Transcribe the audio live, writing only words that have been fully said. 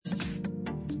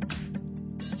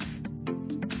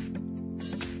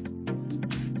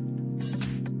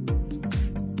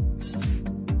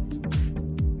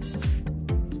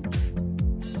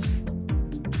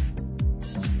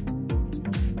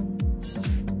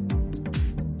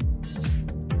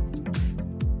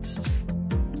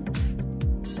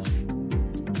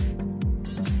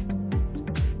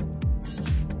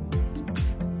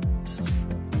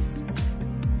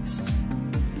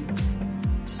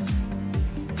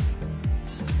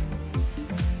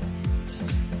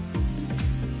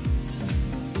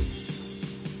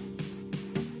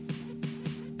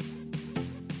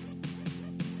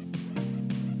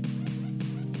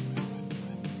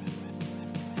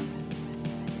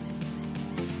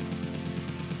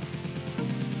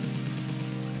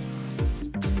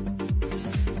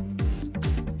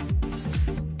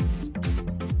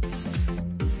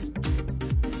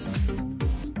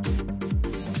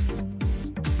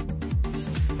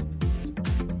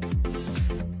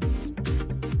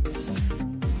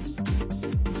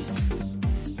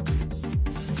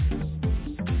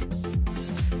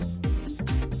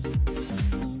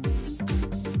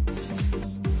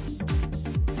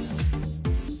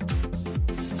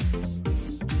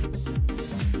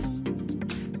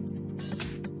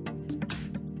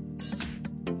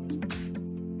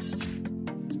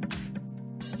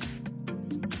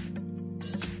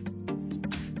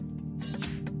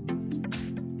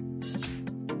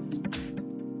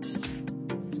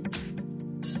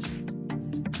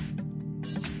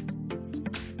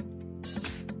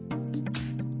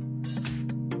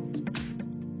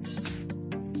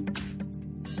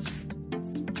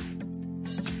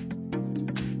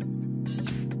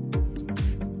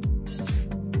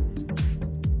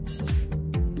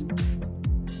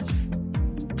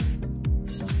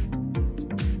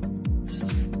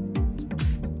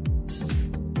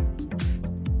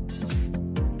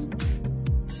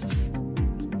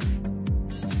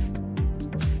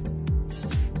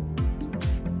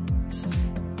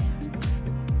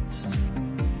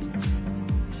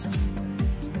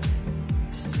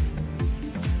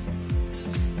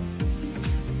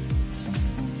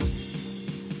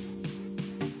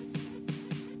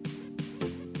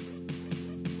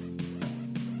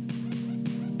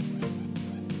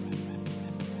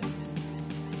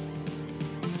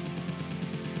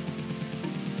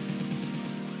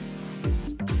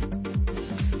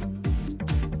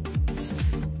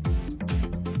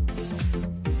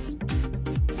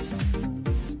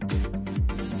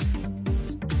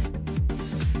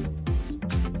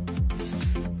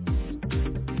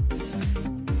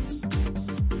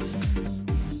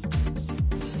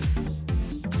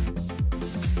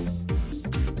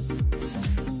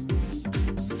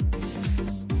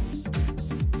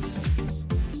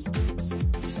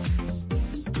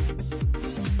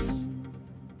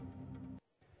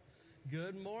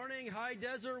Good morning, High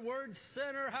Desert Word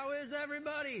Center. How is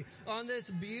everybody on this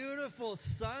beautiful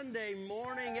Sunday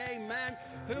morning? Amen.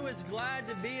 Who is glad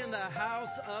to be in the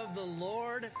house of the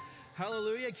Lord?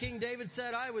 Hallelujah. King David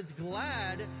said, I was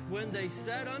glad when they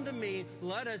said unto me,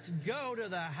 let us go to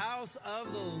the house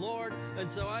of the Lord. And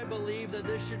so I believe that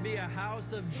this should be a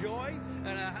house of joy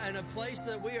and a place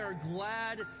that we are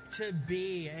glad to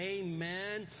be.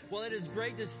 Amen. Well, it is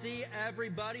great to see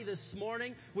everybody this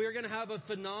morning. We are going to have a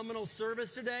phenomenal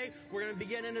service today. We're going to be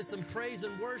getting into some praise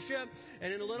and worship.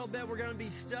 And in a little bit, we're going to be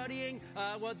studying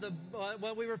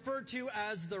what we refer to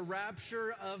as the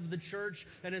rapture of the church.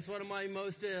 And it's one of my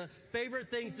most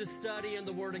favorite things to study in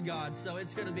the Word of God. So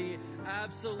it's going to be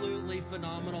absolutely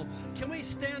phenomenal. Can we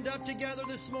stand up together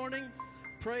this morning?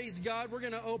 Praise God. We're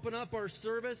going to open up our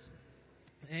service.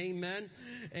 Amen.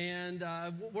 And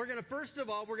we're going to, first of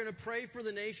all, we're going to pray for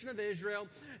the nation of Israel,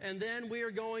 and then we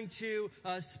are going to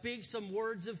speak some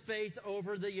words of faith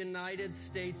over the United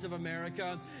States of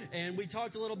America. And we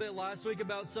talked a little bit last week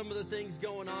about some of the things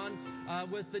going on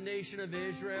with the nation of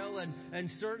Israel, and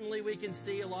certainly we can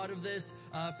see a lot of this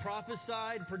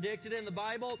prophesied, predicted in the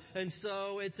Bible, and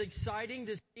so it's exciting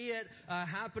to see it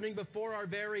happening before our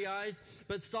very eyes.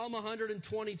 But Psalm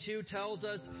 122 tells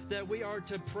us that we are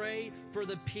to pray for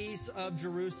the peace of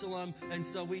Jerusalem. And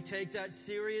so we take that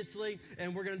seriously,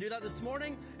 and we're going to do that this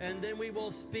morning, and then we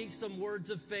will speak some words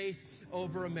of faith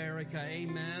over America.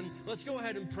 Amen. Let's go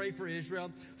ahead and pray for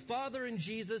Israel. Father, in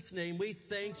Jesus' name, we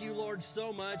thank you, Lord,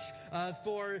 so much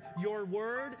for your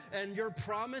word and your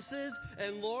promises.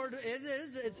 And Lord,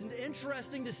 it's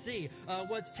interesting to see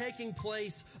what's taking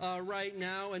place right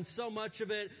now. And so much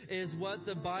of it is what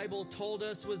the Bible told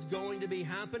us was going to be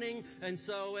happening. And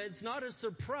so it's not a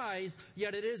surprise,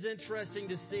 yet it is interesting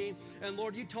to see. And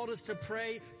Lord, you told us to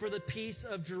pray for the peace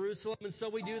of Jerusalem. And so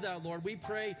we do that, Lord. We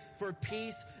pray for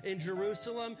peace in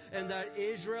Jerusalem, and that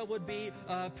Israel would be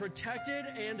protected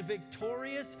and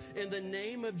victorious in the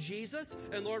name of Jesus.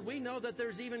 And Lord, we know that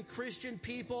there's even Christian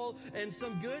people and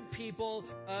some good people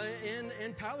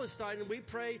in Palestine, and we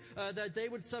pray that they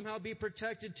would somehow be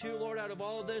protected too, Lord, out of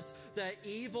all of this, that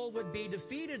evil would be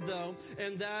defeated, though,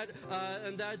 and that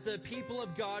the people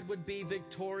of God would be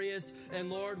victorious. And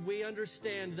Lord, we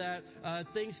understand that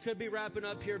things could be wrapping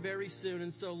up here very soon.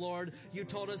 And so, Lord, you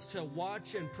told us to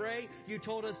watch and pray. You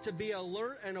told us to be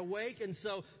alert and awake. And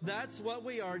so that's what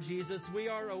we are, Jesus. We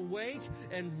are awake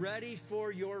and ready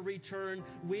for your return.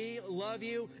 We love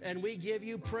you, and we give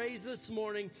you praise this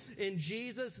morning. In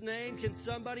Jesus' name, can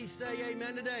somebody say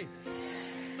amen today?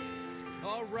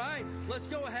 All right, let's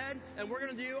go ahead, and we're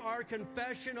going to do our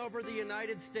confession over the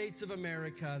United States of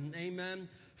America. Amen.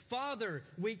 Father,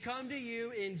 we come to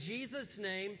you in Jesus'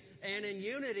 name, and in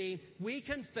unity, we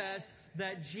confess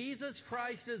that Jesus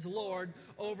Christ is Lord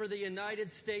over the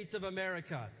United States of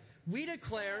America. We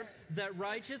declare that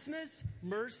righteousness,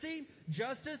 mercy,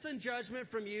 justice, and judgment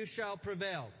from you shall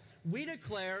prevail. We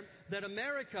declare that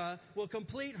America will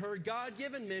complete her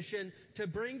God-given mission to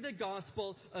bring the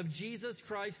gospel of Jesus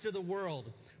Christ to the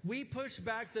world. We push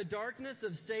back the darkness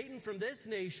of Satan from this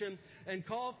nation and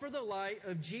call for the light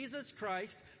of Jesus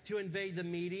Christ to invade the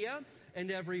media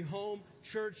and every home,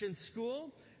 church, and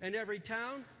school, and every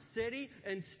town, city,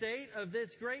 and state of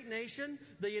this great nation,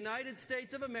 the United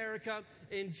States of America.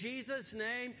 In Jesus'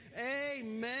 name,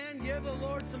 amen. Give the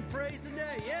Lord some praise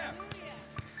today. Yeah.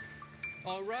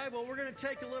 All right, well, we're going to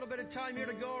take a little bit of time here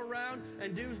to go around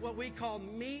and do what we call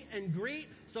meet and greet.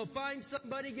 So find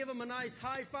somebody, give them a nice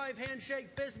high five,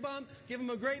 handshake, fist bump, give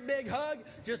them a great big hug.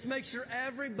 Just make sure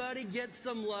everybody gets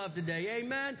some love today.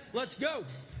 Amen. Let's go.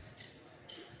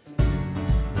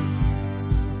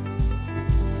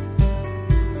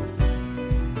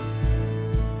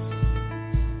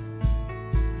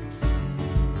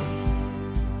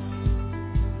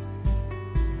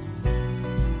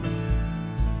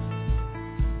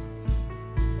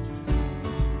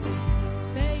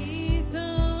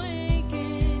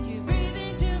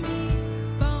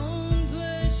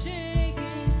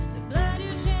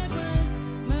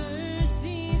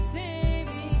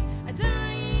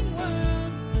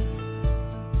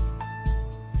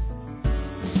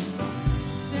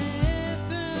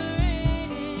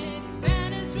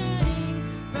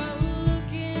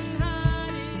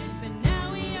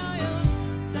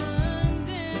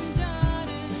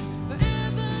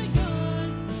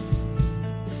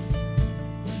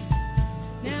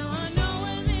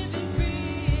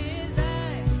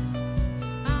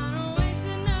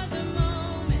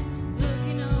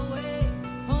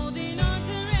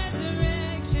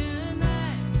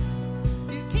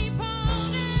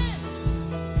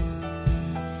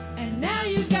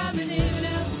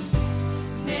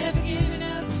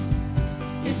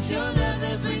 Your love.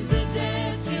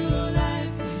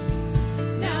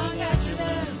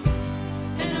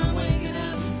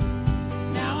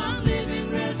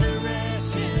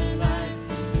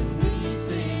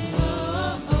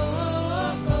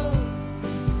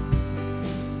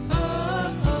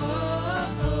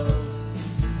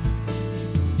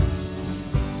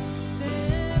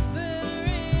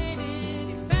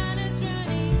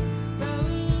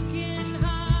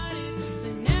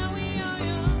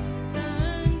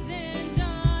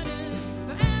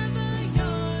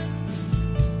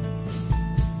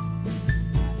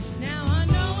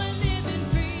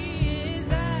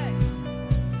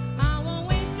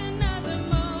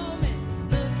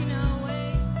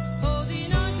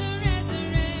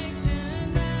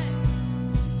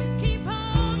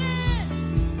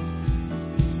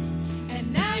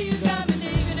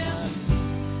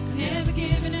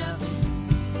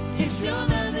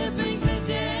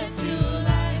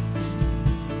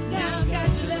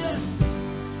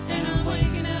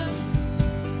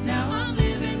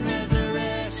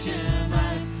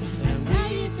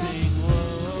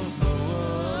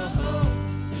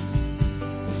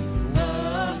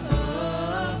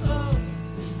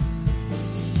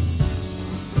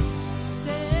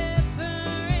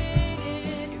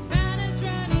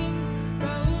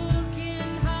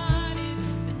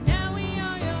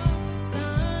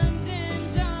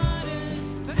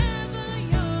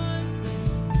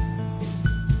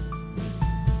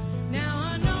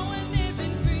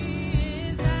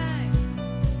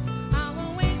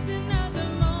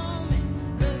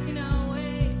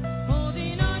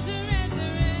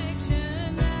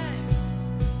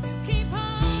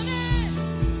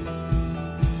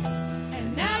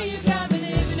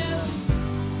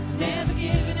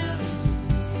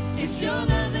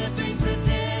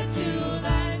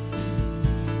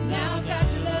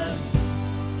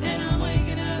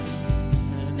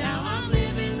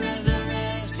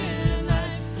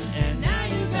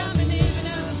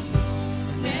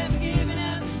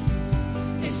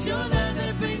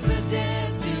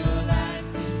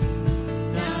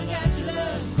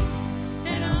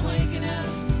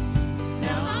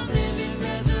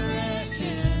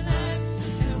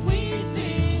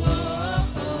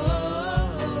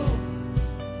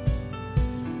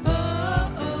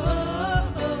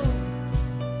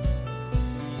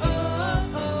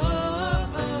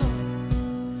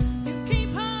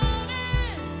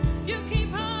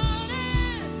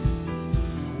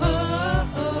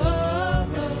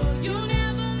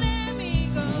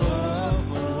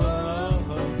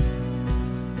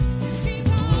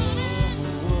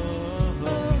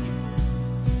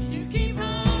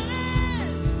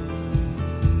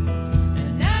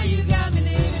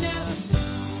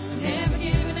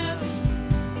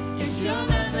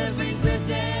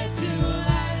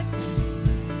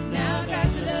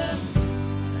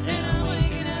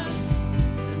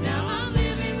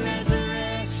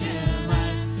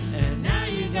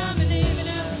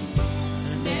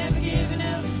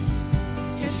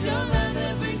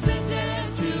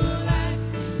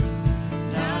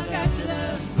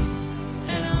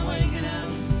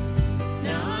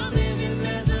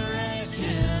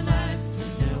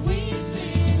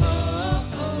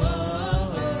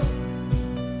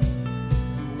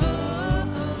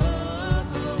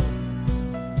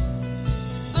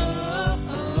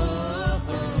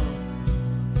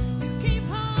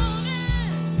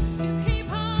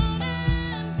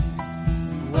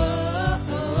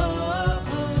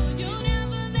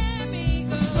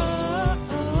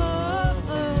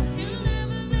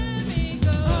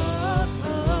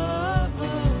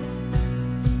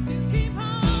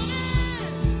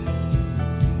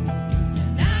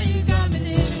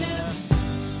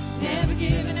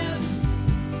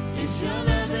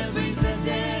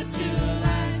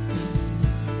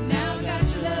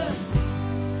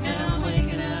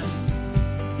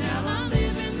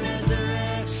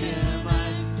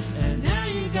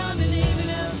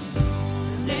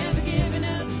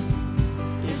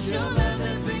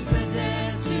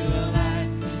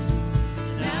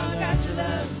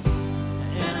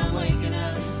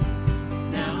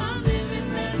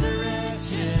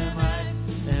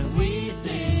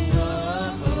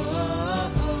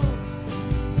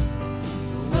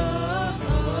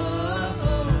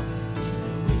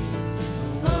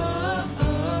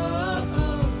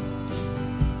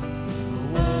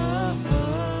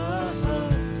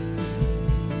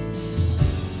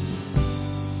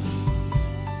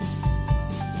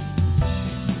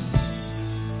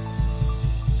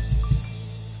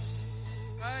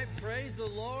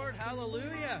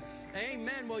 Hallelujah.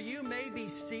 Amen. Well, you may be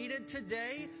seated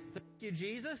today. Thank you,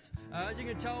 Jesus. As you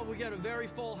can tell, we got a very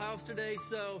full house today.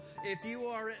 So if you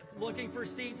are looking for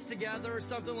seats together or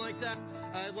something like that,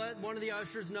 let one of the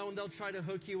ushers know and they'll try to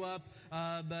hook you up.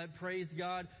 But praise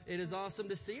God. It is awesome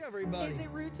to see everybody. Is it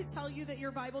rude to tell you that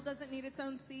your Bible doesn't need its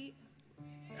own seat?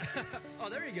 Oh,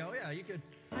 there you go. Yeah, you could.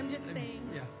 I'm just saying.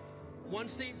 Yeah. One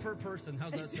seat per person.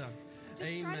 How's that sound? Just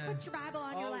Amen. try to put your Bible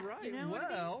on your lap. Right. You know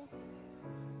what I mean?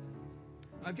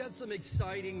 I've got some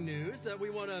exciting news that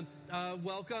we want to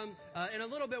welcome. In a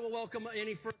little bit, we'll welcome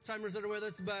any first-timers that are with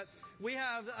us, but we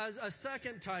have a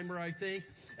second-timer, I think.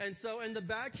 And so in the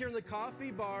back here in the coffee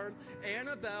bar,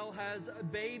 Annabelle has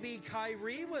baby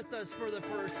Kyrie with us for the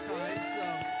first time.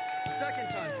 So,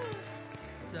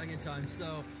 second time.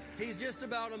 So he's just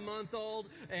about a month old,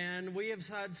 and we have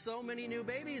had so many new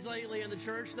babies lately in the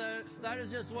church that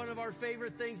is just one of our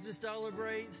favorite things to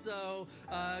celebrate. So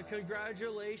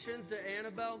congratulations to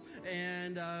Annabelle,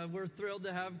 and we're thrilled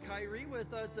to have Kyrie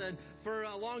with us, and for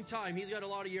a long time. He's got a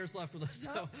lot of years left with us,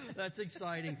 so that's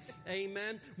exciting.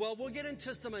 Amen. Well, we'll get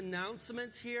into some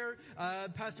announcements here.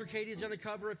 Pastor Katie's going to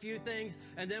cover a few things,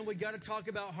 and then we got to talk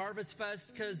about Harvest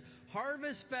Fest, because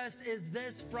Harvest Fest is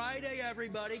this Friday,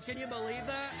 everybody. Can you believe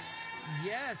that?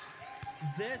 Yes.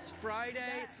 This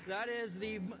Friday, that is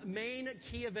the main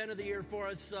key event of the year for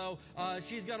us. So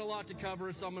she's got a lot to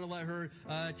cover, so I'm going to let her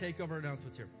take over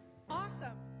announcements here.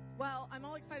 Awesome. Well, I'm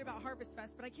all excited about Harvest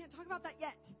Fest, but I can't talk about that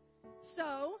yet.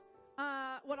 So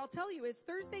what I'll tell you is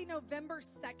Thursday, November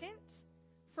 2nd,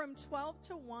 from 12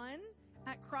 to 1,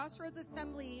 at Crossroads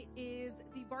Assembly is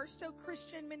the Barstow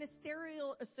Christian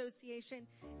Ministerial Association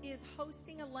is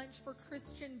hosting a lunch for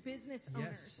Christian business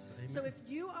owners. Yes, so if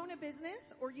you own a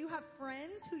business or you have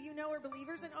friends who you know are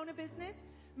believers and own a business,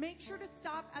 make sure to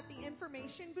stop at the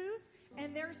information booth,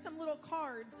 and there's some little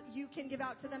cards you can give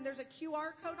out to them. There's a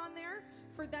QR code on there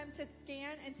for them to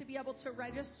scan and to be able to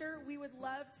register. We would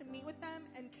love to meet with them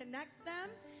and connect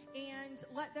them and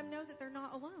let them know that they're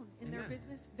not alone in their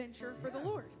business venture for the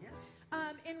Lord. Yes.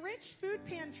 Enriched Food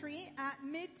Pantry at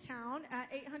Midtown at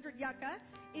 800 Yucca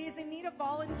is in need of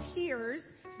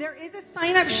volunteers. There is a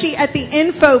sign-up sheet at the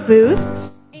info booth.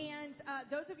 And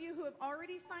those of you who have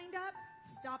already signed up,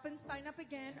 stop and sign up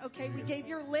again. Okay, we gave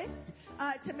your list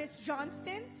to Miss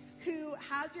Johnston, who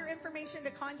has your information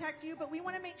to contact you, but we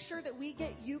want to make sure that we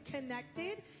get you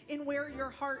connected in where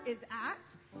your heart is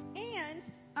at. And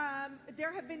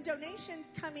there have been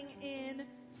donations coming in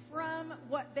from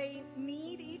what they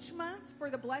need each month for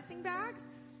the blessing bags.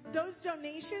 Those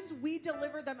donations, we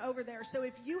deliver them over there. So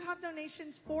if you have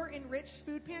donations for Enriched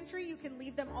Food Pantry, you can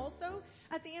leave them also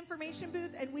at the information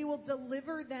booth, and we will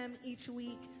deliver them each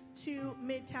week to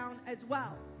Midtown as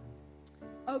well.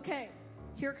 Okay,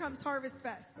 here comes Harvest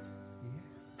Fest.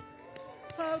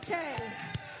 Okay.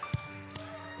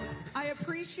 I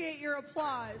appreciate your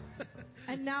applause.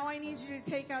 And now I need you to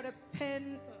take out a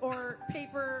pen or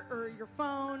paper or your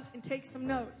phone and take some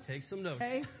notes. Take some notes.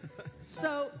 Okay?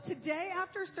 So today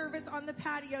after service on the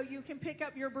patio, you can pick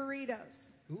up your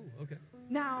burritos. Ooh, okay.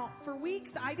 Now, for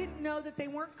weeks, I didn't know that they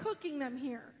weren't cooking them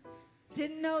here.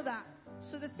 Didn't know that.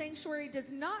 So the sanctuary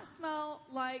does not smell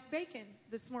like bacon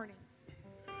this morning.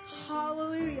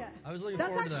 Hallelujah. I was looking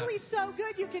That's forward to actually so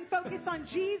good you can focus on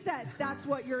Jesus. That's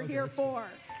what you're here for.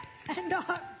 And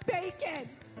not bacon.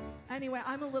 Anyway,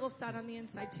 I'm a little sad on the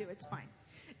inside too. It's fine.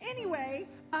 Anyway,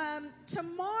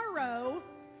 tomorrow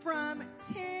from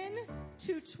 10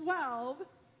 to 12,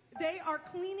 they are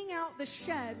cleaning out the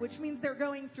shed, which means they're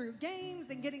going through games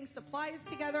and getting supplies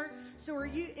together. So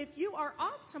if you are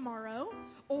off tomorrow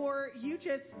or you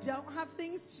just don't have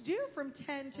things to do from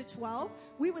 10 to 12,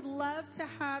 we would love to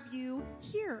have you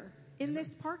here in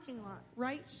this parking lot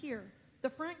right here. The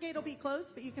front gate will be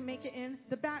closed, but you can make it in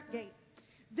the back gate.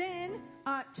 Then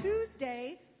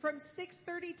Tuesday from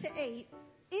 6:30 to 8,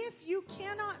 if you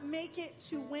cannot make it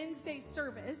to Wednesday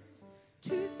service,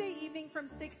 Tuesday evening from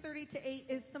 6:30 to 8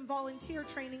 is some volunteer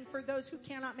training for those who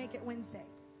cannot make it Wednesday.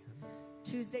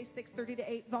 Tuesday, 6:30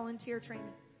 to 8, volunteer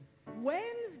training.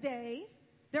 Wednesday,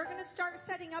 they're going to start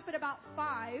setting up at about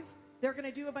 5. They're going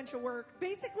to do a bunch of work.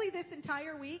 Basically, this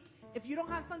entire week, if you don't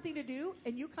have something to do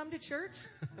and you come to church,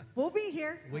 we'll be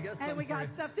here. We got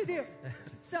stuff to do.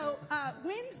 So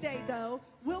Wednesday, though,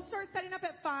 we'll start setting up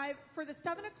at 5. For the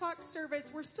 7 o'clock service,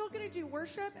 we're still going to do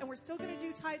worship, and we're still going to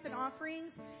do tithes and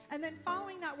offerings. And then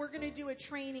following that, we're going to do a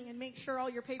training and make sure all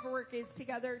your paperwork is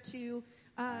together to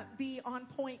be on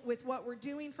point with what we're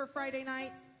doing for Friday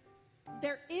night.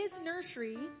 There is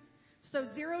nursery, so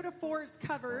 0 to 4 is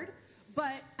covered.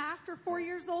 But after 4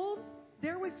 years old,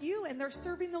 they're with you and they're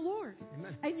serving the Lord.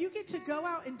 Amen. And you get to go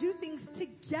out and do things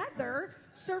together,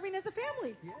 serving as a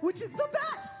family, which is the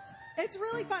best. It's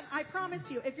really fun. I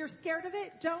promise you, if you're scared of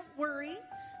it, don't worry.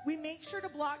 We make sure to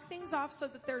block things off so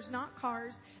that there's not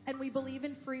cars, and we believe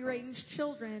in free-range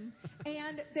children,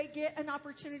 and they get an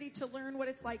opportunity to learn what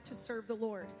it's like to serve the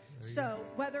Lord. So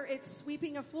whether it's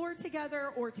sweeping a floor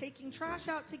together or taking trash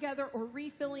out together or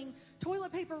refilling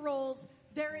toilet paper rolls,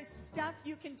 there is stuff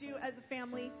you can do as a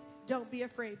family. Don't be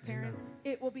afraid, parents.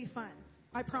 Amen. It will be fun.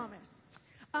 I promise.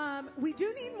 We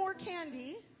do need more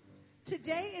candy.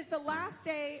 Today is the last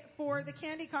day for the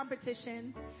candy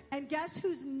competition, and guess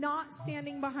who's not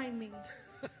standing behind me?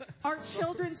 Our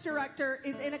children's director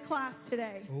is in a class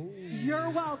today. Oh.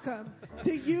 You're welcome.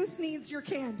 The youth needs your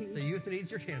candy. The youth needs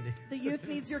your candy. The youth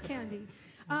needs your candy.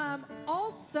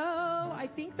 Also, I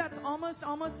think that's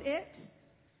almost it.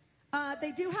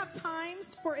 They do have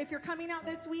times for if you're coming out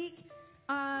this week.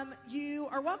 You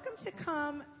are welcome to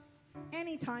come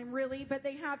anytime, really, but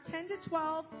they have 10 to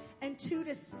 12 and 2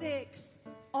 to 6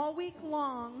 all week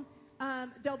long.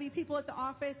 There'll be people at the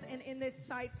office and in this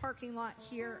side parking lot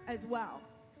here as well.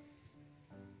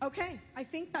 Okay, I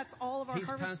think that's all of our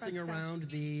Harvest Fest passing stuff.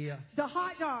 Around the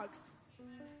hot dogs.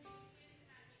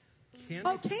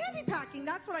 Candy packing.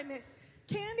 That's what I missed.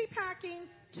 Candy packing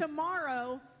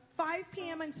tomorrow, 5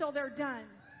 p.m. until they're done.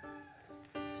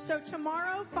 So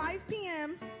tomorrow, 5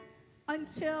 p.m.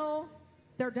 until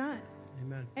they're done.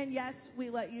 Amen. And yes, we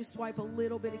let you swipe a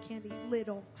little bit of candy.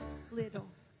 Little.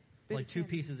 Like 2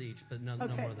 pieces each, but no more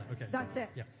than that. Okay. That's it.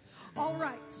 Yeah. All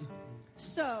right.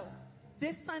 So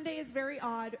this Sunday is very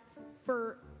odd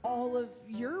for all of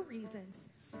your reasons.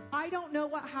 I don't know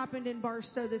what happened in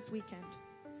Barstow this weekend,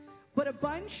 but a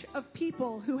bunch of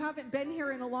people who haven't been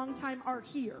here in a long time are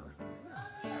here.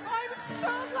 I'm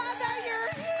so glad that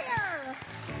you're here.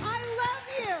 I love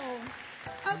you.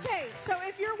 Okay, so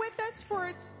if you're with us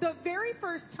for the very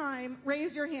first time,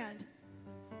 raise your hand.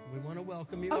 We want to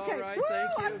welcome you. Okay. All right. Woo, Thank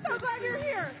you. I'm so glad you're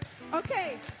here.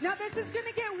 Okay. Now this is going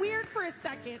to get weird for a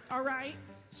second. All right.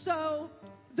 So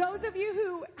those of you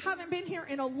who haven't been here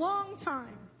in a long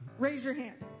time, raise your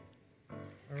hand.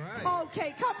 All right.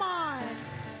 Okay. Come on.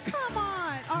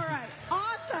 All right.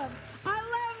 Awesome. I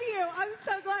love you. I'm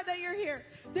so glad that you're here.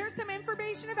 There's some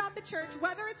information about the church,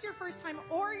 whether it's your first time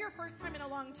or your first time in a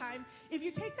long time. If you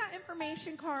take that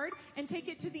information card and take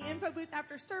it to the info booth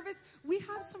after service, we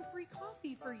have some free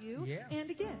coffee for you and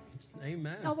a gift.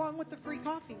 Amen. Along with the free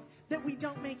coffee that we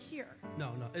don't make here.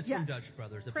 No, it's from Dutch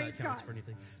Brothers, if Praise that counts God. for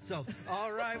anything. So,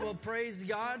 all right, well, praise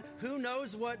God. Who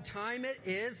knows what time it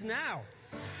is now?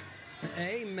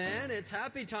 Amen. It's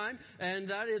happy time, and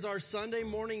that is our Sunday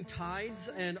morning tithes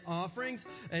and offerings.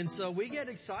 And so we get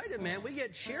excited, man. We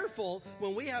get cheerful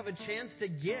when we have a chance to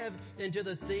give into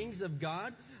the things of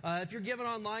God. If you're giving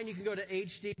online, you can go to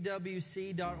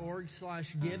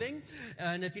hdwc.org/giving.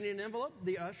 And if you need an envelope,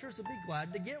 the ushers would be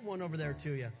glad to get one over there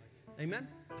to you. Amen.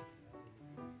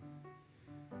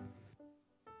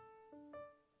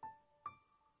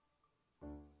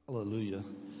 Hallelujah.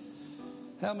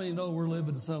 How many know we're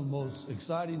living in some of the most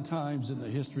exciting times in the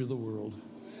history of the world?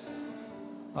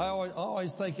 I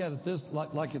always think at it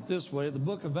this way. The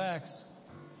book of Acts,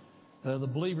 the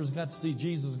believers got to see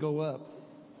Jesus go up.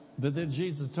 But then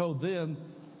Jesus told them,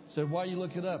 said, why are you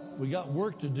looking up? We got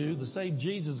work to do. The same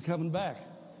Jesus is coming back.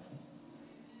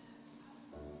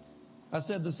 I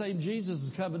said, the same Jesus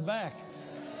is coming back.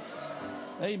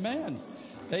 Amen.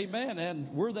 Amen.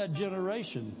 And we're that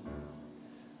generation.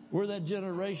 We're that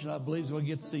generation, I believe, is going to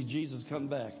get to see Jesus come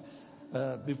back.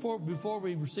 Before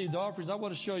we receive the offerings, I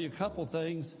want to show you a couple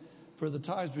things for the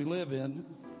times we live in.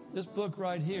 This book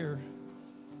right here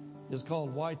is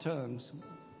called Why Tongues.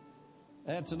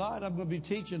 And tonight I'm going to be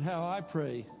teaching how I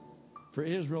pray for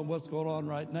Israel and what's going on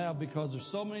right now, because there's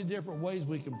so many different ways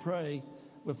we can pray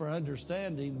with our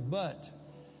understanding. But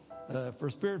for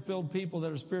Spirit-filled people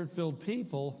that are Spirit-filled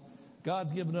people,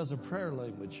 God's given us a prayer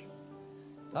language.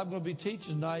 I'm going to be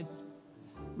teaching tonight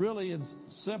really in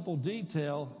simple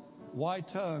detail why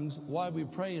tongues, why we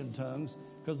pray in tongues,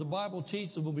 because the Bible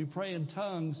teaches when we pray in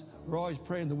tongues, we're always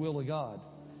praying the will of God.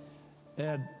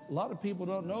 And a lot of people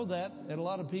don't know that, and a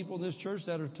lot of people in this church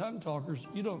that are tongue talkers,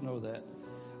 you don't know that.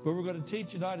 But we're going to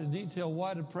teach tonight in detail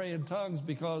why to pray in tongues,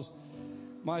 because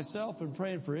myself in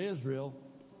praying for Israel,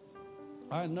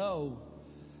 I know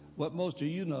what most of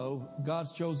you know,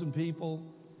 God's chosen people,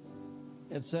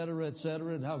 et cetera,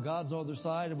 and how God's on their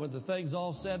side. And when the thing's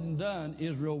all said and done,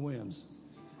 Israel wins.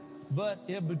 But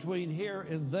in between here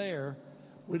and there,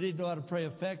 we need to know how to pray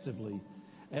effectively.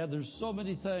 And there's so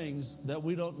many things that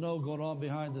we don't know going on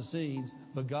behind the scenes,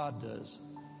 but God does.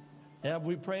 And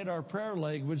we pray in our prayer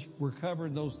language, we're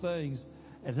covering those things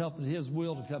and helping His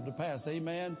will to come to pass.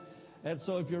 Amen. And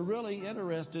so if you're really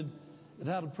interested in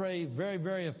how to pray very,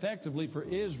 very effectively for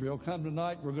Israel, come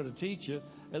tonight. We're going to teach you.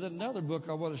 And then another book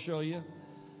I want to show you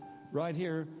right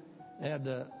here.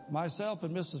 And myself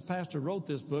and Mrs. Pastor wrote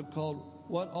this book called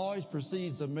What Always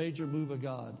Precedes a Major Move of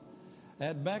God.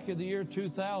 And back in the year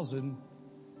 2000,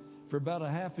 for about a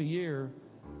half a year,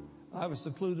 I was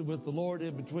secluded with the Lord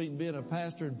in between being a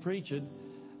pastor and preaching.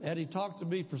 And He talked to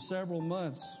me for several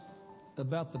months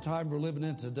about the time we're living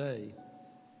in today.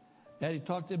 And He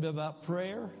talked to me about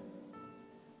prayer,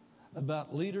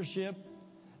 about leadership,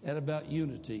 and about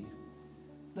unity.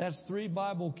 That's 3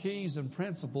 Bible keys and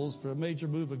principles for a major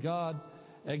move of God.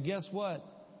 And guess what?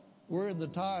 We're in the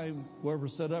time where we're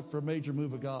set up for a major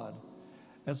move of God.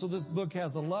 And so this book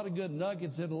has a lot of good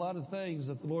nuggets and a lot of things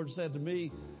that the Lord said to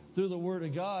me through the Word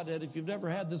of God. And if you've never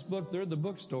had this book, they're in the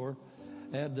bookstore.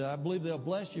 And I believe they'll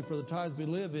bless you for the times we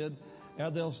live in.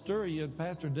 And they'll stir you. And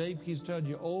Pastor Dave keeps telling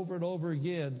you over and over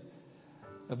again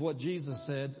of what Jesus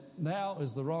said. Now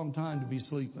is the wrong time to be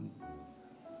sleeping.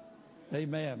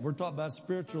 Amen. We're talking about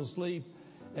spiritual sleep.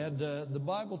 And the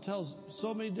Bible tells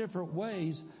so many different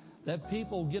ways that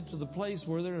people get to the place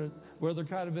where they're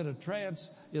kind of in a trance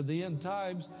in the end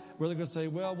times, where they're going to say,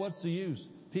 well, what's the use?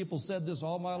 People said this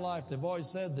all my life. They've always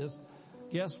said this.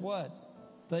 Guess what?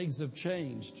 Things have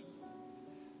changed.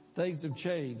 Things have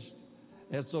changed.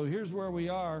 And so here's where we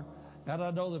are. And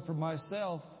I know that for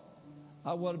myself,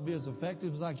 I want to be as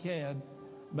effective as I can,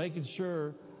 making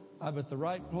sure I'm at the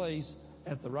right place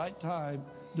at the right time,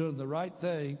 doing the right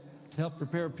thing to help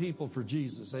prepare people for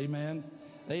Jesus. Amen.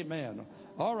 Amen.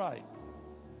 All right.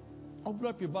 Open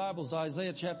up your Bibles,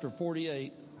 Isaiah chapter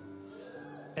 48.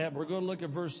 And we're going to look at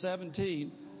verse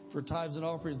 17 for tithes and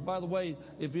offerings. By the way,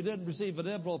 if you didn't receive an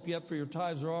envelope yet for your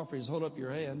tithes or offerings, hold up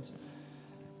your hands.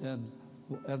 And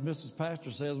as Mrs.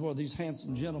 Pastor says, one of these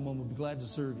handsome gentlemen will be glad to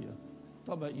serve you.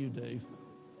 Talk about you, Dave.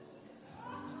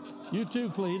 You too,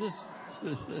 Cletus.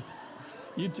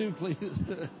 You too,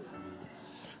 Cletus.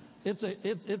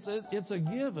 It's a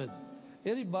given.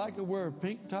 Anybody can wear a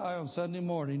pink tie on Sunday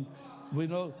morning. We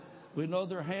know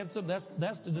they're handsome.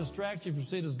 That's to distract you from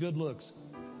seeing his good looks.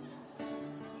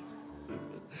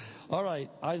 All right,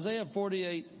 Isaiah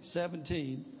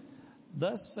 48:17.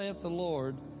 Thus saith the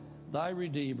Lord, thy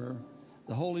Redeemer,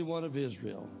 the Holy One of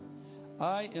Israel.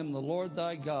 I am the Lord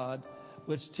thy God,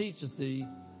 which teacheth thee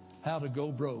how to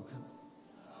go broke.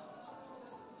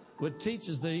 Which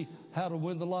teaches thee how to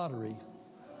win the lottery.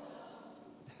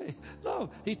 No,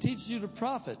 He teaches you to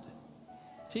profit.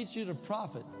 Teach you to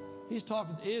profit. He's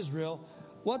talking to Israel.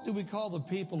 What do we call the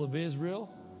people of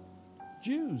Israel?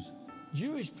 Jews.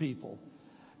 Jewish people.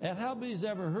 And how many's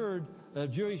ever heard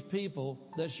of Jewish people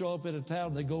that show up in a town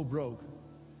and they go broke?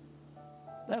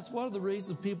 That's one of the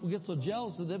reasons people get so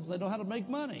jealous of them, because they know how to make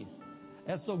money.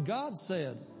 And so God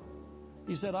said,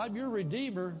 He said, I'm your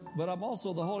Redeemer, but I'm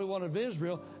also the Holy One of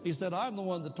Israel. He said, I'm the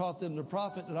one that taught them to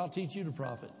profit, and I'll teach you to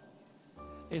profit.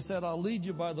 He said, I'll lead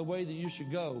you by the way that you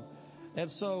should go. And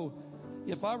so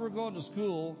if I were going to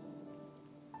school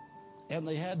and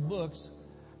they had books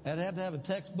and had to have a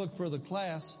textbook for the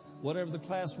class, whatever the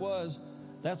class was,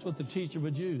 that's what the teacher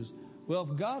would use. Well,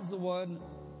 if God's the one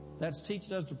that's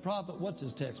teaching us to profit, what's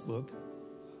His textbook?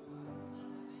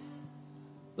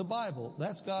 The Bible.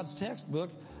 That's God's textbook.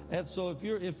 And so if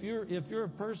you're a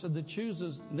person that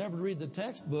chooses never to read the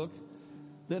textbook,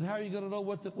 then how are you going to know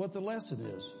what the lesson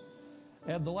is?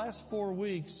 And the last 4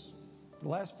 weeks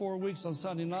on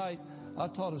Sunday night, I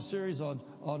taught a series on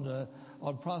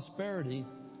prosperity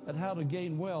and how to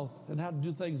gain wealth and how to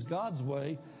do things God's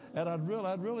way. And I'd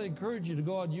really encourage you to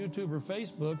go on YouTube or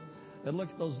Facebook and look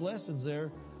at those lessons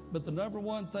there. But the number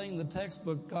one thing in the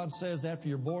textbook, God says after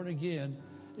you're born again,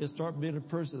 is start being a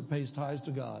person that pays tithes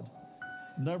to God.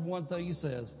 Number one thing He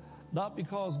says, not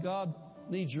because God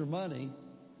needs your money,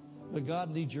 but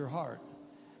God needs your heart.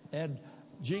 And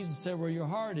Jesus said, where your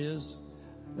heart is,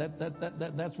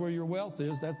 that's where your wealth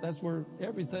is. That's where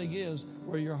everything is,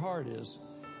 where your heart is.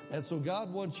 And so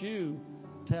God wants you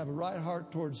to have a right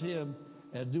heart towards Him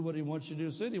and do what He wants you to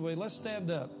do. So anyway, let's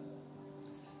stand up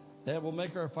and we'll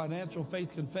make our financial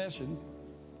faith confession.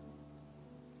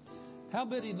 How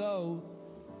many know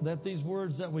that these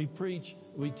words that we preach,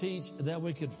 we teach, that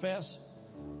we confess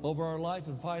over our life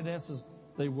and finances,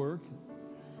 they work?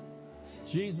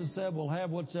 Jesus said we'll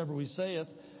have whatsoever we saith.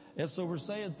 And so we're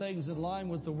saying things in line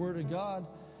with the Word of God,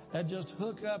 and just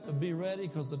hook up and be ready,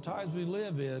 because the times we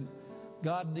live in,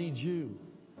 God needs you.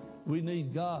 We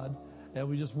need God, and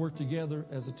we just work together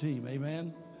as a team.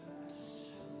 Amen.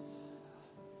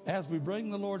 As we bring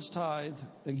the Lord's tithe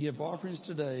and give offerings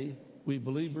today, we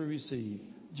believe we receive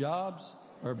jobs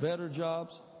or better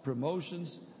jobs,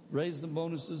 promotions, raises and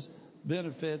bonuses,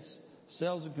 benefits,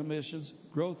 sales and commissions,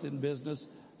 growth in business,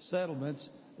 settlements,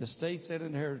 estates and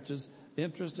inheritances,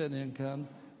 interest and income,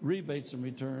 rebates and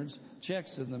returns,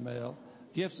 checks in the mail,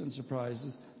 gifts and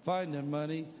surprises, finding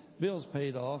money, bills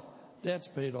paid off, debts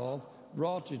paid off,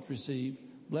 royalties received,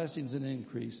 blessings and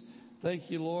increase.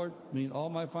 Thank you, Lord, meet all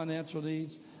my financial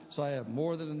needs so I have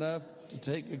more than enough to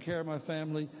take good care of my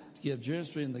family, to give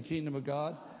generously in the kingdom of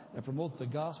God, and promote the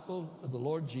gospel of the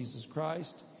Lord Jesus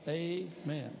Christ.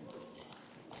 Amen.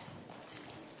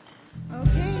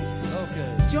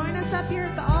 Okay. Join us up here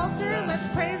at the altar. Let's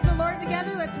praise the Lord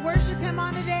together. Let's worship Him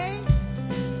on today.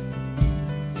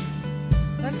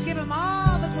 Let's give Him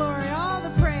all the glory, all the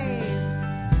praise.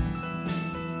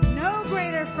 No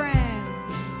greater friend.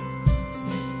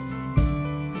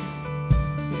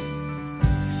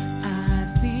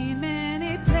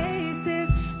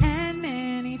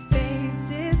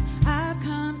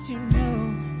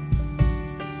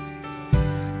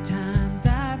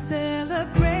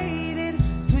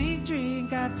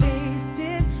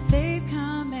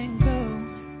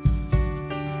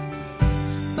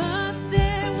 But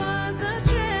there was a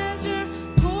treasure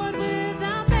poured within.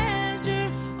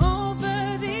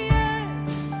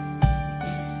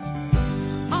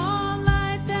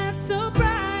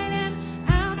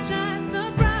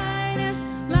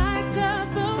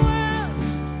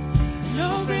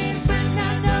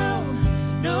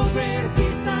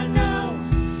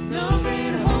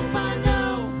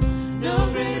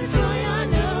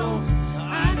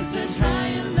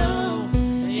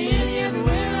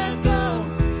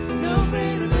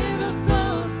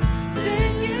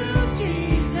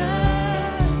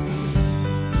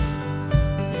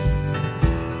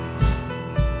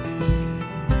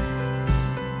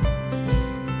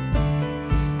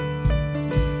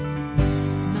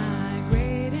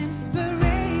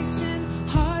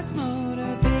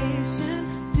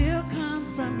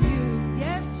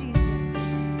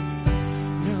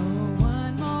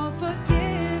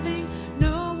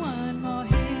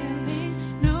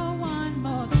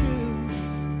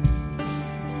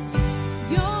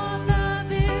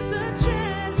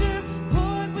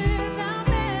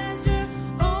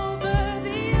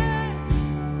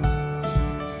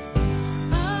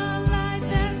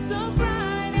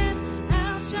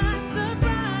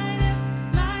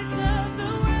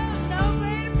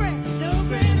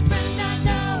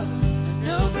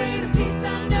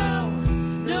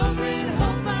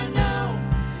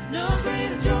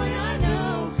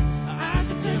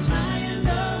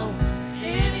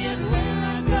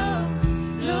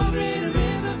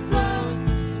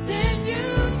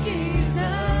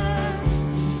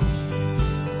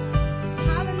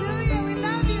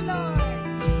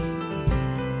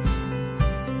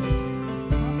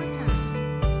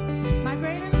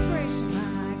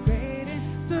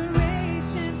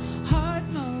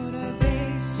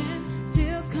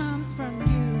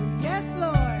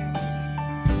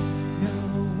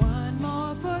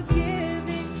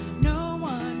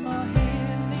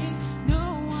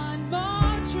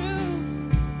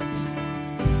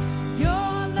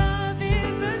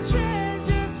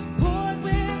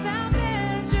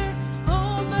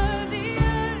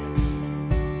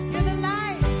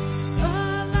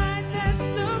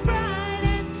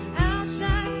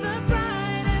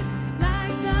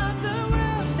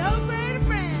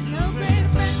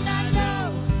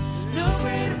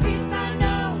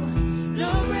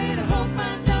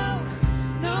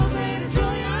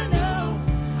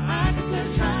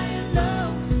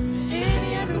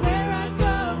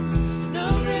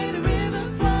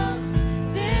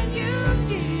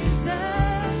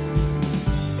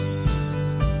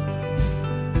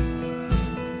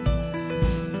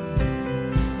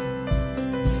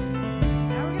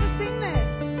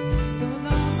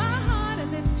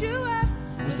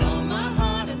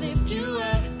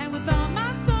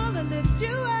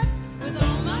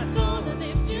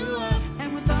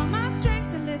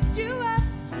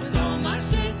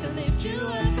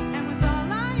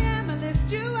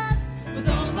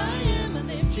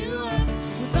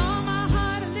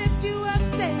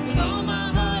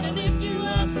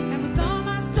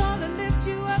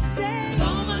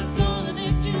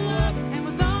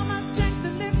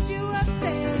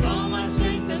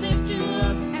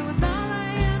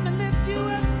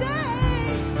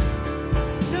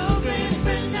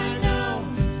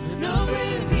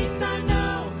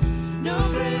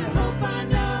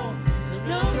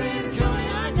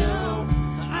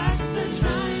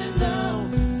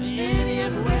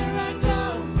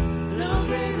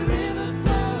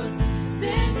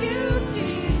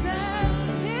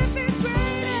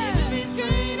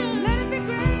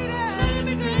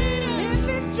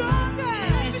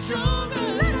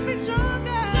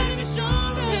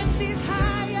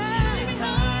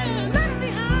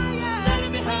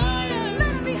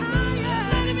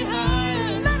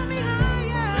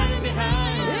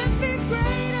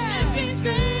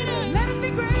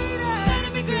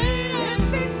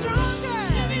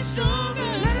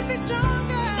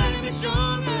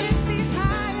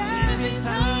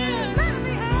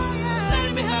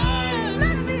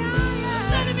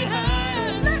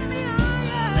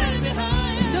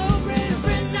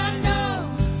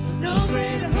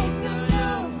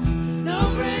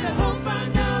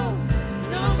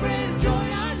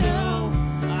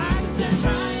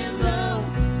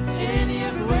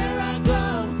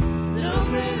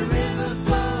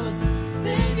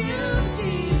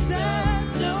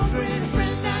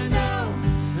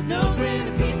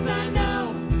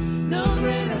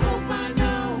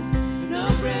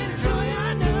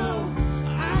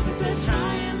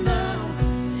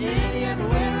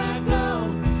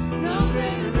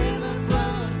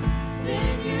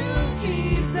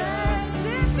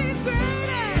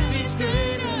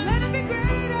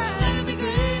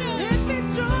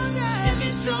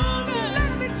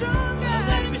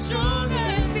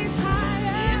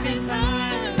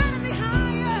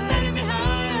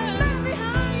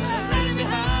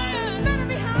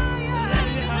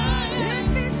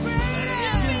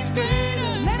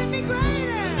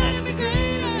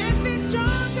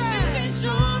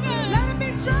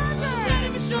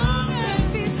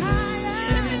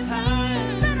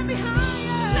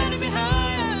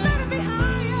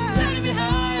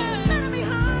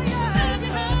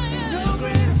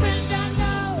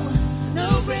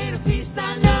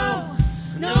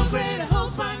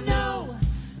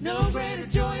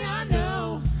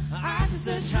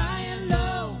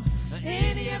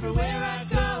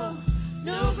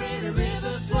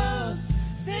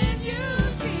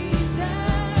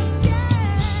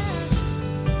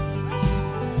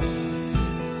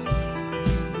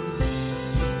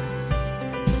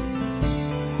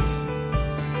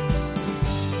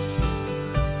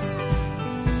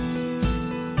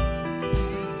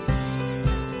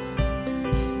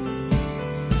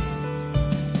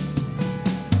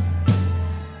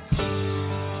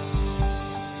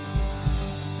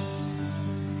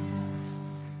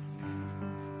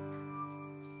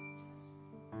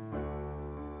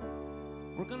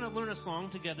 learn a song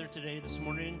together today, this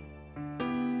morning.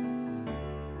 And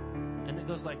it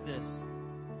goes like this.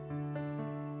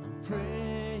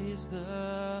 Praise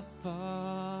the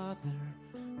Father,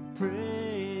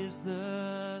 praise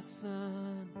the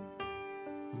Son,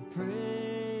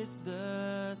 praise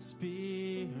the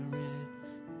Spirit,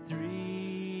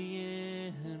 three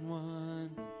in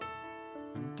one.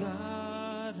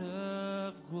 God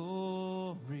of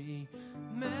glory,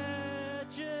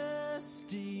 majesty,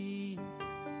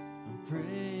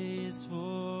 praise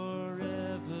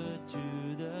forever to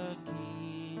the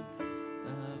King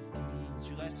of Kings.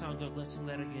 You guys sound good. Let's sing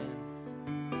that again.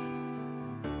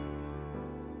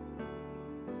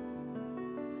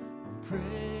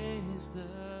 Praise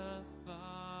the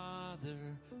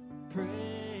Father,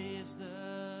 praise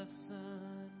the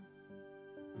Son,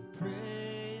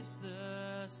 praise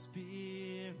the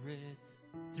Spirit,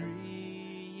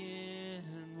 three in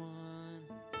one.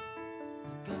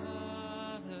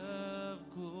 God of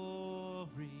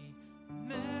glory,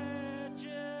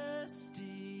 majesty,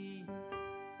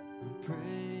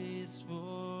 praise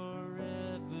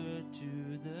forever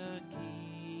to the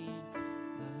King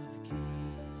of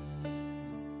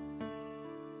Kings.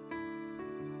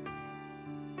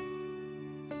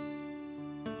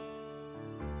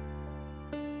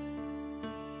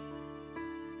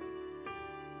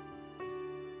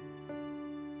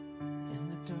 In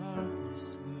the darkness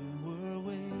we were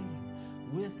waiting,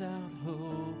 without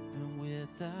hope and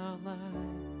without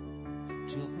light,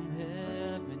 till from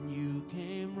heaven you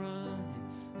came running,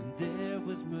 and there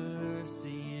was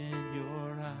mercy in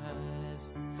your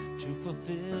eyes, to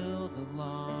fulfill the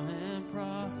law and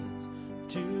prophets.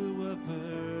 To a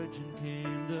virgin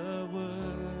came the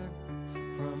word,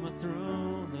 from a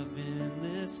throne of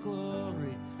endless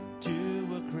glory to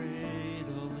a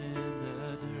cradle in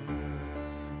the dirt.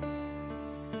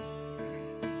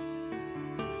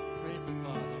 Praise the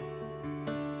Father.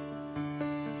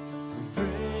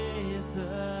 Praise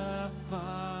the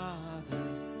Father,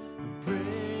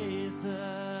 praise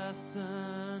the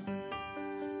Son,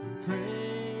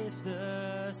 praise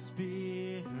the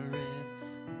Spirit,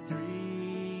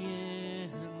 three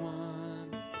in one.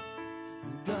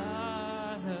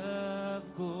 God of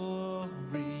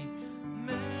glory,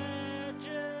 majesty,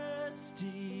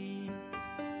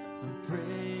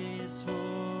 praise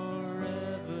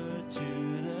forever to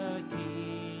the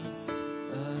King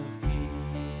of Kings.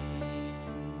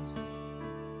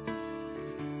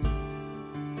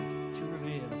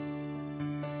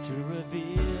 To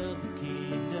reveal the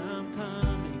kingdom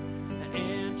coming,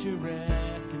 and to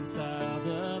reconcile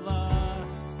the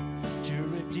lost, to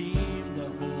redeem the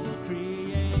whole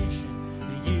creation.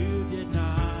 You did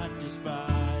not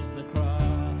despise the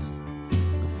cross,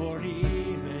 for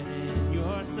even in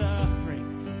your suffering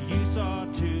you saw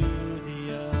to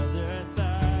the other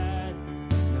side,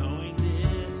 knowing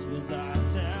this was our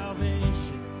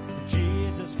salvation.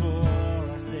 Jesus, for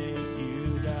our sake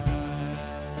you died.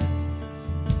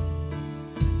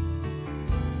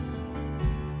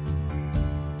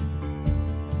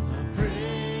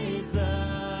 Praise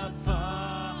the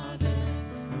Father,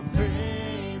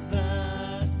 praise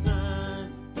the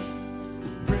Son,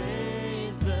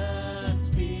 praise the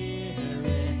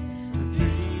Spirit,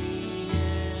 three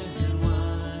in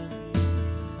one.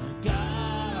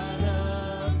 God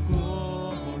of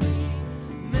glory,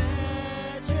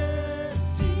 majesty,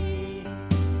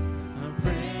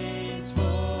 praise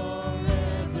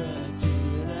forever to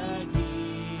the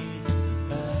King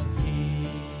of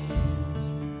Kings.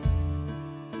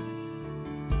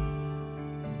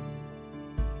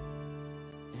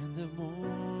 And the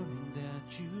morning that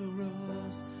you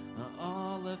rose,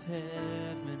 all of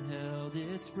heaven held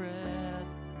its breath,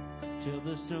 till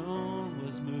the stone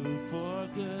was moved for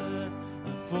good,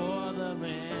 for the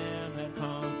Lamb had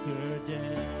conquered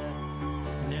death.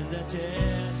 And the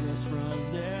dead rose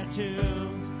from their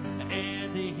tombs,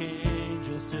 and the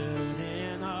angels stood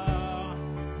in awe,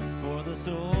 for the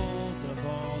souls of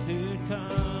all who'd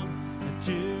come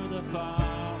to the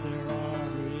Father are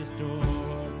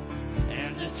restored.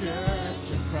 And the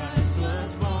church of Christ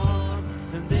was born,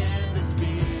 and then the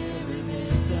Spirit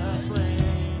lit the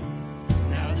flame.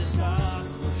 Now this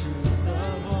gospel truth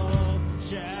of old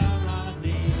shall not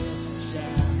live,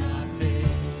 shall not fade.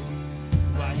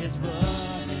 By His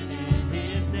blood and in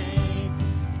His name,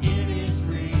 in His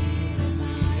freedom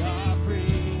we are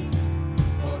free.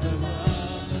 For the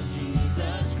love of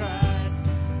Jesus Christ,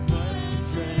 what has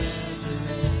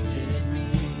resurrected me.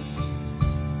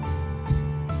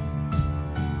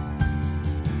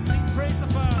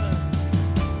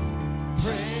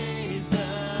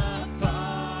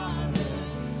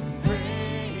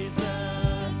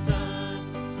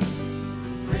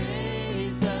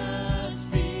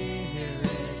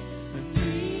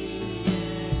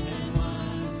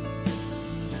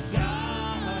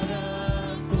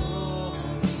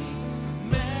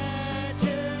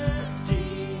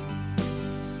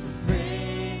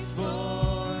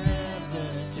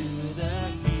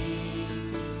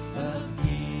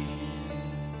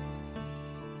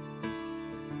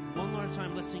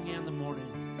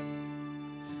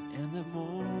 And the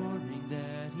morning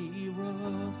that he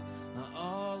rose,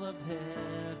 all of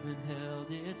heaven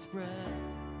held its breath,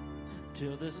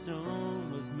 till the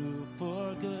stone was moved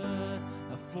for good,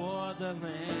 for the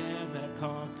Lamb had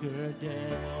conquered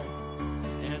death.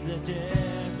 And the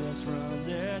dead rose from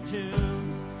their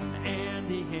tombs, and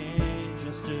the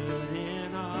angels stood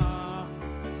in awe,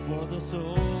 for the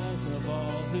souls of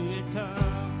all who had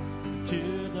come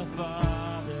to the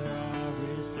Father are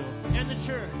restored. And the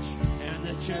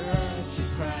church of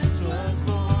Christ was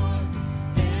born,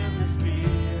 and the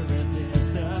Spirit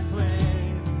lit the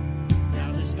flame.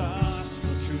 Now this gospel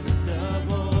truth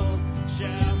of old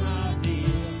shall not kneel,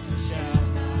 shall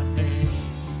not fade.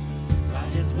 By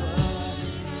his blood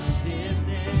and his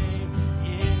name,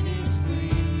 in his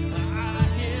free, I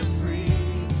am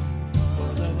free.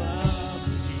 For the love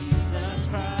of Jesus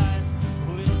Christ,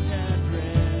 which has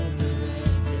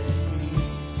resurrected me.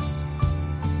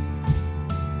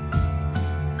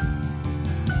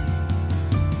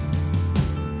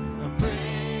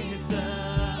 Praise the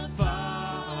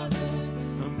Father,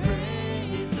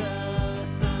 praise the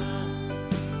Son,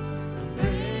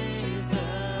 praise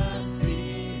the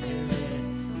Spirit,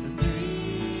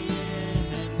 three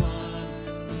in one.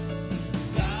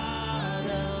 God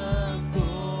of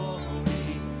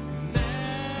glory,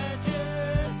 majesty,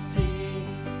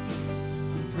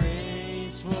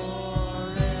 praise forever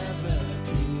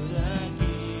to the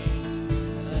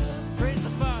King. Praise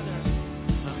the Father.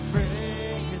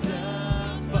 Praise the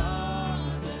Father, praise the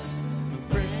Son, praise the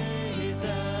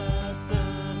Spirit,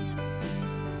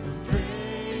 three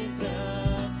in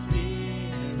one.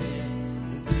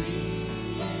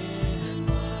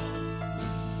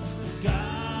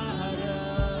 God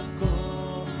of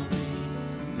glory,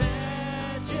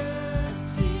 majesty,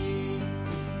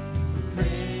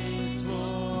 praise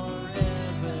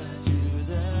forever to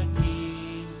the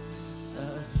King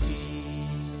of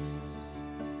Kings.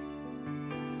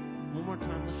 One more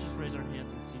time, let's just raise our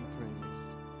hands and sing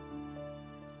praise.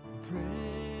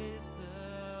 Praise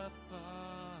the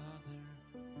Father,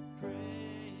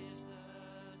 praise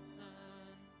the Son,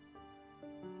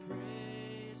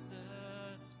 praise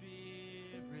the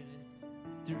Spirit,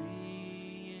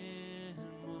 three in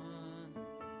one.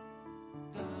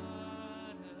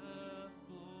 God of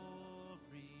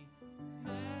glory,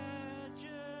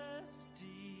 majesty,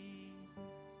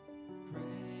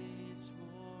 praise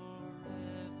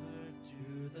forever to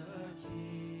the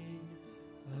King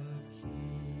of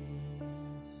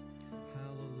Kings.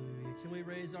 Hallelujah. Can we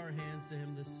raise our hands to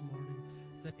him this morning?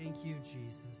 Thank you,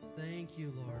 Jesus. Thank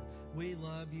you, Lord. We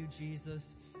love you,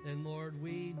 Jesus. And Lord,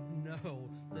 we know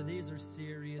that these are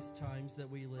serious times that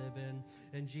we live in.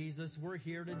 And Jesus, we're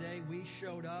here today. We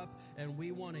showed up and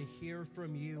we want to hear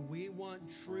from you. We want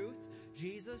truth,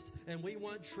 Jesus, and we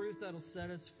want truth that'll set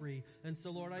us free. And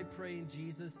so, Lord, I pray in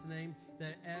Jesus' name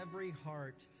that every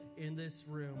heart in this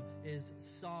room is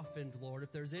softened, Lord.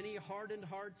 If there's any hardened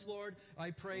hearts, Lord,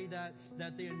 I pray that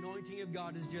the anointing of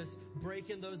God is just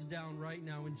breaking those down right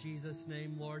now in Jesus'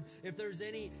 name, Lord. If there's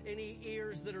any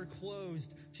ears that are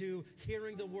closed to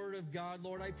hearing the word of God,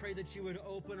 Lord, I pray that you would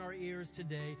open our ears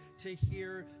today to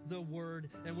hear the word.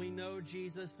 And we know,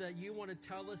 Jesus, that you want to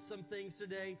tell us some things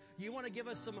today. You want to give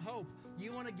us some hope.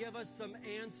 You want to give us some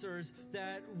answers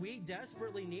that we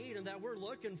desperately need and that we're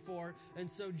looking for. And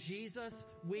so, Jesus,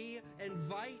 we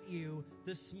invite you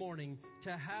this morning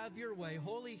to have your way.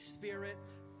 Holy Spirit,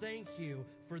 thank you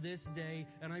for this day,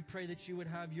 and I pray that you would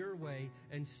have your way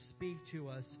and speak to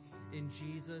us in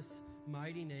Jesus'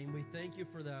 mighty name. We thank you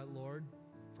for that, Lord.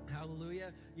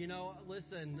 Hallelujah. You know,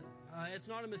 listen, it's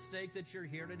not a mistake that you're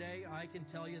here today. I can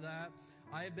tell you that.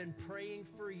 I have been praying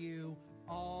for you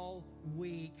all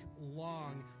week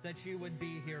long that you would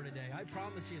be here today. I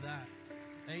promise you that.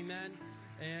 Amen.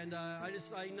 And I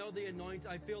know the anointing.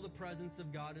 I feel the presence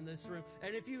of God in this room.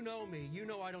 And if you know me, you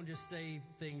know I don't just say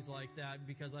things like that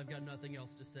because I've got nothing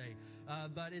else to say.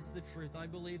 But it's the truth. I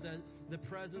believe that the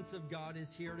presence of God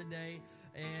is here today.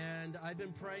 And I've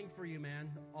been praying for you,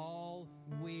 man, all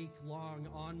week long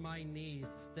on my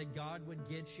knees that God would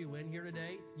get you in here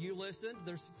today. You listened.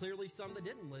 There's clearly some that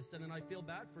didn't listen, and I feel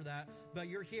bad for that. But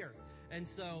you're here. And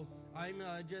so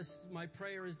my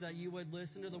prayer is that you would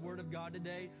listen to the Word of God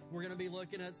today. We're going to be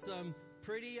looking at some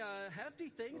pretty hefty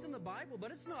things in the Bible, but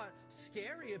it's not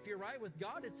scary if you're right with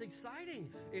God. It's exciting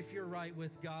if you're right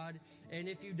with God. And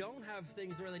if you don't have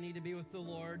things where they need to be with the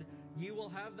Lord, you will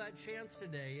have that chance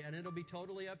today, and it'll be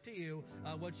totally up to you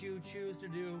what you choose to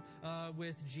do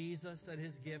with Jesus and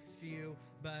His gift to you.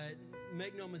 But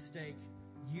make no mistake,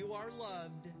 you are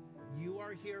loved, You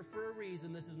are here for a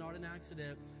reason. This is not an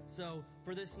accident. So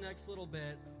for this next little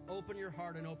bit, open your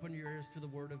heart and open your ears to the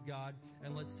Word of God,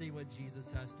 and let's see what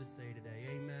Jesus has to say today.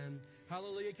 Amen.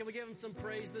 Hallelujah. Can we give Him some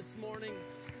praise this morning?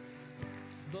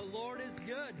 The Lord is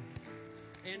good,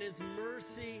 and His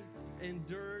mercy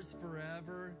endures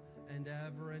forever and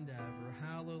ever and ever.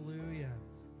 Hallelujah.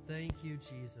 Thank you,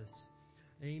 Jesus.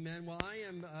 Amen. Well, I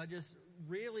am just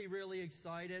really, really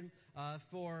excited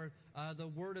for the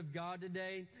Word of God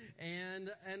today.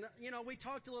 And you know, we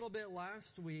talked a little bit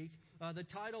last week. The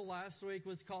title last week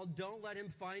was called Don't Let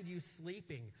Him Find You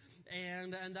Sleeping.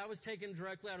 And that was taken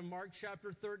directly out of Mark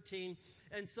chapter 13.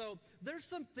 And so there's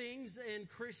some things in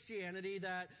Christianity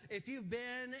that if you've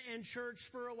been in church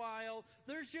for a while,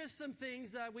 there's just some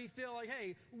things that we feel like,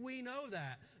 hey, we know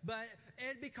that. But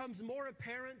it becomes more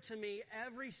apparent to me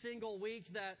every single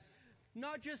week that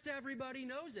not just everybody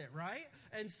knows it, right?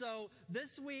 And so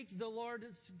this week, the Lord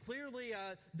clearly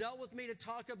dealt with me to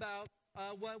talk about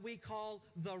what we call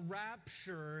the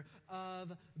rapture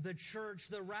of the church,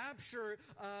 the rapture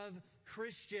of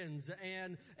Christians.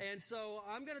 And so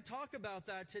I'm going to talk about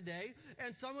that today.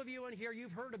 And some of you in here,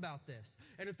 you've heard about this.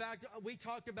 And in fact, we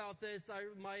talked about this.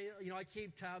 I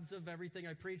keep tabs of everything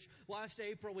I preach. Last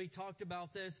April, we talked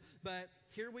about this, but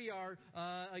here we are,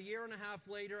 a year and a half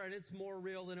later, and it's more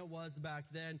real than it was back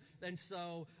then. And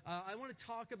so, I want to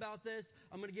talk about this.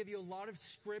 I'm going to give you a lot of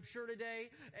scripture today.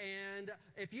 And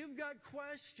if you've got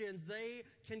questions, they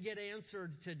can get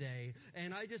answered today.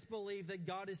 And I just believe that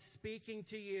God is speaking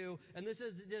to you. And this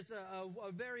is just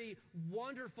a very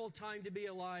wonderful time to be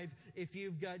alive if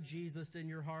you've got Jesus in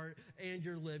your heart and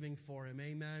you're living for Him.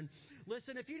 Amen.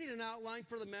 Listen, if you need an outline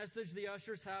for the message, the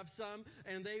ushers have some,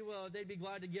 and they'd be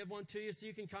glad to give one to you so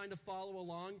you can kind of follow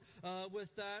along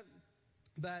with that.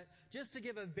 But just to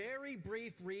give a very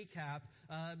brief recap,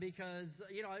 because,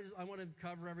 you know, I want to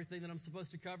cover everything that I'm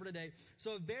supposed to cover today.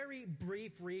 So a very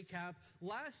brief recap.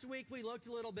 Last week we looked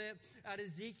a little bit at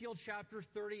Ezekiel chapter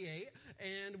 38,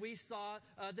 and we saw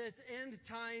this end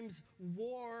times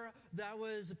war that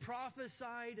was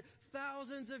prophesied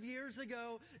thousands of years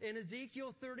ago in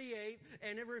Ezekiel 38,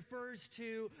 and it refers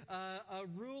to a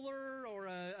ruler or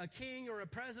a king or a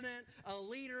president, a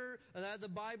leader that the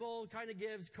Bible kind of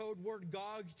gives code word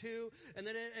Gog to, and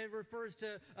then it refers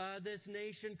to this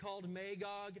nation called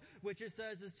Magog, which it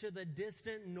says is to the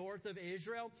distant north of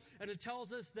Israel, and it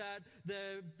tells us that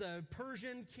the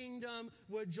Persian kingdom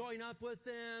would join up with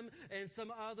them, and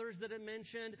some others that it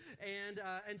mentioned,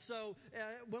 and so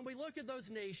when we look at those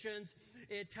nations,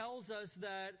 it tells us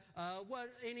that what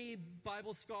any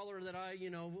Bible scholar that I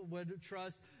would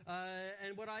trust,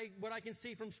 and what I can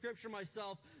see from Scripture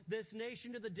myself, this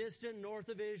nation to the distant north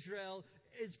of Israel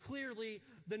is clearly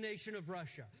the nation of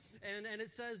Russia. And it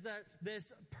says that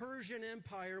this Persian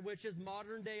Empire, which is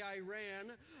modern day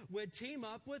Iran, would team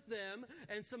up with them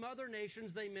and some other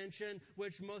nations they mention,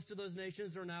 which most of those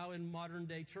nations are now in modern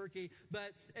day Turkey.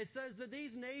 But it says that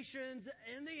these nations,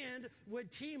 in the end,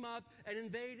 would team up and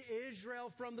invade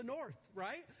Israel from the north,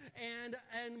 right?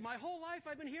 And my whole life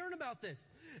I've been hearing about this.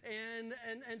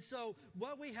 And so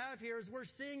what we have here is we're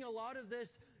seeing a lot of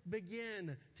this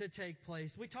begin to take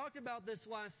place. We talked about this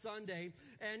last Sunday,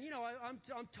 and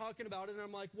I'm talking about it, and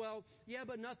I'm like, well, yeah,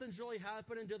 but nothing's really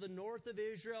happening to the north of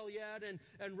Israel yet,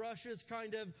 and Russia's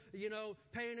kind of,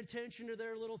 paying attention to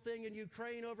their little thing in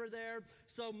Ukraine over there.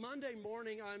 So Monday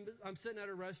morning, I'm sitting at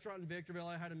a restaurant in Victorville.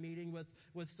 I had a meeting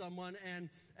with someone, and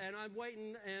I'm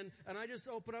waiting, and I just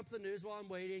open up the news while I'm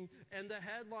waiting, and the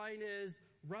headline is,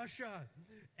 Russia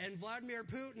and Vladimir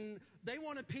Putin, they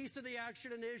want a piece of the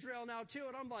action in Israel now too.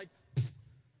 And I'm like,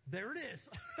 there it is.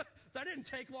 That didn't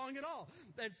take long at all.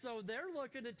 And so they're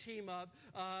looking to team up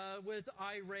with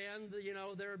Iran,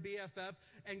 their BFF.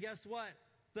 And guess what?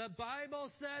 The Bible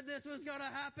said this was going to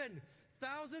happen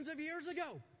thousands of years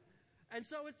ago. And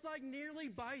so it's like nearly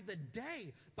by the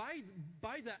day, by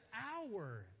the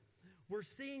hour, we're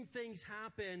seeing things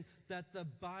happen that the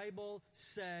Bible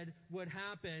said would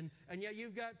happen. And yet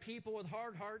you've got people with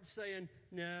hard hearts saying,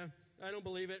 nah, I don't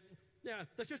believe it. Yeah,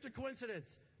 that's just a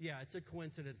coincidence. Yeah, it's a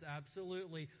coincidence.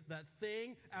 Absolutely. That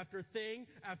thing after thing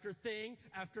after thing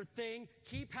after thing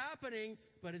keep happening,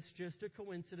 but it's just a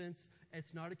coincidence.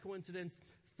 It's not a coincidence.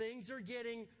 Things are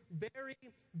getting very,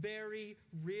 very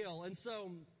real. And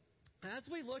so as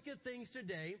we look at things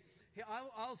today,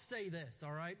 I'll say this,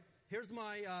 all right? Here's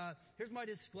my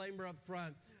disclaimer up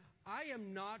front. I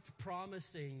am not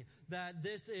promising that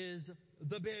this is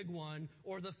the big one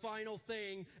or the final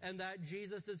thing and that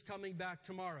Jesus is coming back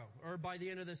tomorrow or by the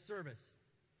end of this service.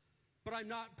 But I'm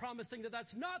not promising that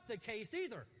that's not the case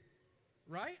either.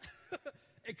 Right?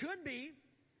 It could be.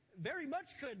 Very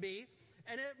much could be.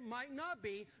 And it might not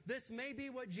be. This may be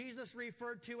what Jesus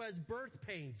referred to as birth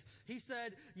pains. He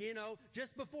said,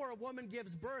 just before a woman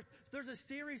gives birth, there's a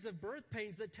series of birth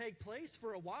pains that take place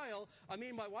for a while. I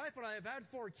mean, my wife and I have had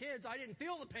 4 kids. I didn't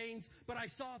feel the pains, but I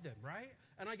saw them, right?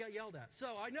 And I got yelled at. So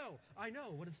I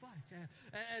know what it's like.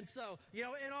 And so,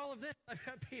 in all of this, I've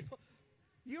had people,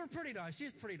 you were pretty nice.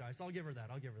 She's pretty nice. I'll give her that.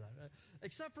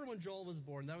 Except for when Joel was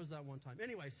born. That was that one time.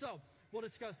 Anyway, so we'll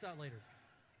discuss that later.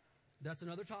 That's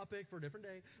another topic for a different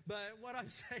day. But what I'm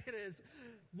saying is,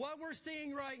 what we're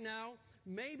seeing right now,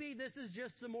 maybe this is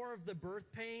just some more of the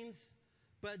birth pains,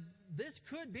 but this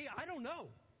could be, I don't know.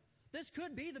 This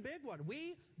could be the big one.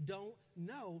 We don't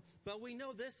know, but we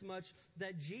know this much,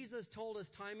 that Jesus told us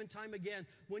time and time again,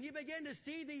 when you begin to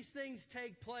see these things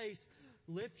take place,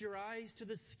 lift your eyes to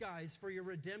the skies, for your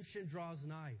redemption draws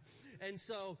nigh. And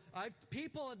so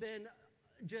people have been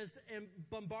just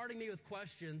bombarding me with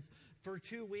questions for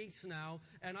 2 weeks now,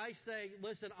 and I say,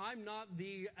 listen, I'm not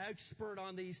the expert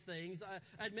on these things.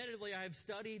 Admittedly, I have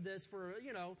studied this for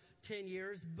 10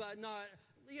 years, but not,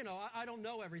 I don't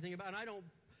know everything about it.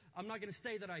 I'm not going to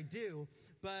say that I do,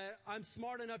 but I'm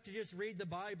smart enough to just read the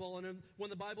Bible, and when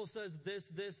the Bible says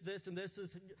this, and this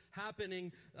is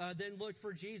happening, then look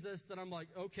for Jesus, then I'm like,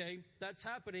 okay, that's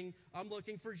happening. I'm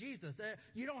looking for Jesus.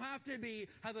 You don't have to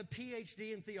have a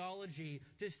PhD in theology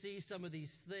to see some of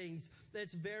these things.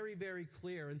 That's very, very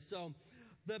clear. And so,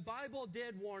 the Bible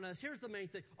did warn us. Here's the main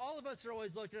thing. All of us are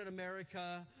always looking at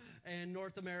America and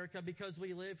North America because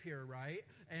we live here, right?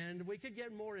 And we could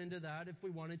get more into that if we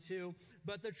wanted to.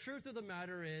 But the truth of the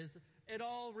matter is, it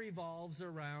all revolves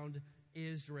around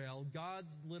Israel,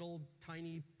 God's little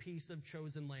tiny piece of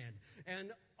chosen land.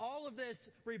 And all of this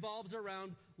revolves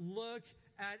around, look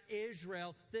at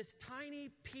Israel, this tiny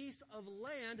piece of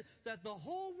land that the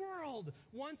whole world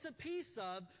wants a piece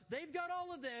of. They've got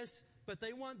all of this, but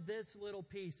they want this little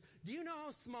piece. Do you know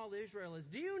how small Israel is?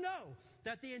 Do you know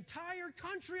that the entire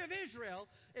country of Israel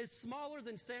is smaller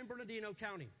than San Bernardino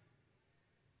County?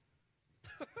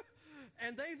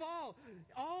 And they've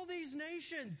all these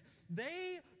nations,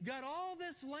 they got all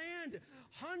this land,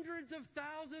 hundreds of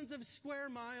thousands of square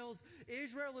miles.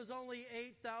 Israel is only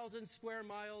 8,000 square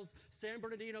miles. San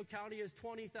Bernardino County is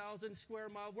 20,000 square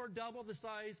miles. We're double the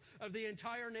size of the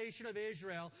entire nation of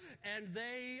Israel. And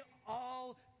they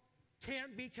all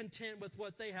can't be content with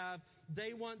what they have.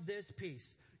 They want this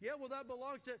piece. Yeah, well, that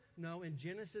belongs to... No, in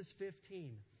Genesis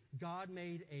 15, God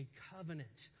made a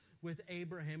covenant with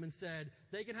Abraham and said,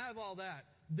 they can have all that.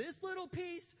 This little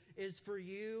piece is for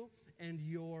you and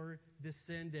your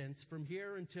descendants. From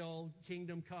here until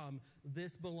kingdom come,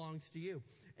 this belongs to you.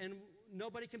 And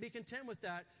nobody can be content with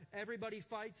that. Everybody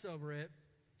fights over it.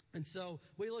 And so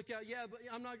we look at, but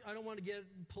I don't want to get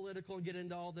political and get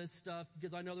into all this stuff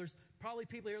because I know there's probably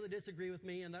people here that disagree with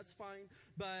me, and that's fine.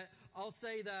 But I'll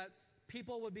say that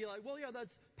people would be like, well, yeah,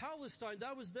 that's Palestine.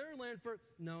 That was their land for...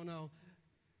 No.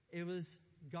 It was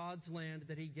God's land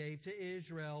that He gave to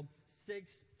Israel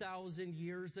 6,000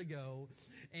 years ago.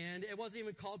 And it wasn't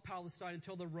even called Palestine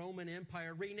until the Roman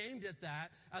Empire renamed it that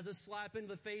as a slap in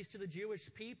the face to the Jewish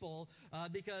people,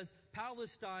 because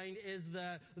Palestine is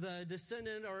the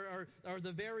descendant or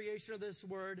the variation of this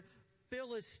word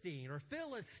Philistine or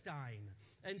Philistine.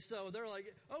 And so they're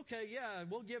like, okay, yeah,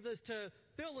 we'll give this to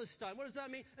Philistine. What does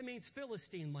that mean? It means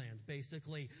Philistine land,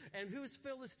 basically. And who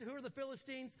are the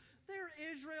Philistines? They're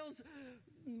Israel's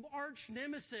arch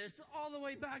nemesis all the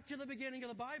way back to the beginning of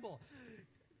the Bible.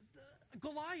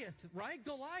 Goliath, right?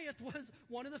 Goliath was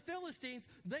one of the Philistines.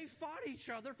 They fought each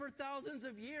other for thousands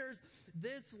of years.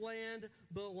 This land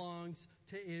belongs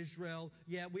to Israel.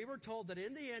 Yet we were told that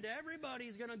in the end,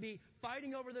 everybody's going to be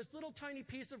fighting over this little tiny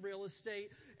piece of real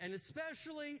estate. And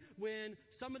especially when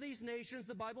some of these nations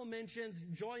the Bible mentions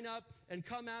join up and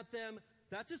come at them,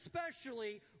 that's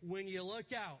especially when you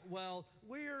look out. Well,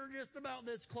 we're just about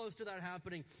this close to that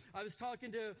happening. I was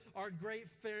talking to our great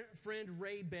friend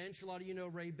Ray Bench. A lot of you know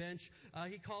Ray Bench.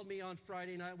 He called me on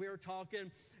Friday night. We were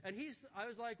talking, and I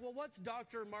was like, well, what's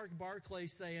Dr. Mark Barclay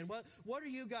saying? What are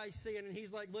you guys saying? And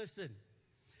he's like, listen,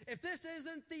 if this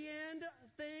isn't the end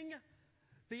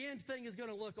thing is going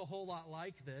to look a whole lot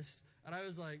like this. And I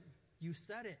was like, you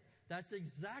said it. That's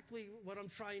exactly what I'm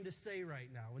trying to say right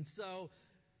now. And so,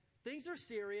 things are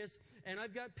serious, and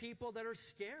I've got people that are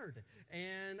scared.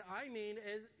 And I mean,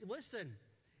 listen,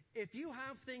 if you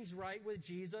have things right with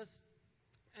Jesus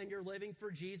and you're living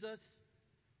for Jesus,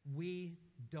 we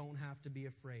don't have to be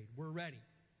afraid. We're ready.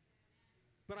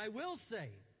 But I will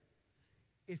say,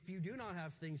 if you do not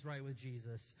have things right with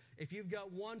Jesus, if you've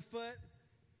got 1 foot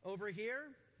over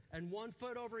here and 1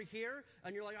 foot over here,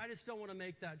 and you're like, I just don't want to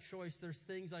make that choice. There's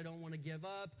things I don't want to give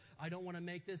up. I don't want to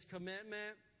make this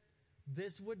commitment.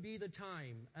 this would be the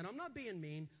time, and I'm not being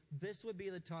mean, this would be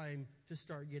the time to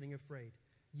start getting afraid.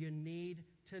 You need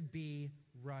to be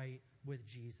right with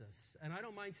Jesus. And I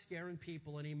don't mind scaring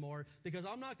people anymore, because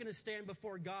I'm not going to stand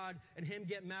before God and Him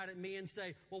get mad at me and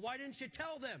say, well, why didn't you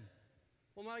tell them?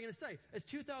 What am I going to say? It's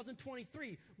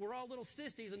 2023. We're all little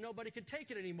sissies and nobody can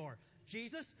take it anymore.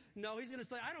 Jesus? No, He's going to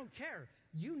say, I don't care.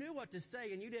 You knew what to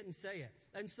say and you didn't say it.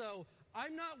 And so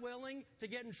I'm not willing to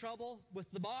get in trouble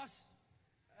with the boss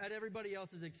at everybody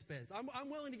else's expense. I'm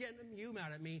willing to get you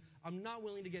mad at me. I'm not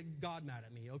willing to get God mad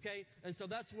at me, okay? And so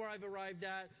that's where I've arrived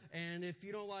at. And if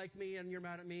you don't like me and you're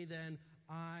mad at me, then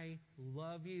I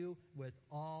love you with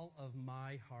all of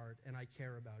my heart and I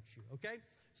care about you, okay?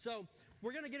 So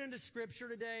we're going to get into Scripture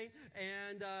today,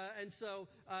 and so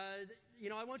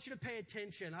I want you to pay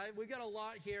attention. We've got a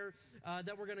lot here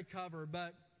that we're going to cover,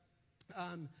 but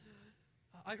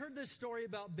I heard this story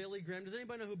about Billy Graham. Does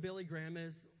anybody know who Billy Graham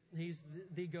is? He's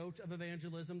the goat of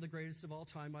evangelism, the greatest of all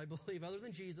time, I believe, other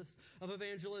than Jesus, of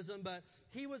evangelism. But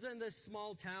he was in this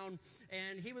small town,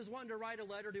 and he was wanting to write a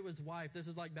letter to his wife. This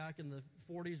is like back in the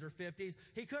 40s or 50s.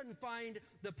 He couldn't find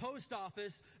the post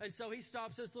office, and so he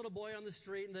stops this little boy on the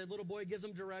street, and the little boy gives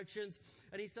him directions.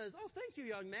 And he says, oh, thank you,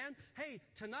 young man. Hey,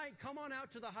 tonight, come on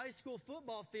out to the high school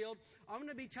football field. I'm going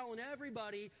to be telling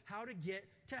everybody how to get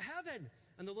to heaven.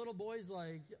 And the little boy's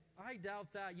like, I doubt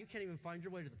that. You can't even find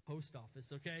your way to the post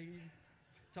office, okay?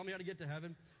 Tell me how to get to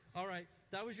heaven. All right,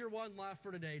 that was your one laugh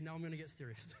for today. Now I'm going to get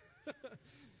serious.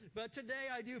 But today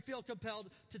I do feel compelled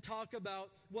to talk about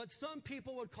what some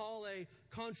people would call a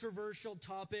controversial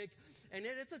topic. And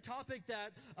it's a topic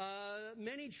that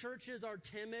many churches are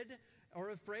timid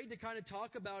or afraid to kind of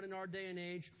talk about in our day and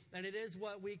age, and it is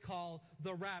what we call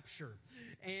the rapture.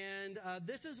 And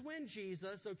this is when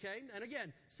Jesus, okay, and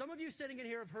again, some of you sitting in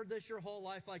here have heard this your whole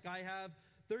life like I have.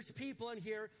 There's people in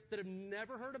here that have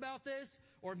never heard about this,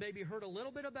 or maybe heard a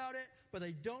little bit about it, but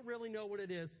they don't really know what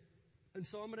it is. And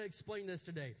so I'm going to explain this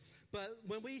today. But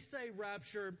when we say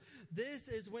rapture, this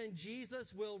is when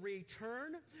Jesus will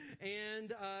return,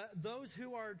 and those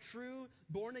who are true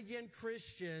born-again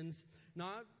Christians,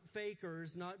 not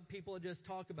fakers, not people that just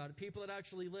talk about it, people that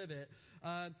actually live it,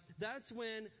 that's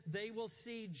when they will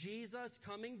see Jesus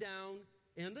coming down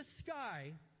in the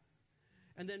sky,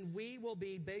 and then we will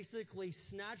be basically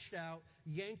snatched out,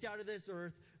 yanked out of this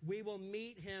earth. We will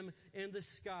meet Him in the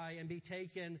sky and be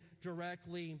taken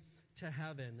directly to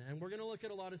heaven. And we're going to look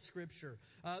at a lot of Scripture.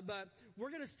 But we're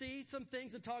going to see some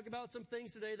things and talk about some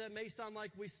things today that may sound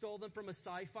like we stole them from a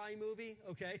sci-fi movie,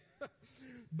 okay?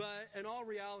 But in all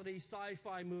reality,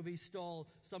 sci-fi movies stole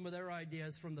some of their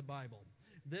ideas from the Bible.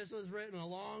 This was written a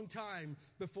long time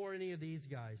before any of these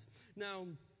guys. Now,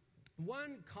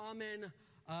 one common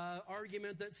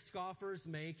argument that scoffers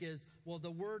make is, well,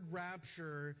 the word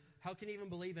rapture, how can you even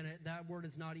believe in it? That word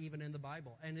is not even in the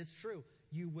Bible. And it's true.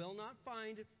 You will not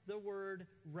find the word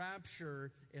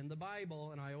rapture in the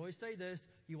Bible. And I always say this,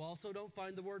 you also don't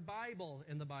find the word Bible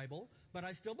in the Bible, but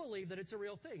I still believe that it's a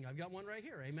real thing. I've got one right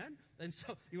here, amen? And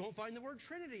so you won't find the word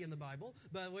Trinity in the Bible,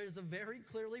 but it is a very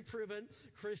clearly proven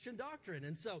Christian doctrine.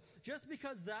 And so just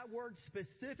because that word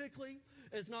specifically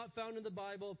is not found in the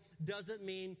Bible doesn't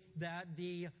mean that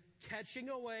the catching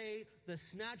away, the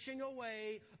snatching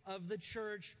away of the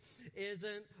church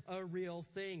isn't a real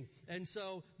thing. And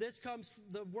so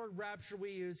the word rapture we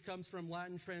use comes from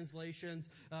Latin translations,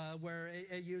 where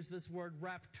it used this word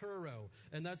rapturo,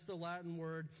 and that's the Latin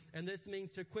word, and this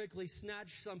means to quickly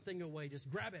snatch something away, just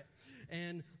grab it.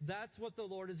 And that's what the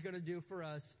Lord is going to do for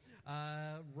us,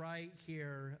 right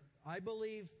here, I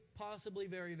believe, possibly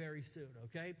very, very soon,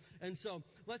 okay? And so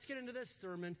let's get into this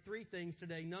sermon. 3 things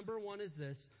today. Number 1 is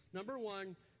this. Number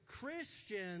 1,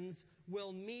 Christians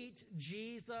will meet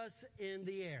Jesus in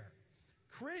the air.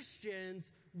 Christians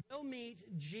will meet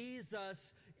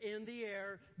Jesus in the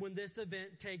air when this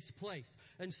event takes place.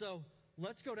 And so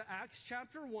let's go to Acts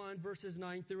chapter 1, verses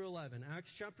 9 through 11.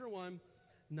 Acts chapter 1,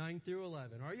 9 through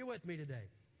 11. Are you with me today?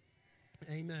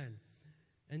 Amen.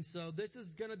 And so this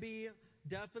is going to be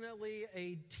definitely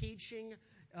a teaching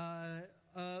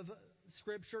of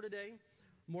Scripture today,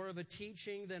 more of a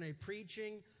teaching than a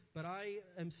preaching, but I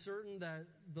am certain that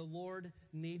the Lord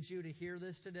needs you to hear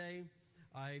this today.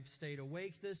 I've stayed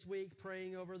awake this week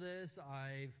praying over this.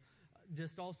 I've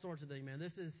just all sorts of things, man.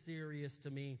 This is serious to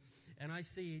me. And I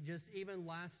see just even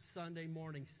last Sunday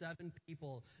morning, 7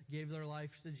 people gave their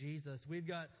lives to Jesus. We've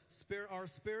got our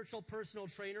spiritual personal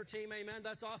trainer team. Amen.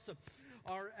 That's awesome.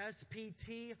 Our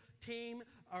SPT team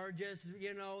are just,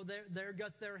 they're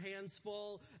got their hands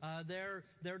full. They're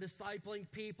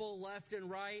discipling people left and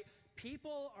right.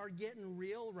 people are getting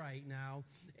real right now,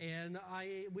 and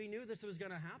we knew this was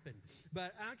going to happen.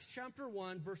 But Acts chapter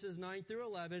 1, verses 9 through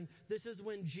 11, this is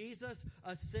when Jesus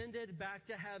ascended back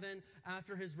to heaven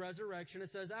after his resurrection. It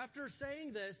says, after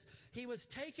saying this, he was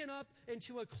taken up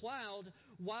into a cloud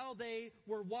while they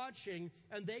were watching,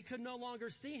 and they could no longer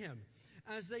see him.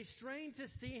 As they strained to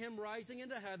see him rising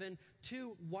into heaven,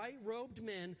 two white-robed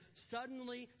men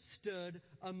suddenly stood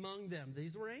among them.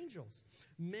 These were angels.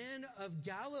 Men of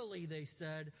Galilee, they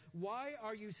said, why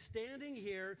are you standing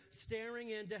here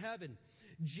staring into heaven?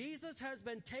 Jesus has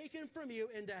been taken from you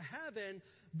into heaven,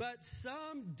 but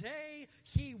someday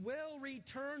he will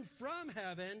return from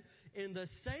heaven in the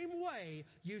same way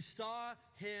you saw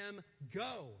him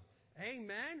go.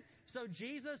 Amen. So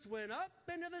Jesus went up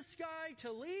into the sky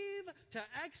to leave, to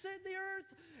exit the earth,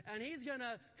 and he's going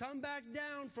to come back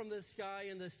down from the sky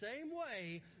in the same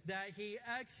way that he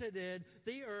exited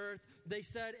the earth. They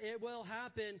said it will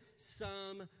happen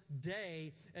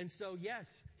someday. And so,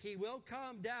 yes, he will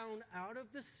come down out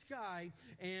of the sky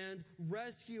and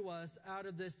rescue us out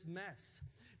of this mess.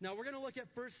 Now, we're going to look at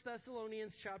 1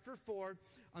 Thessalonians chapter 4.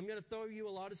 I'm going to throw you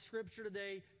a lot of scripture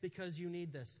today because you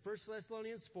need this. 1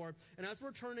 Thessalonians 4. And as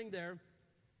we're turning there,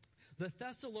 the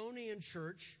Thessalonian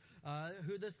church,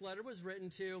 who this letter was written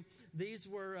to, these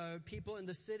were people in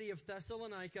the city of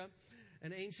Thessalonica,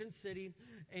 an ancient city,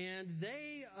 and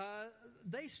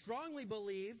they strongly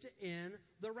believed in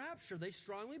the rapture. They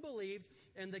strongly believed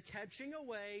in the catching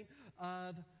away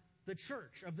of the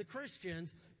church, of the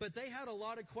Christians, but they had a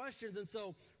lot of questions. And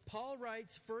so Paul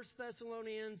writes 1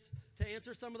 Thessalonians to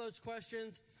answer some of those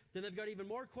questions. Then they've got even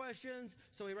more questions.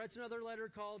 So he writes another letter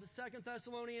called 2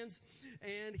 Thessalonians,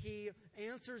 and he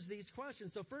answers these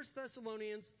questions. So 1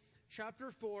 Thessalonians chapter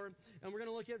 4, and we're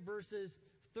going to look at verses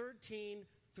 13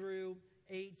 through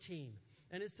 18.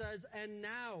 And it says, and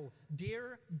now,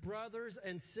 dear brothers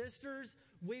and sisters,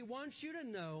 we want you to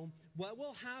know what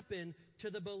will happen to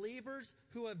the believers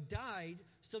who have died,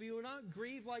 so you will not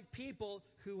grieve like people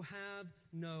who have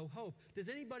no hope. Does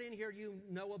anybody in here, you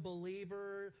know a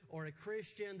believer or a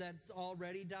Christian that's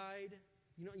already died?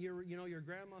 You know your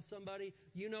grandma, somebody,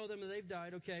 you know them and they've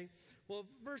died, okay. Well,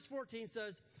 verse 14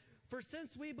 says, for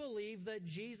since we believe that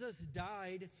Jesus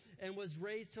died and was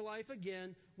raised to life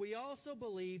again, we also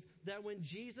believe that when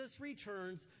Jesus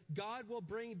returns, God will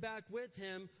bring back with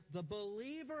him the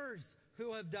believers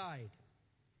who have died.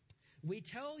 We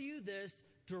tell you this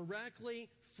directly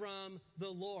from the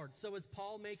Lord. So is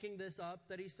Paul making this up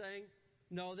that he's saying?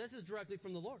 No, this is directly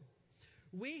from the Lord.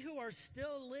 We who are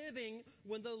still living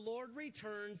when the Lord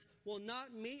returns will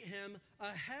not meet him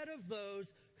ahead of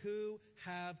those who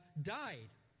have died.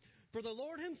 For the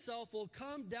Lord himself will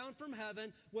come down from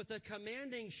heaven with a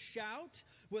commanding shout,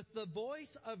 with the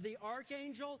voice of the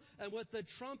archangel, and with the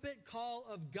trumpet call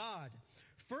of God.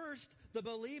 First, the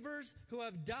believers who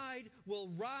have died will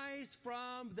rise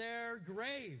from their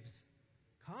graves.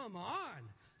 Come on.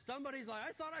 Somebody's like,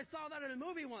 I thought I saw that in a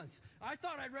movie once. I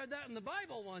thought I read that in the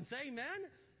Bible once. Amen.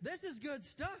 This is good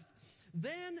stuff.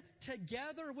 Then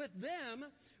together with them,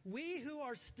 we who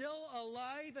are still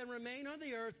alive and remain on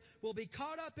the earth will be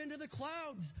caught up into the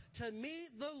clouds to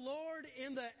meet the Lord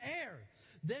in the air.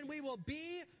 Then we will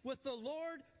be with the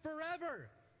Lord forever.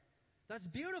 That's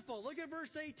beautiful. Look at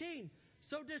verse 18.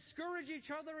 So discourage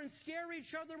each other and scare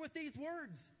each other with these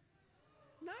words.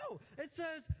 No, it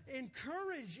says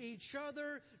encourage each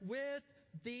other with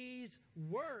these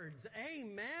words.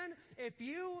 Amen. If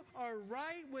you are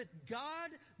right with God,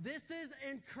 this is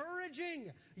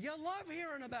encouraging. You love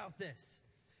hearing about this.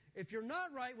 If you're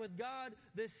not right with God,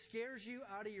 this scares you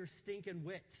out of your stinking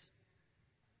wits.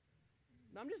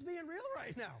 I'm just being real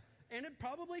right now. And it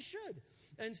probably should.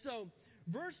 And so,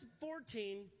 verse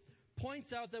 14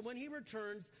 points out that when he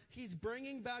returns, he's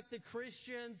bringing back the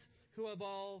Christians who have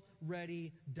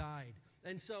already died.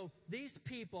 And so these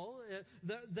people,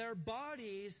 their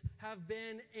bodies have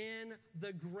been in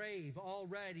the grave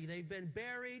already. They've been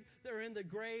buried, they're in the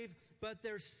grave, but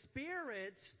their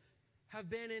spirits have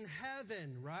been in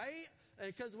heaven, right?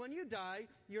 Because when you die,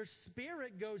 your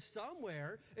spirit goes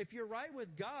somewhere. If you're right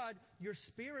with God, your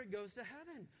spirit goes to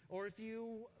heaven. Or if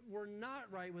you were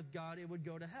not right with God, it would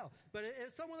go to hell. But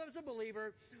if someone that was a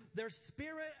believer, their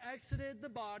spirit exited the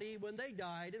body when they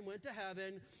died and went to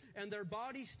heaven, and their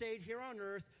body stayed here on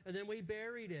earth, and then we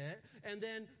buried it. And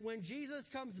then when Jesus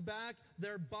comes back,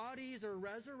 their bodies are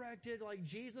resurrected like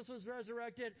Jesus was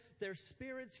resurrected. Their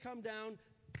spirits come down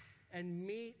and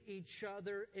meet each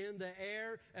other in the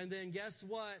air. And then guess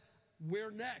what?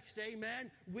 We're next. Amen.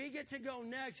 We get to go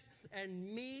next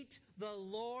and meet the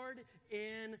Lord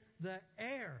in the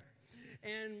air.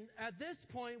 And at this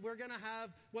point, we're going to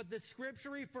have what the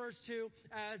scripture refers to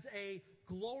as a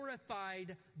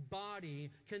glorified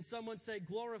body. Can someone say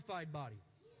glorified body?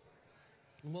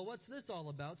 Well, what's this all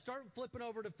about? Start flipping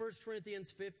over to 1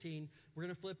 Corinthians 15. We're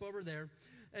going to flip over there.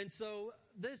 And so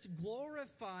this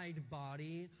glorified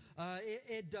body,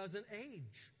 it doesn't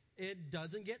age. It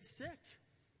doesn't get sick.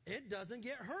 It doesn't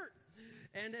get hurt.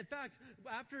 And in fact,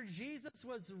 after Jesus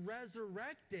was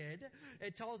resurrected,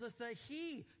 it tells us that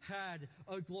he had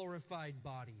a glorified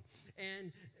body.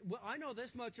 And I know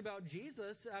this much about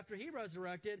Jesus. After he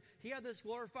resurrected, he had this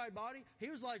glorified body. He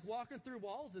was like walking through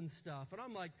walls and stuff. And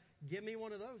I'm like, give me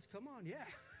one of those. Come on,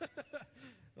 yeah.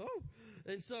 Oh,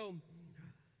 and so,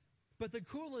 but the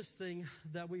coolest thing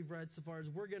that we've read so far is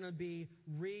we're going to be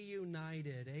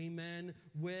reunited, amen,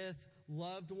 with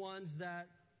loved ones that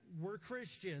were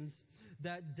Christians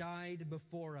that died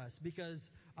before us. Because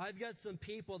I've got some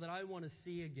people that I want to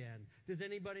see again. Does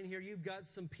anybody in here, you've got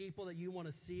some people that you want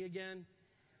to see again?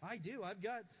 I do. I've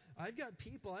got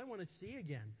people I want to see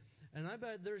again. And I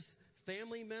bet there's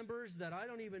family members that I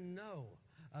don't even know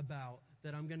about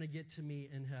that I'm going to get to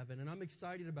meet in heaven. And I'm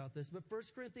excited about this. But 1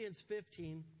 Corinthians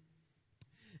 15,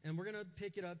 and we're going to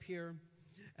pick it up here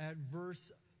at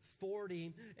verse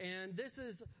 40. And this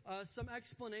is some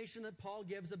explanation that Paul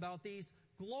gives about these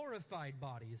glorified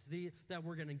bodies that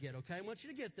we're going to get, okay? I want you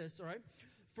to get this, all right?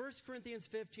 1 Corinthians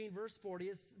 15, verse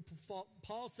 40,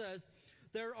 Paul says,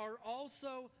 there are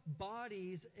also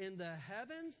bodies in the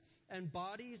heavens and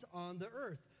bodies on the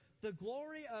earth. The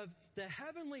glory of the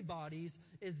heavenly bodies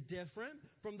is different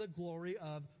from the glory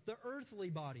of the earthly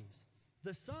bodies.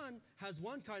 The sun has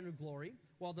one kind of glory,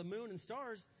 while the moon and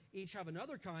stars each have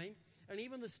another kind, and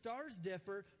even the stars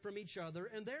differ from each other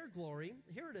in their glory.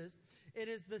 Here it is. It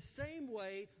is the same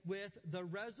way with the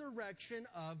resurrection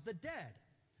of the dead.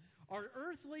 Our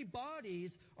earthly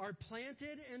bodies are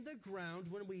planted in the ground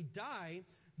when we die,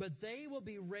 but they will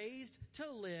be raised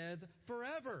to live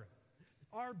forever.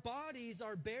 Our bodies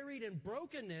are buried in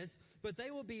brokenness, but they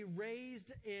will be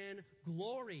raised in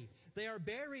glory. They are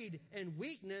buried in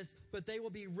weakness, but they will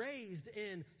be raised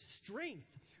in strength.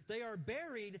 They are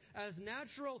buried as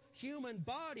natural human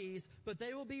bodies, but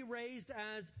they will be raised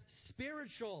as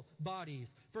spiritual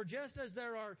bodies. For just as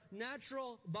there are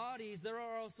natural bodies, there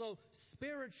are also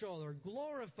spiritual or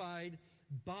glorified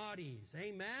bodies.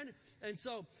 Amen? And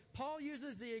so Paul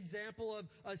uses the example of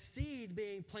a seed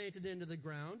being planted into the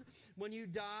ground. When you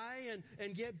die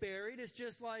and get buried, it's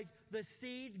just like the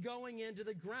seed going into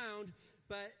the ground.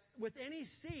 But with any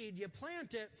seed, you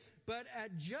plant it, but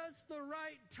at just the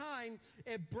right time,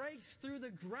 it breaks through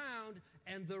the ground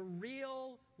and the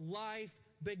real life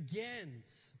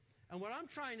begins. And what I'm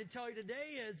trying to tell you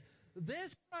today is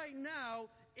this right now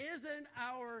isn't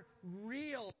our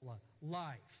real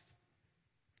life.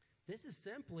 This is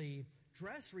simply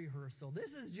dress rehearsal.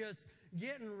 This is just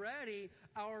getting ready.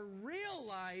 Our real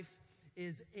life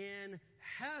is in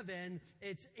heaven.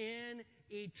 It's in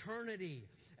eternity.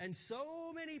 And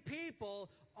so many people,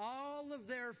 all of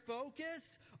their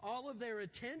focus, all of their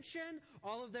attention,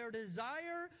 all of their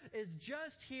desire is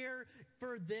just here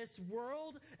for this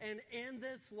world and in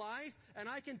this life. And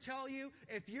I can tell you,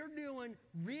 if you're doing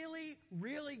really,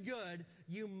 really good,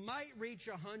 you might reach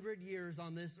 100 years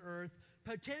on this earth.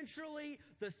 Potentially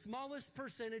the smallest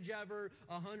percentage ever,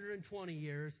 120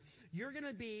 years. You're going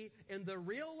to be in the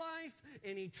real life,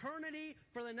 in eternity,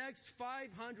 for the next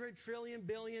 500 trillion,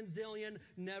 billion, zillion,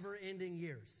 never-ending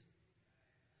years.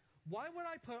 Why would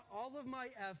I put all of my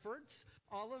efforts,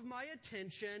 all of my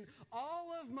attention, all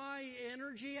of my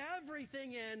energy,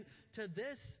 everything in to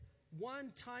this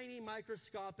one tiny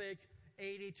microscopic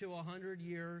 80 to 100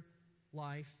 year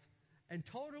life and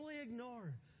totally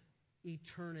ignore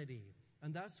eternity?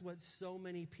 And that's what so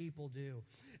many people do.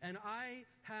 And I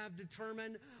have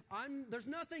determined there's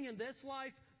nothing in this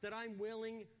life that I'm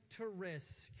willing to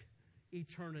risk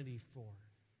eternity for.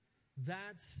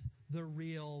 That's the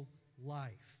real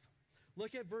life.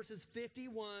 Look at verses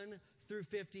 51 through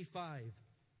 55.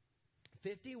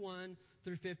 51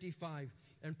 through 55.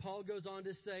 And Paul goes on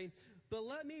to say, but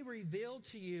let me reveal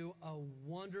to you a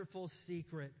wonderful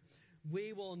secret.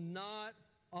 We will not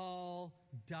all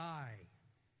die,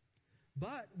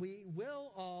 but we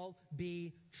will all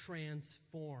be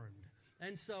transformed.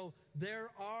 And so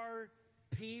there are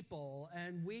people,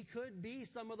 and we could be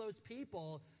some of those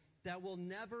people that will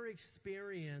never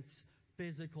experience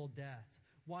physical death.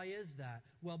 Why is that?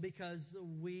 Well, because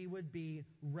we would be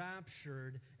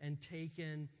raptured and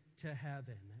taken to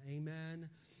heaven. Amen.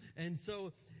 And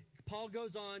so Paul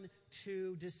goes on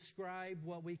to describe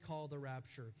what we call the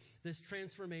rapture, this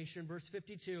transformation. Verse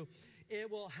 52,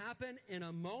 It will happen in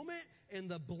a moment, in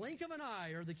the blink of an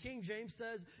eye, or the King James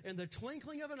says, in the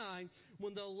twinkling of an eye,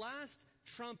 when the last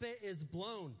trumpet is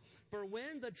blown. For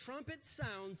when the trumpet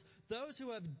sounds, those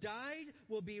who have died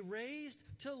will be raised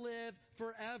to live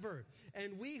forever.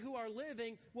 And we who are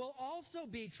living will also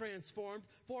be transformed,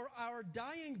 for our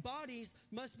dying bodies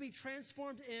must be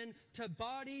transformed into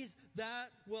bodies that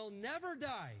will never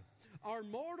die. Our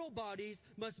mortal bodies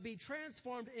must be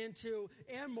transformed into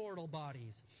immortal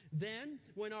bodies. Then,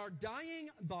 when our dying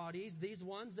bodies, these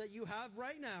ones that you have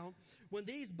right now, when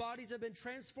these bodies have been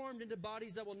transformed into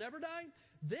bodies that will never die,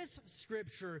 this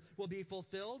scripture will be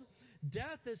fulfilled.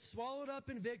 Death is swallowed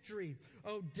up in victory.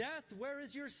 O death, where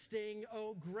is your sting?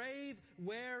 O grave,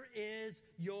 where is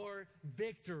your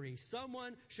victory?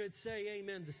 Someone should say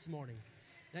amen this morning.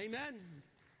 Amen.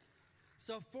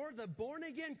 So for the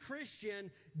born-again Christian,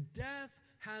 death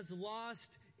has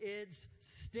lost its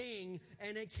sting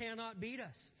and it cannot beat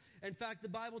us. In fact, the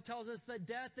Bible tells us that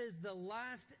death is the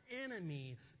last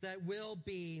enemy that will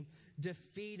be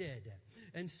defeated.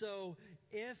 And so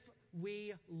if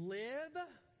we live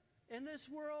in this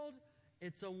world,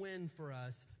 it's a win for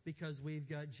us because we've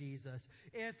got Jesus.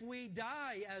 If we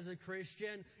die as a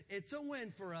Christian, it's a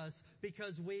win for us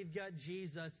because we've got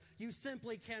Jesus. You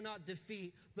simply cannot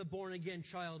defeat the born-again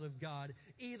child of God.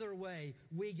 Either way,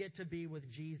 we get to be with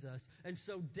Jesus. And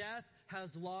so death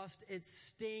has lost its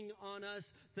sting on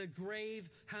us. The grave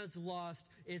has lost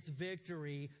its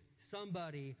victory.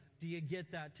 Somebody, do you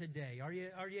get that today? Are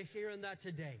you hearing that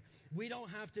today? We don't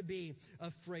have to be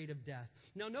afraid of death.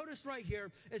 Now notice right here,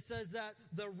 it says that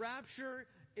the rapture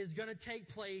is going to take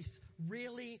place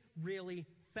really, really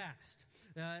fast.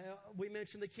 We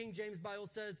mentioned the King James Bible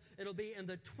says it'll be in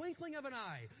the twinkling of an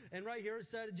eye. And right here it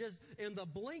said just in the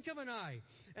blink of an eye.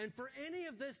 And for any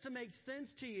of this to make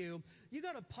sense to you, you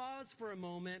got to pause for a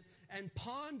moment and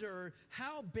ponder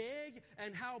how big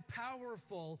and how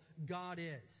powerful God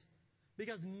is.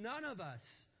 Because none of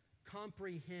us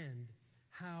comprehend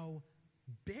how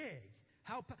big,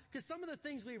 because some of the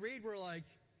things we read we're like,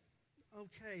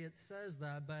 okay, it says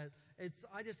that, but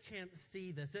I just can't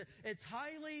see this. It's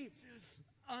highly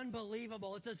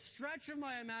unbelievable. It's a stretch of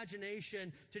my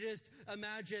imagination to just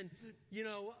imagine,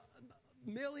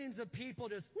 millions of people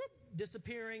just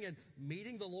disappearing and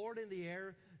meeting the Lord in the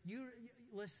air.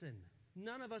 Listen,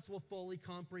 none of us will fully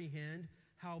comprehend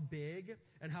how big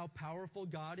and how powerful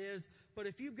God is. But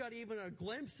if you've got even a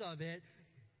glimpse of it,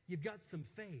 you've got some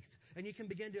faith. And you can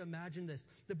begin to imagine this.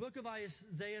 The book of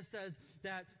Isaiah says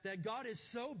that God is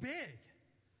so big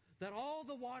that all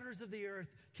the waters of the earth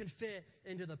can fit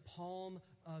into the palm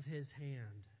of his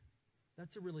hand.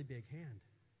 That's a really big hand.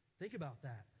 Think about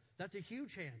that. That's a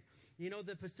huge hand.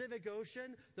 The Pacific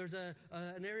Ocean, there's an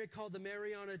area called the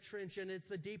Mariana Trench, and it's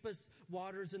the deepest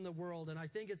waters in the world. And I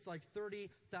think it's like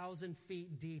 30,000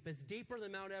 feet deep. It's deeper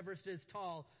than Mount Everest is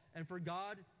tall. And for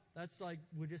God, that's like,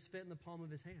 would just fit in the palm of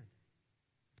his hand.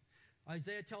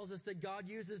 Isaiah tells us that God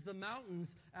uses the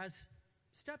mountains as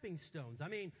stepping stones. I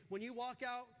mean, when you walk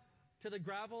out to the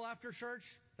gravel after church,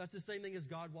 that's the same thing as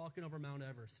God walking over Mount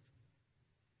Everest.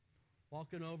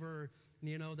 Walking over,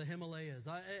 the Himalayas.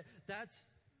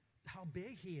 That's how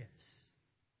big he is.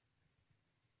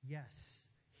 Yes,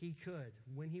 he could,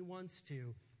 when he wants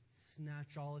to,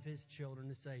 snatch all of his children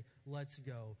to say, let's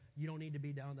go. You don't need to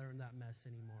be down there in that mess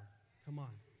anymore. Come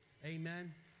on.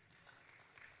 Amen.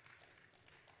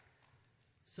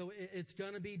 So it's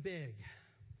going to be big,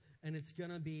 and it's going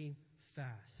to be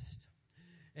fast.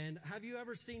 And have you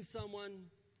ever seen someone,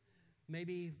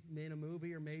 maybe in a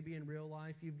movie or maybe in real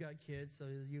life, you've got kids, so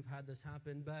you've had this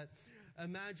happen, but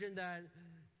imagine that,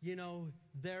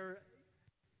 they're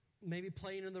maybe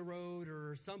playing in the road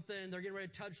or something. They're getting ready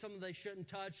to touch something they shouldn't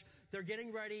touch. They're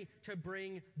getting ready to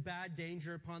bring bad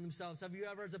danger upon themselves. Have you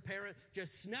ever, as a parent,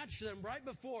 just snatched them right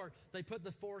before they put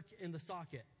the fork in the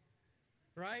socket?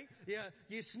 Right? Yeah,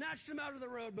 you snatched them out of the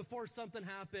road before something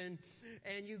happened,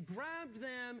 and you grabbed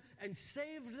them and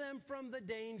saved them from the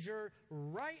danger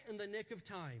right in the nick of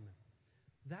time.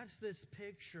 That's this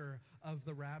picture of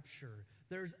the rapture.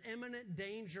 There's imminent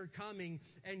danger coming,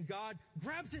 and God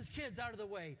grabs his kids out of the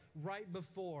way right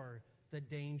before the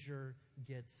danger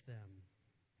gets them.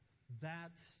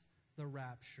 That's the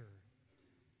rapture.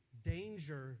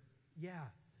 Danger, yeah,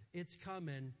 it's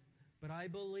coming, but I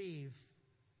believe,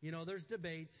 there's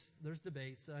debates,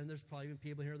 and there's probably even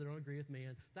people here that don't agree with me,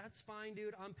 and that's fine,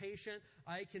 dude. I'm patient.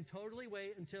 I can totally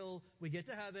wait until we get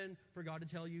to heaven for God to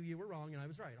tell you were wrong and I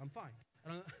was right. I'm fine.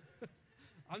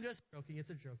 I'm just joking. It's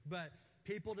a joke. But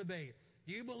people debate.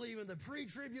 Do you believe in the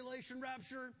pre-tribulation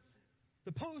rapture,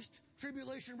 the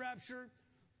post-tribulation rapture,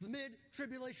 the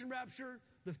mid-tribulation rapture,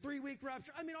 the 3-week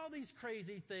rapture. I mean, all these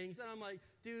crazy things. And I'm like,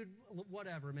 dude,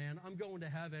 whatever, man. I'm going to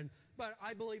heaven. But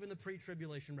I believe in the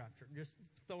pre-tribulation rapture. Just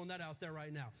throwing that out there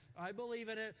right now. I believe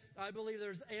in it. I believe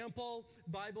there's ample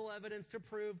Bible evidence to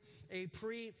prove a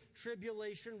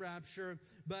pre-tribulation rapture.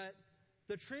 But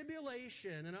the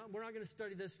tribulation, and we're not going to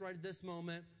study this right at this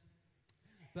moment,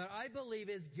 but I believe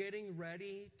is getting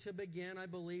ready to begin. I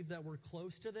believe that we're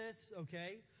close to this,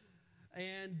 okay?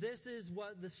 And this is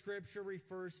what the scripture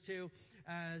refers to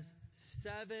as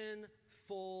 7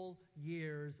 full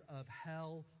years of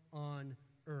hell on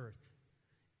earth.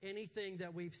 Anything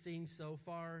that we've seen so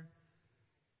far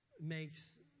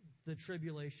makes the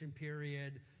tribulation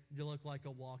period look like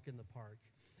a walk in the park.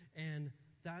 And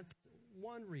that's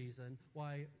one reason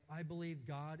why I believe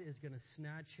God is going to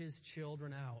snatch his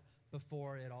children out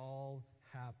before it all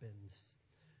happens.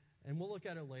 And we'll look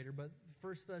at it later, but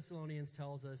 1 Thessalonians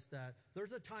tells us that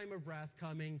there's a time of wrath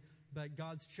coming, but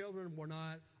God's children were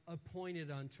not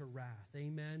appointed unto wrath.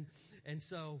 Amen? And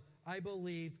so I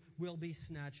believe we'll be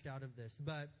snatched out of this.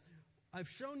 But I've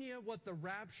shown you what the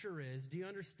rapture is. Do you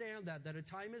understand that? That a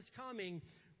time is coming,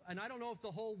 and I don't know if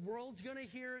the whole world's going to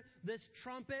hear this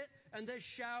trumpet and this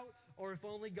shout, or if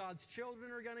only God's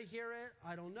children are going to hear it.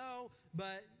 I don't know,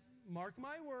 but mark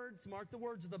my words, mark the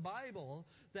words of the Bible,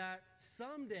 that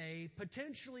someday,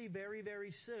 potentially very,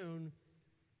 very soon,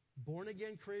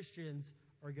 born-again Christians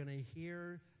are going to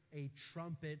hear a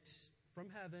trumpet from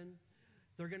heaven.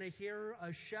 They're going to hear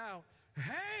a shout,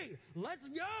 hey, let's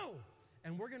go!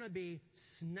 And we're going to be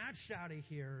snatched out of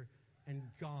here and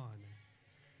gone.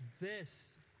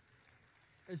 This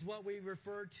is what we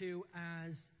refer to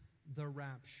as the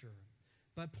rapture.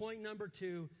 But point number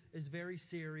 2 is very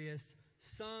serious.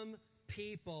 Some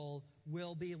people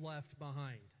will be left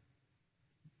behind.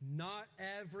 Not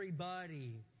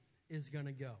everybody is going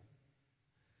to go.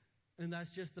 And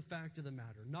that's just the fact of the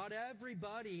matter. Not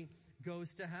everybody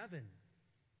goes to heaven.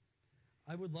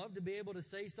 I would love to be able to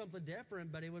say something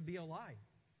different, but it would be a lie.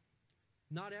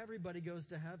 Not everybody goes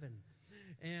to heaven.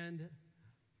 And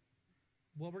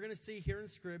what we're going to see here in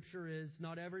Scripture is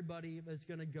not everybody is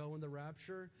going to go in the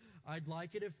rapture. I'd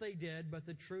like it if they did, but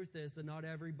the truth is that not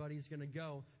everybody's going to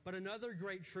go. But another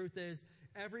great truth is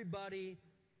everybody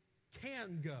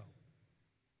can go.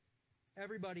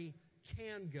 Everybody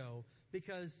can go,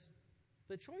 because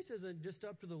the choice isn't just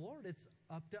up to the Lord, it's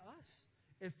up to us.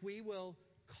 If we will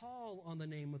call on the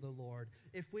name of the Lord,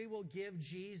 if we will give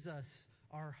Jesus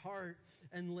our heart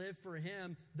and live for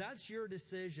him, that's your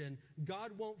decision.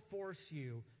 God won't force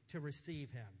you to receive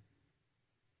him.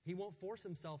 He won't force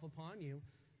himself upon you,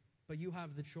 but you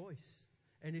have the choice.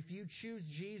 And if you choose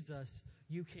Jesus,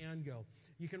 you can go.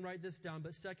 You can write this down,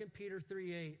 but 2 Peter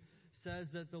 3:8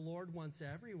 says that the Lord wants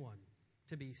everyone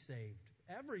to be saved.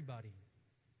 Everybody.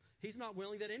 He's not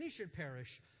willing that any should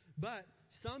perish, but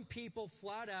some people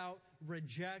flat out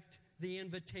reject the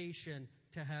invitation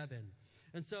to heaven.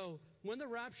 And so when the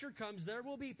rapture comes, there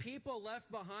will be people left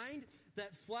behind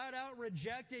that flat out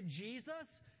rejected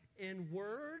Jesus in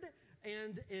word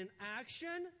and in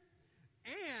action.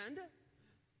 And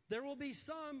there will be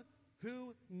some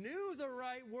who knew the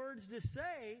right words to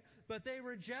say, but they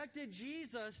rejected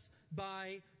Jesus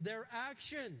by their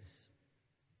actions.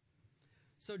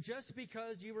 So just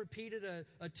because you repeated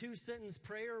a 2-sentence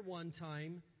prayer one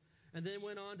time and then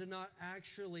went on to not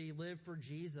actually live for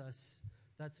Jesus,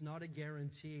 that's not a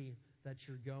guarantee that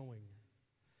you're going.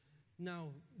 Now,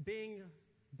 being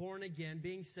born again,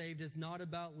 being saved is not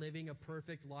about living a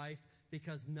perfect life,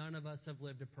 because none of us have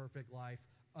lived a perfect life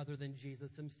other than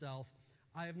Jesus himself.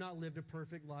 I have not lived a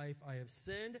perfect life. I have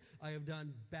sinned. I have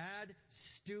done bad,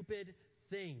 stupid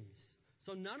things.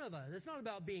 So none of us, it's not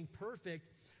about being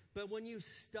perfect, but when you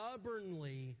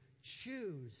stubbornly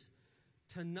choose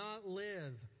to not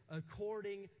live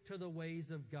according to the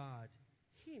ways of God,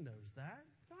 he knows that.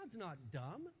 God's not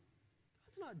dumb.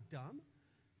 God's not dumb.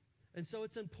 And so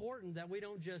it's important that we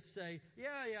don't just say, yeah,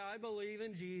 I believe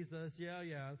in Jesus. Yeah.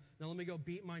 Now let me go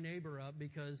beat my neighbor up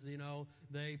because,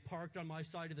 they parked on my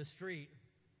side of the street.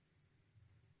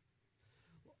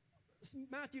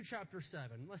 Matthew chapter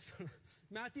 7. Let's go to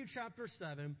Matthew chapter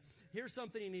 7. Here's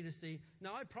something you need to see.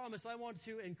 Now, I promise I want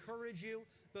to encourage you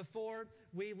before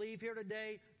we leave here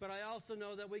today, but I also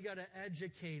know that we got to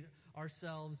educate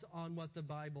ourselves on what the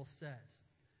Bible says.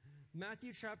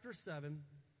 Matthew chapter 7,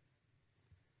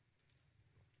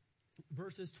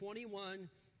 verses 21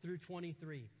 through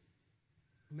 23.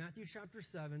 Matthew chapter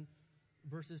 7,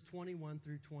 verses 21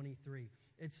 through 23.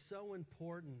 It's so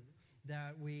important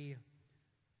that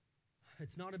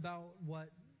it's not about what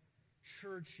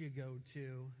church you go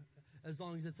to. as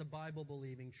long as it's a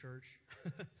Bible-believing church.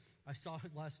 I saw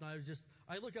it last night.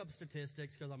 I look up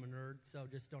statistics because I'm a nerd, so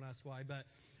just don't ask why. But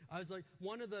I was like,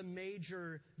 one of the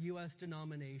major U.S.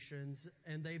 denominations,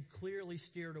 and they've clearly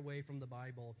steered away from the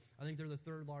Bible. I think they're the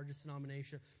third largest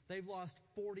denomination. They've lost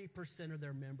 40% of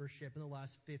their membership in the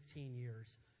last 15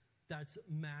 years. That's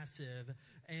massive.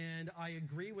 And I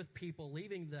agree with people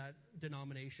leaving that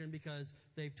denomination because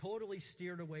they've totally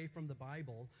steered away from the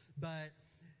Bible. But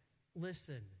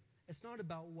listen, it's not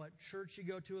about what church you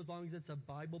go to as long as it's a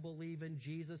Bible-believing,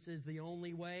 Jesus is the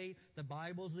only way, the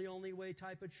Bible's the only way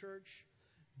type of church.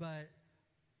 But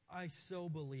I so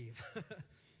believe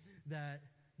that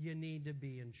you need to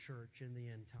be in church in the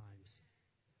end times.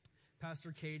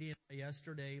 Pastor Katie and I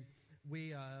yesterday,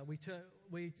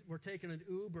 we're taking an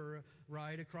Uber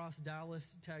ride across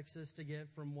Dallas, Texas to get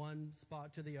from one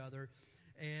spot to the other.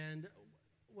 And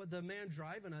the man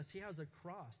driving us, he has a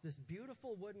cross, this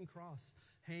beautiful wooden cross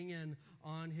hanging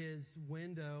on his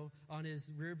window, on his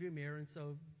rearview mirror. And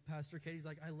so Pastor Katie's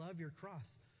like, I love your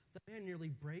cross. The man nearly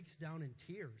breaks down in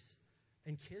tears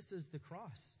and kisses the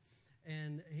cross.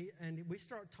 And we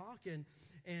start talking,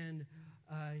 and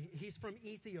he's from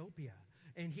Ethiopia.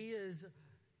 And he is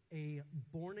a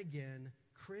born-again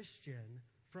Christian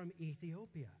from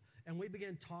Ethiopia. And we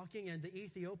began talking, and the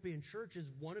Ethiopian church is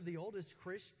one of the oldest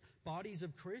bodies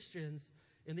of Christians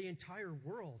in the entire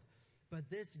world. But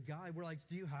this guy, we're like,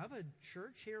 do you have a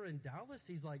church here in Dallas?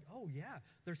 He's like, oh yeah,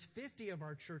 there's 50 of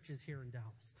our churches here in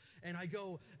Dallas. And I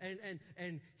go,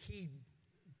 and he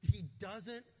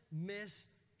doesn't miss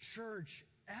church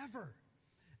ever.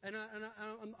 And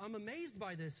I'm amazed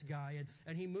by this guy.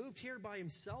 And he moved here by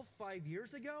himself 5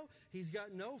 years ago. He's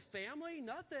got no family,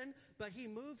 nothing, but he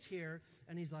moved here.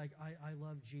 And he's like, I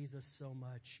love Jesus so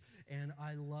much. And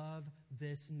I love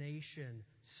this nation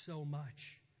so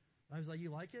much. I was like, you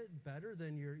like it better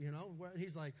than your,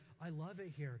 He's like, I love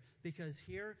it here because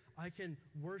here I can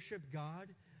worship God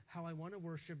how I want to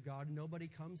worship God. Nobody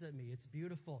comes at me. It's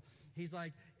beautiful. He's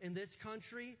like, in this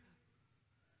country,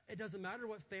 it doesn't matter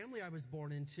what family I was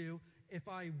born into. If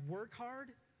I work hard,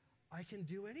 I can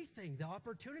do anything. The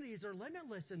opportunities are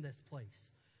limitless in this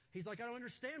place. He's like, I don't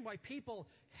understand why people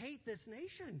hate this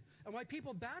nation and why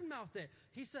people badmouth it.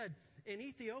 He said, in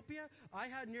Ethiopia, I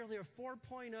had nearly a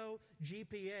 4.0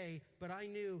 GPA, but I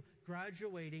knew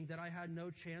graduating that I had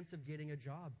no chance of getting a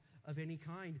job of any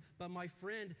kind. But my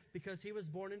friend, because he was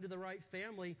born into the right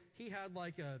family, he had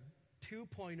like a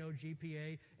 2.0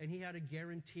 GPA, and he had a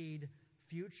guaranteed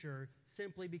future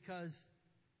simply because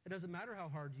it doesn't matter how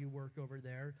hard you work over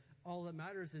there. All that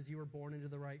matters is you were born into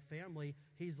the right family.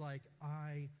 He's like,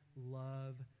 I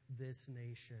love this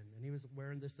nation. And he was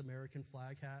wearing this American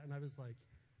flag hat, and I was like,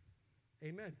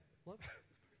 amen. Love,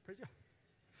 praise God.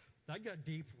 That got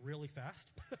deep really fast.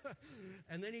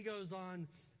 And then he goes on,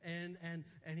 and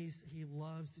he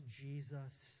loves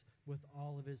Jesus with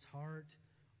all of his heart,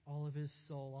 all of his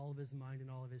soul, all of his mind, and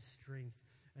all of his strength.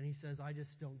 And he says, I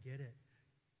just don't get it.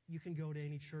 You can go to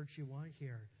any church you want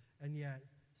here, and yet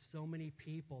so many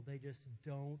people, they just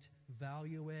don't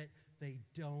value it. They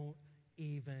don't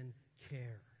even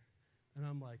care. And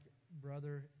I'm like,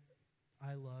 brother,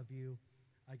 I love you.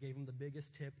 I gave him the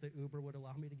biggest tip that Uber would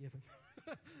allow me to give him.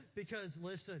 Because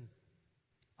listen,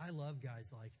 I love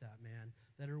guys like that, man,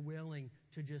 that are willing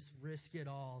to just risk it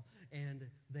all, and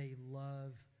they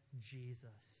love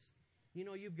Jesus. You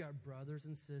know, you've got brothers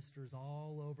and sisters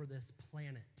all over this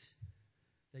planet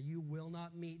that you will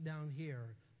not meet down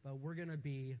here, but we're going to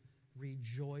be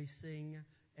rejoicing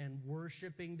and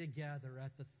worshiping together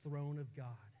at the throne of God.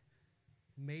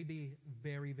 Maybe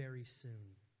very, very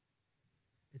soon.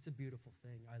 It's a beautiful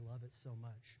thing. I love it so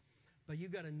much. But you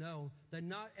got to know that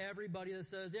not everybody that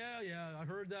says, yeah, I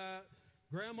heard that.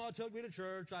 Grandma took me to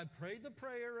church. I prayed the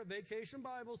prayer at Vacation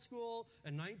Bible School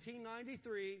in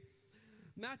 1993.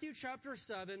 Matthew chapter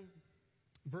 7,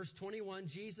 verse 21,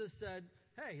 Jesus said,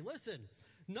 hey, listen,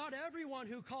 not everyone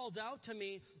who calls out to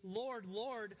me, Lord,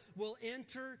 Lord, will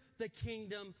enter the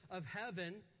kingdom of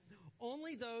heaven.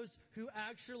 Only those who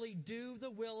actually do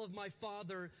the will of my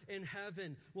Father in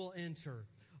heaven will enter.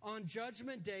 On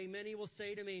judgment day, many will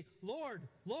say to me, Lord,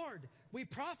 Lord, we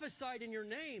prophesied in your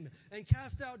name and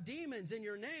cast out demons in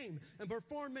your name and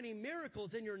performed many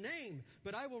miracles in your name.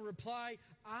 But I will reply,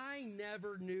 I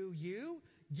never knew you.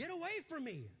 Get away from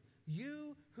me,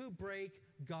 you who break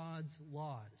God's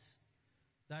laws.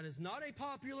 That is not a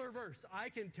popular verse. I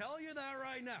can tell you that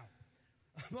right now.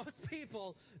 Most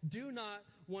people do not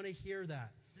want to hear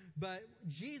that. But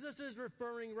Jesus is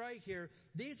referring right here.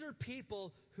 These are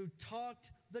people who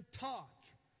talked the talk,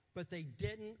 but they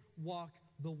didn't walk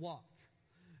the walk.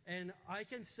 And I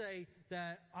can say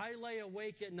that I lay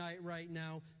awake at night right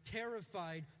now,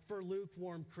 terrified for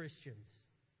lukewarm Christians.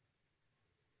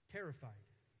 Terrified.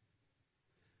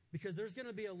 Because there's going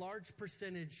to be a large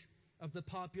percentage of the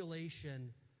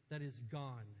population that is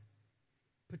gone.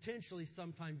 Potentially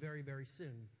sometime very, very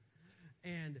soon.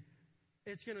 And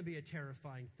it's going to be a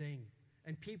terrifying thing.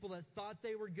 And people that thought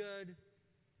they were good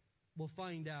will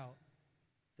find out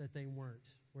that they weren't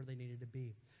where they needed to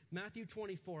be. Matthew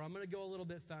 24. I'm going to go a little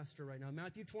bit faster right now.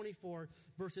 Matthew 24,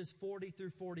 verses 40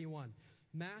 through 41.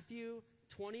 Matthew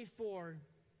 24,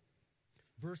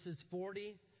 verses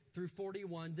 40 through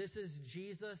 41. This is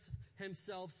Jesus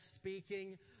himself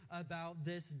speaking about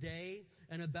this day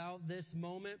and about this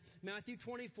moment. Matthew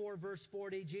 24, verse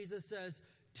 40, Jesus says,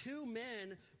 2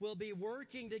 men will be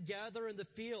working together in the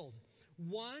field.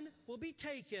 One will be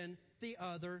taken, the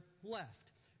other left.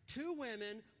 2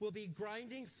 women will be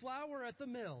grinding flour at the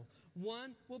mill.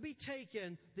 One will be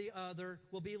taken, the other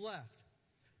will be left.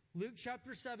 Luke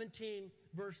chapter 17,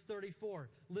 verse 34.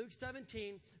 Luke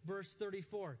 17, verse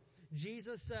 34.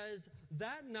 Jesus says,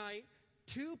 that night,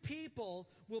 2 people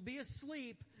will be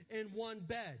asleep in one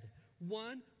bed.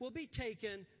 One will be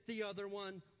taken, the other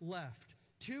one left.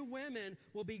 2 women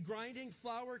will be grinding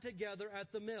flour together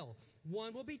at the mill.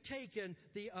 One will be taken,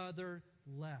 the other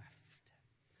left.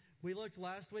 We looked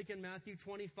last week in Matthew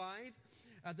 25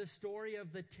 at the story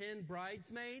of the 10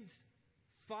 bridesmaids.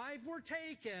 5 were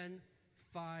taken,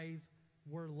 5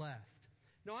 were left.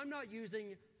 Now, I'm not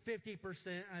using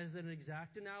 50% as an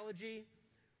exact analogy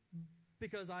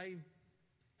because I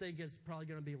think it's probably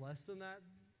going to be less than that.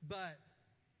 But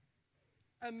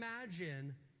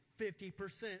imagine 50%,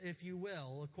 if you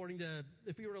will,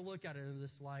 if you were to look at it in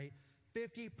this light,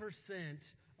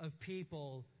 50% of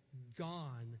people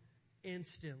gone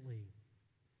instantly.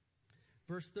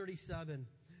 Verse 37,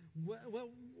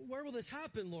 where will this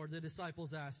happen, Lord? The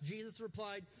disciples asked. Jesus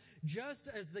replied, just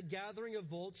as the gathering of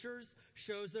vultures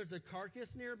shows there's a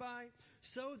carcass nearby,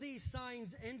 so these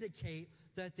signs indicate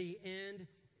that the end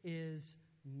is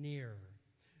near.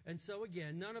 And so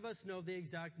again, none of us know the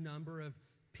exact number of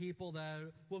people that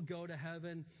will go to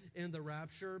heaven in the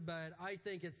rapture, but I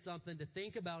think it's something to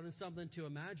think about and something to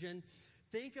imagine.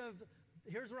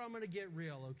 Here's where I'm going to get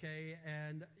real, okay?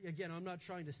 And again, I'm not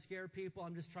trying to scare people.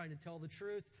 I'm just trying to tell the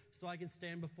truth so I can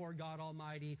stand before God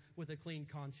Almighty with a clean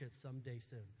conscience someday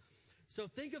soon. So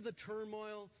think of the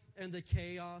turmoil and the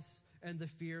chaos and the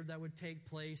fear that would take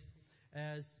place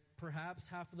as perhaps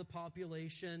half of the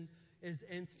population is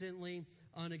instantly,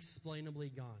 unexplainably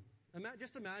gone.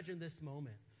 Just imagine this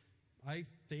moment. I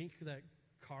think that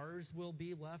cars will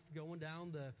be left going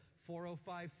down the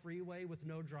 405 freeway with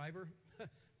no driver,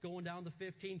 going down the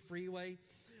 15 freeway,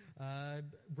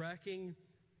 wrecking,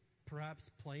 perhaps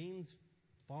planes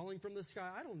falling from the sky.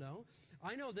 I don't know.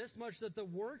 I know this much, that the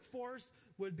workforce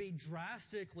would be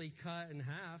drastically cut in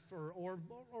half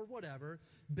or whatever.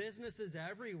 Businesses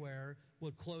everywhere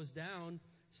would close down.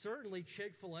 Certainly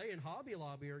Chick-fil-A and Hobby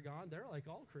Lobby are gone. They're like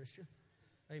all Christians.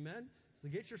 Amen. So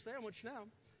get your sandwich now.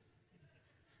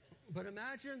 But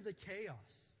imagine the chaos.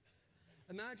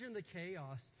 Imagine the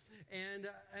chaos. And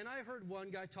I heard one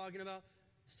guy talking about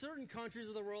certain countries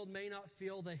of the world may not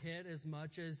feel the hit as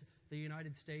much as the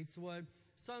United States would.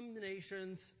 Some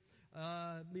nations,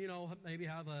 maybe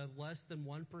have a less than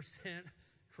 1%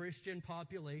 Christian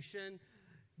population.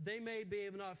 They may be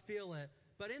able to not feel it.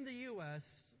 But in the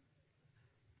U.S.,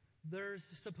 there's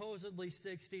supposedly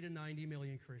 60 to 90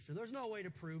 million Christians. There's no way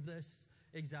to prove this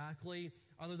exactly,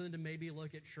 other than to maybe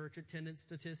look at church attendance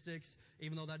statistics,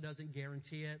 even though that doesn't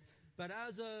guarantee it. But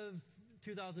as of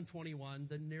 2021,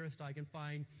 the nearest I can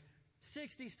find,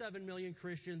 67 million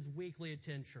Christians weekly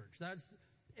attend church. That's,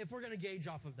 if we're going to gauge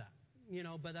off of that,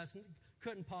 but that's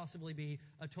couldn't possibly be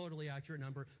a totally accurate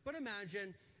number. But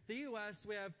imagine the U.S.,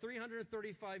 we have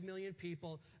 335 million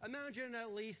people. Imagine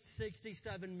at least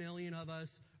 67 million of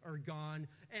us are gone.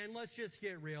 And let's just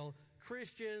get real.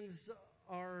 Christians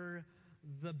are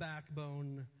the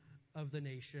backbone of the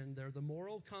nation. They're the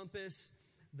moral compass.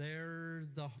 They're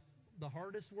the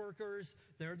hardest workers.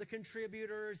 They're the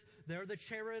contributors. They're the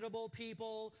charitable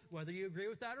people. Whether you agree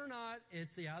with that or not,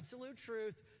 it's the absolute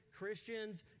truth.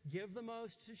 Christians give the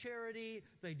most to charity.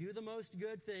 They do the most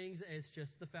good things. It's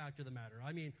just the fact of the matter.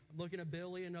 I mean, I'm looking at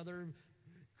Billy and other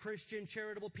Christian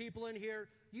charitable people in here.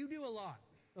 You do a lot,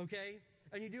 okay?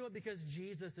 And you do it because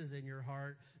Jesus is in your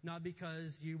heart, not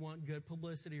because you want good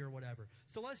publicity or whatever.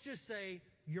 So let's just say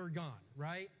you're gone,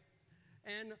 right?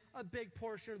 And a big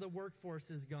portion of the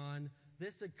workforce is gone.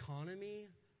 This economy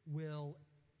will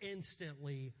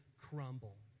instantly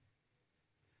crumble.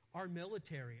 Our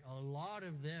military, a lot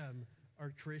of them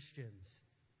are Christians.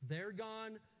 They're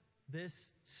gone.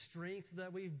 this strength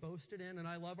that we've boasted in. And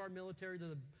I love our military. They're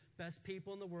the best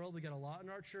people in the world. We got a lot in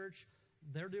our church.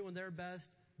 They're doing their best.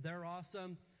 They're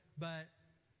awesome. But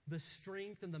the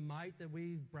strength and the might that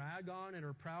we brag on and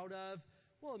are proud of,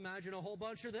 well, imagine a whole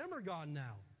bunch of them are gone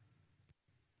now.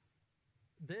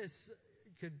 This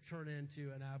could turn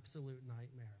into an absolute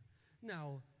nightmare.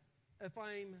 Now, if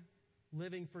I'm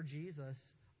living for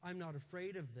Jesus, I'm not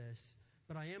afraid of this,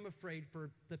 but I am afraid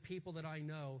for the people that I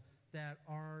know that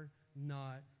are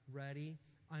not ready.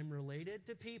 I'm related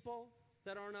to people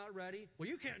that are not ready. Well,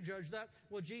 you can't judge that.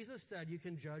 Well, Jesus said you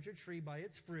can judge a tree by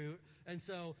its fruit. And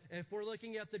so if we're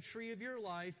looking at the tree of your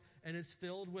life and it's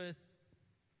filled with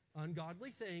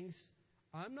ungodly things,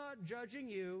 I'm not judging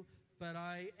you, but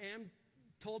I am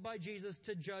told by Jesus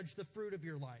to judge the fruit of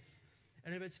your life.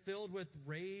 And if it's filled with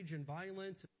rage and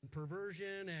violence and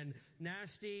perversion and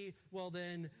nasty, well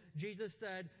then Jesus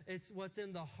said it's what's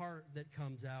in the heart that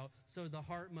comes out. So the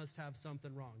heart must have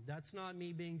something wrong. That's not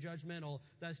me being judgmental.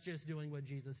 That's just doing what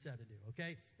Jesus said to do,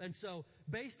 okay? And so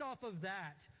based off of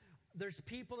that, there's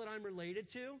people that I'm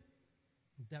related to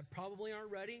that probably aren't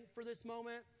ready for this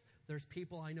moment. There's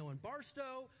people I know in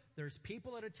Barstow. There's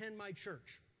people that attend my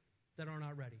church that are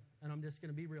not ready. And I'm just going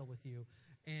to be real with you.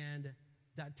 And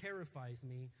that terrifies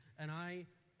me. And I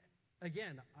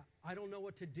don't know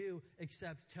what to do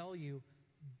except tell you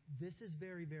this is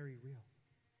very, very real.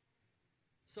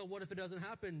 So what if it doesn't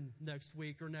happen next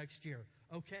week or next year?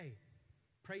 Okay,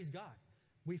 praise God.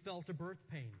 We felt a birth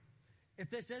pain. If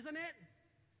this isn't it,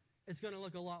 it's going to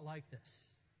look a lot like this.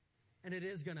 And it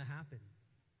is going to happen.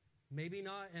 Maybe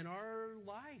not in our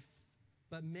life,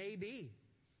 but maybe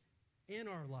in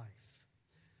our life.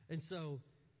 And so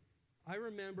I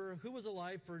remember who was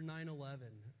alive for 9/11.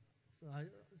 So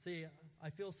I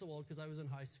feel so old because I was in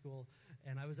high school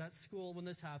and I was at school when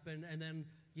this happened. And then,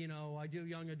 I do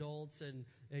young adults and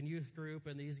youth group,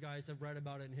 and these guys have read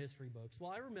about it in history books.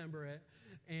 Well, I remember it.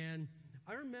 And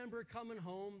I remember coming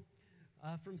home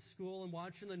from school and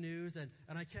watching the news, and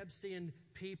I kept seeing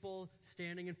people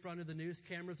standing in front of the news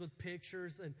cameras with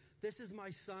pictures, and this is my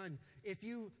son. If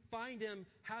you find him,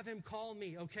 have him call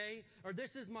me, okay? Or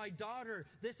this is my daughter.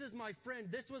 This is my friend.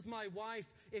 This was my wife.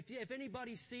 If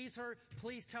anybody sees her,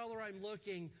 please tell her I'm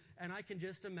looking. And I can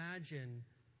just imagine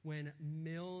when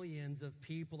millions of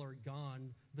people are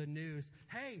gone, the news,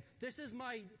 hey, this is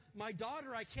my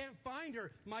daughter, I can't find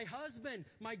her. My husband,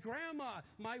 my grandma,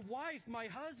 my wife, my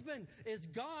husband is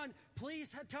gone.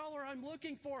 Please tell her I'm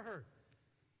looking for her.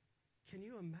 Can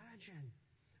you imagine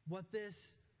what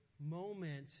this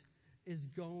moment is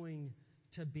going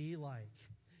to be like?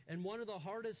 And one of the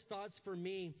hardest thoughts for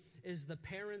me is the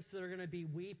parents that are going to be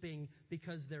weeping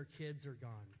because their kids are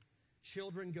gone.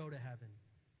 Children go to heaven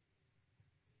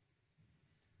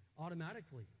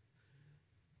automatically.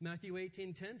 Matthew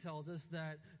 18:10 tells us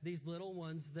that these little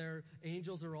ones, their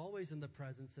angels are always in the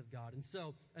presence of God. And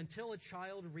so until a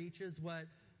child reaches what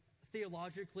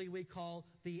theologically we call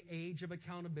the age of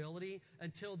accountability,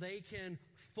 until they can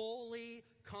fully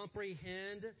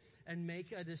comprehend and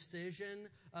make a decision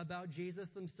about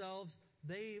Jesus themselves,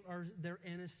 they're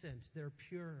innocent, they're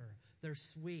pure, they're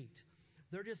sweet.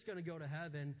 They're just going to go to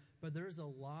heaven, but there's a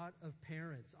lot of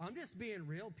parents. I'm just being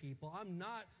real, people. I'm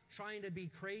not trying to be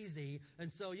crazy. And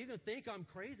so you can think I'm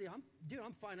crazy. I'm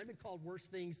fine. I've been called worse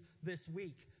things this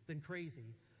week than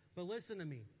crazy. But listen to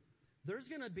me. There's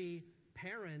going to be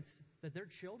parents that their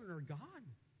children are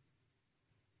gone.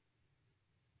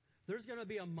 There's going to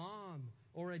be a mom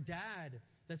or a dad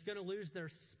that's going to lose their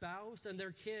spouse and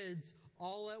their kids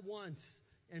all at once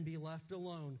and be left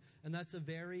alone. And that's a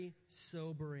very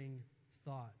sobering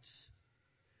thought.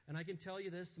 And I can tell you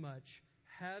this much.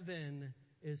 Heaven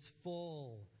is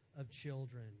full of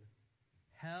children.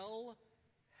 Hell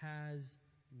has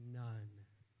none.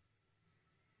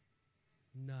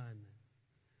 None.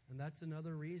 And that's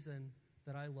another reason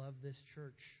that I love this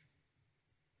church.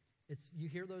 You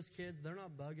hear those kids, they're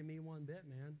not bugging me one bit,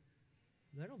 man.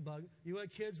 They don't bug. You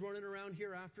had kids running around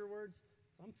here afterwards?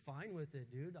 I'm fine with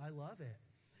it, dude. I love it.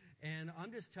 And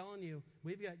I'm just telling you,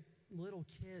 we've got little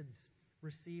kids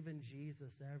receiving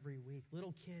Jesus every week.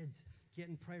 Little kids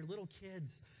getting prayer. Little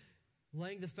kids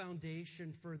laying the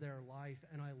foundation for their life,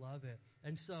 and I love it.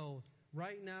 And so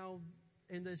right now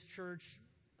in this church,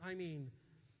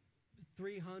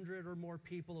 300 or more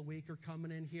people a week are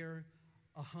coming in here.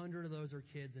 100 of those are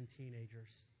kids and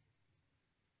teenagers.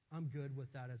 I'm good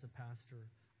with that as a pastor.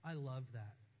 I love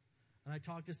that. And I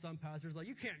talk to some pastors like,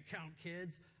 you can't count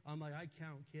kids. I'm like, I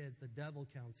count kids. The devil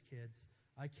counts kids.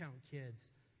 I count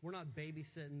kids. We're not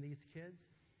babysitting these kids.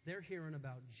 They're hearing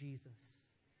about Jesus.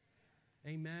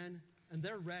 Amen. And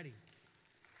they're ready.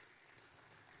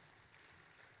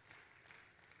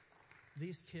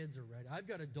 these kids are ready. I've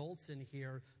got adults in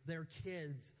here, their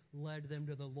kids led them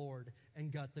to the Lord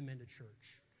and got them into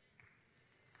church.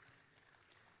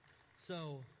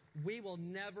 So we will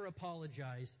never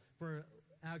apologize for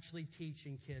actually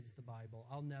teaching kids the Bible.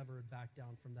 I'll never back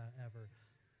down from that ever.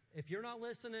 If you're not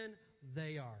listening,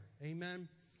 they are. Amen.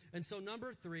 And so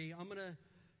number 3, I'm going to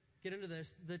get into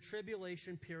this. The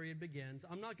tribulation period begins.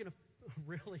 I'm not going to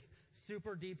really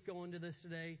super deep go into this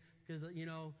today because,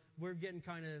 we're getting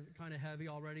kind of heavy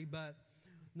already. But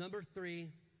number 3,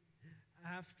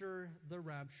 after the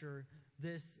rapture,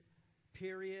 this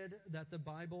period that the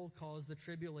Bible calls the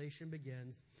tribulation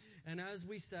begins. And as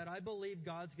we said, I believe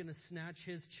God's going to snatch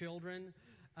his children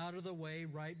out of the way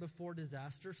right before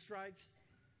disaster strikes.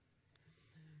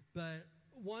 But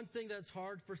one thing that's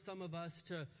hard for some of us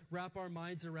to wrap our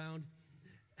minds around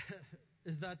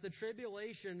is that the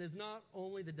tribulation is not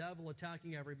only the devil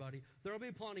attacking everybody. There will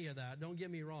be plenty of that. Don't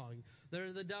get me wrong.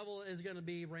 The devil is going to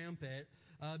be rampant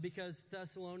because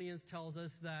Thessalonians tells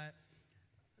us that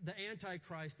the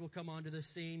Antichrist will come onto the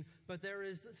scene, but there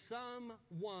is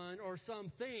someone or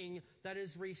something that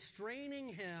is restraining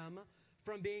him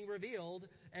from being revealed.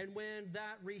 And when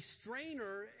that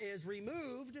restrainer is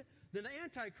removed, then the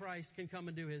Antichrist can come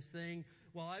and do his thing.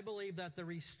 Well, I believe that the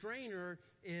restrainer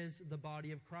is the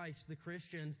body of Christ, the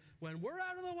Christians. When we're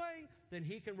out of the way, then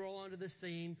he can roll onto the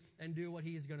scene and do what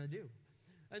he's going to do.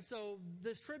 And so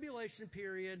this tribulation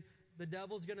period, the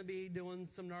devil's going to be doing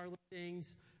some gnarly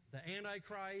things. The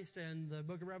Antichrist and the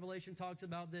book of Revelation talks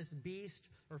about this beast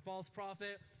or false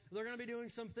prophet. They're going to be doing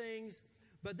some things.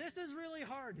 But this is really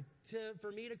hard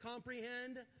for me to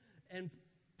comprehend, and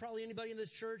probably anybody in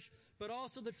this church. But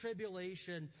also the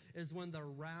tribulation is when the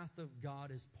wrath of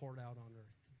God is poured out on earth.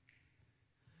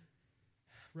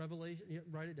 Revelation,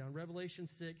 write it down. Revelation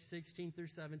 6, 16 through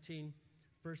 17,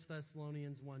 1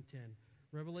 Thessalonians 1:10.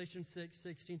 Revelation 6,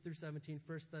 16 through 17,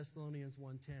 1 Thessalonians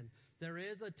 1:10. There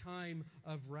is a time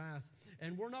of wrath.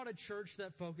 And we're not a church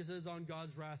that focuses on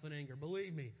God's wrath and anger.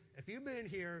 Believe me, if you've been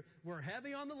here, we're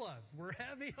heavy on the love. We're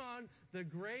heavy on the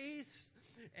grace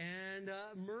and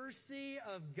mercy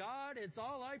of God. It's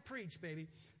all I preach, baby.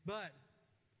 But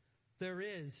there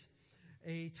is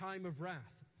a time of wrath.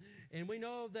 And we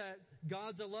know that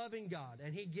God's a loving God,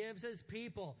 and he gives his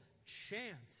people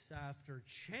chance after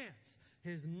chance.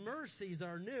 His mercies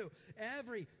are new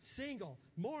every single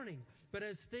morning. But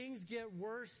as things get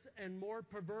worse and more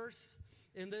perverse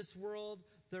in this world,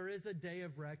 there is a day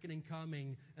of reckoning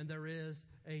coming, and there is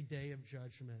a day of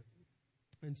judgment.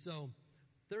 And so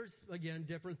there's, again,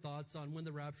 different thoughts on when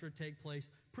the rapture would take place.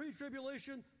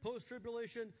 Pre-tribulation,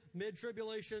 post-tribulation,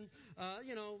 mid-tribulation,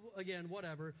 again,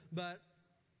 whatever. But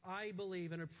I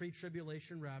believe in a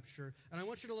pre-tribulation rapture. And I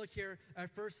want you to look here at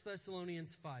 1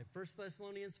 Thessalonians 5. 1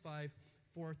 Thessalonians 5,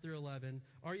 4 through 11.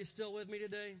 Are you still with me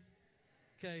today?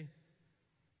 Okay.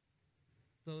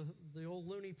 The old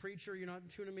loony preacher, you're not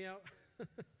tuning me out?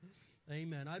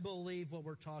 Amen. I believe what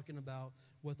we're talking about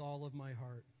with all of my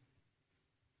heart.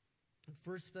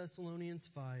 1 Thessalonians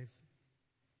 5.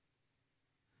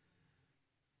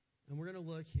 And we're going to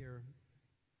look here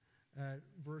at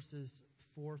verses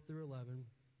 4 through 11.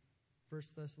 1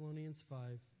 Thessalonians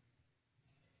 5,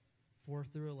 4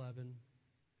 through 11.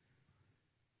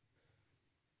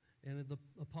 And the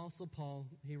Apostle Paul,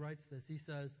 he writes this. He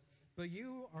says, "But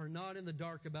you are not in the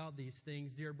dark about these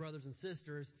things, dear brothers and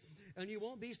sisters, and you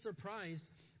won't be surprised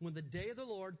when the day of the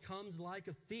Lord comes like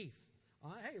a thief."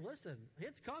 Hey, listen,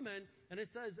 it's coming. And it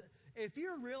says, if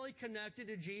you're really connected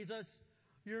to Jesus,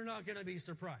 you're not going to be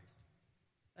surprised.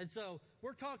 And so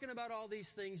we're talking about all these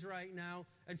things right now.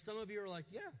 And some of you are like,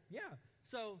 yeah.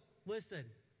 So listen,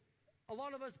 a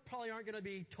lot of us probably aren't going to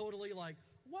be totally like,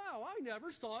 wow, I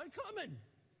never saw it coming.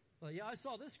 Well, yeah, I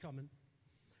saw this coming.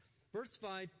 Verse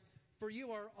 5, "For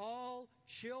you are all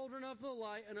children of the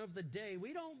light and of the day.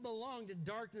 We don't belong to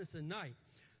darkness and night.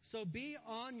 So be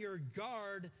on your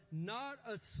guard, not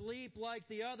asleep like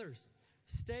the others.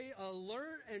 Stay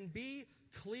alert and be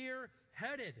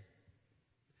clear-headed.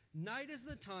 Night is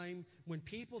the time when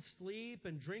people sleep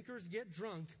and drinkers get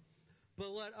drunk. But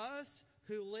let us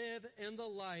who live in the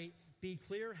light be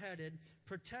clear-headed,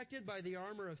 protected by the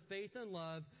armor of faith and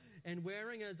love, and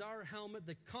wearing as our helmet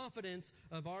the confidence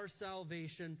of our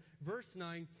salvation." Verse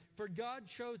 9, "For God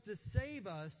chose to save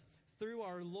us through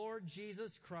our Lord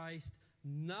Jesus Christ,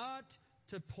 not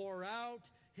to pour out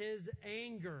his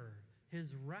anger,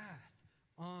 his wrath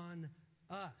on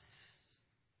us."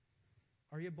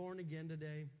 Are you born again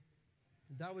today?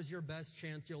 That was your best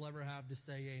chance you'll ever have to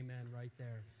say amen right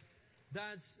there.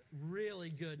 That's really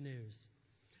good news.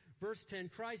 Verse 10,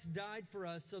 "Christ died for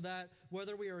us so that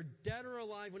whether we are dead or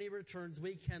alive when he returns,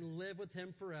 we can live with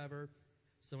him forever.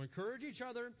 So encourage each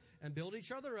other and build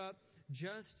each other up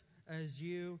just as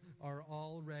you are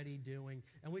already doing.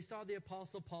 And we saw the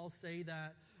Apostle Paul say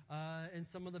that in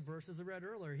some of the verses I read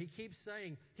earlier. He keeps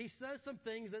saying, he says some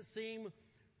things that seem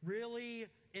really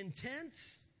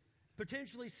intense,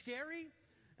 potentially scary,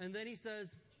 and then he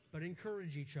says, but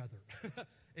encourage each other.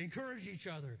 Encourage each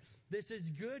other. This is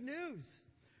good news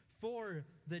for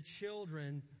the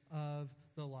children of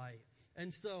the light.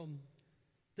 And so,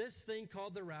 this thing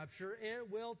called the rapture,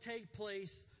 it will take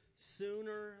place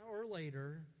sooner or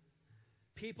later.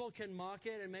 People can mock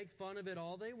it and make fun of it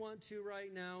all they want to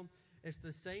right now. It's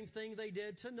the same thing they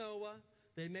did to Noah.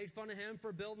 They made fun of him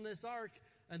for building this ark,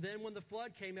 and then when the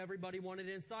flood came, everybody wanted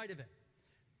inside of it.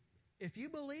 If you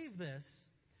believe this,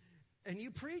 and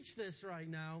you preach this right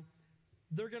now,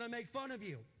 they're going to make fun of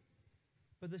you.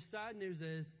 But the sad news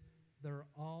is, they're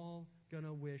all going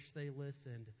to wish they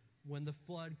listened when the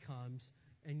flood comes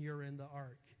and you're in the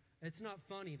ark. It's not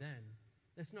funny then.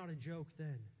 It's not a joke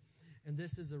then. And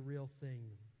this is a real thing.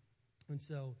 And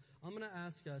so I'm going to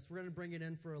ask us, we're going to bring it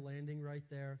in for a landing right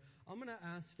there. I'm going to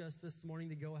ask us this morning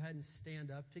to go ahead and stand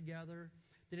up together.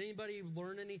 Did anybody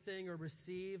learn anything or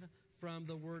receive from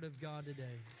the Word of God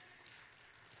today?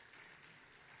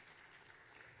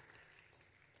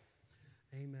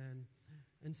 Amen.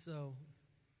 And so,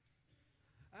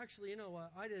 actually, you know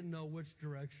what? I didn't know which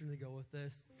direction to go with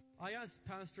this. I asked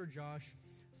Pastor Josh,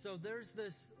 so there's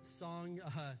this song,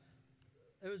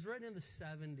 it was written in the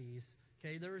 70s,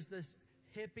 okay? There was this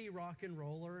hippie rock and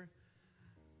roller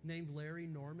named Larry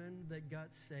Norman that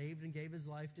got saved and gave his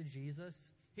life to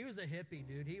Jesus. He was a hippie,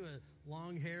 dude. He was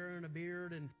long hair and a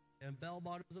beard and bell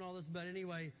bottoms and all this. But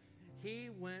anyway, he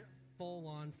went full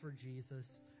on for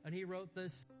Jesus. And he wrote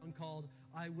this song called,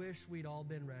 I Wish We'd All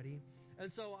Been Ready.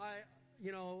 And so I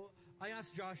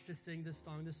asked Josh to sing this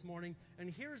song this morning. And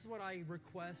here's what I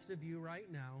request of you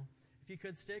right now. If you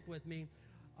could stick with me.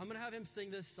 I'm going to have him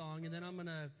sing this song, and then I'm going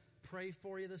to pray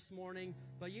for you this morning.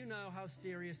 But you know how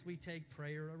serious we take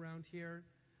prayer around here.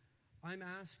 I'm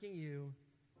asking you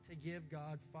to give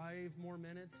God 5 more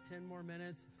minutes, 10 more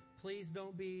minutes. Please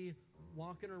don't be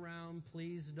walking around.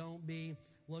 Please don't be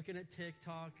looking at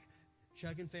TikTok,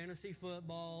 checking fantasy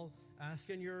football,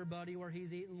 asking your buddy where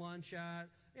he's eating lunch at.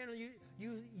 You know,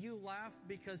 you laugh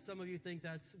because some of you think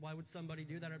that's, why would somebody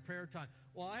do that at prayer time?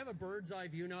 Well, I have a bird's eye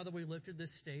view now that we lifted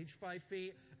this stage 5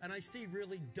 feet, and I see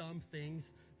really dumb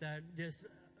things that just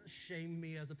shame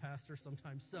me as a pastor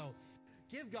sometimes. So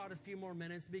give God a few more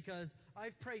minutes, because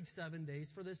I've prayed 7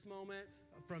 days for this moment.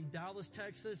 From Dallas,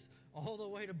 Texas, all the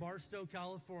way to Barstow,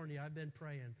 California, I've been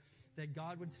praying that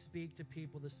God would speak to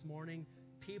people this morning.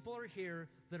 People are here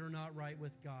that are not right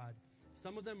with God.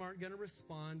 Some of them aren't going to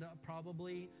respond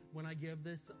probably when I give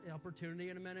this opportunity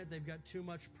in a minute. They've got too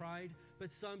much pride.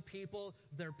 But some people,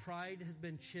 their pride has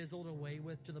been chiseled away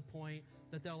with to the point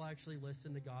that they'll actually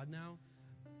listen to God now.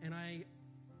 And I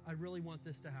really want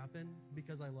this to happen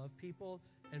because I love people.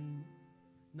 And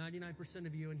 99%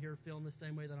 of you in here feeling the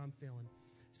same way that I'm feeling.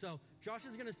 So Josh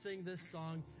is going to sing this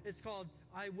song. It's called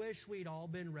I Wish We'd All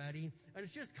Been Ready. And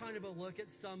it's just kind of a look at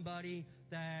somebody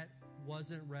that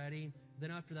wasn't ready.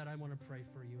 Then after that, I want to pray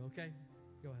for you, okay?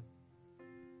 Go ahead.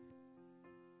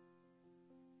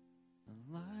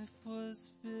 Life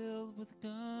was filled with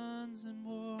guns and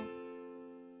war.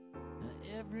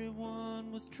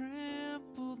 Everyone was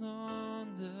trampled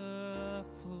on the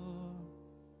floor.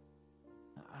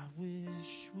 I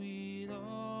wish we'd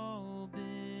all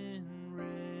been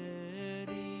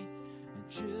ready. And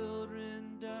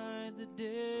children died, the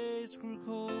days grew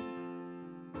cold.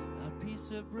 A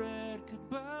piece of bread could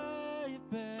buy a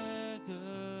bag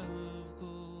of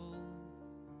gold.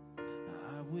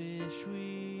 I wish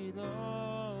we'd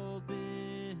all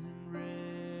been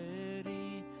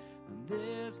ready. And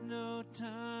there's no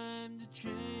time to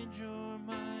change your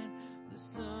mind. The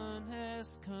sun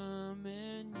has come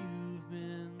and you've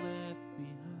been left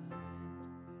behind.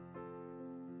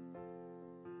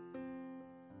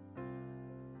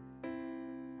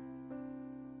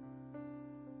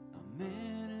 A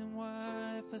man and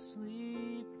wife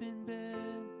asleep in bed.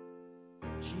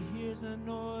 She hears a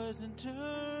noise and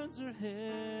turns her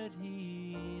head.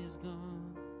 He's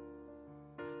gone.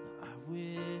 I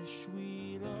wish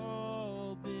we'd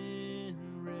all been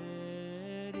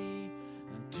ready.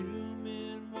 And 2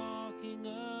 men walking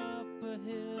up a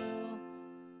hill.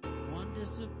 One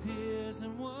disappears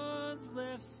and one's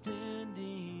left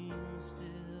standing still.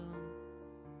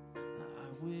 I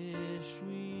wish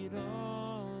we'd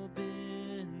all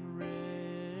been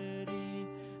ready.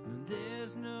 And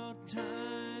there's no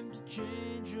time to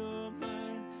change your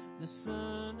mind. The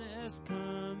sun has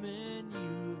come and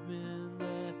you've been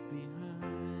left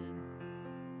behind.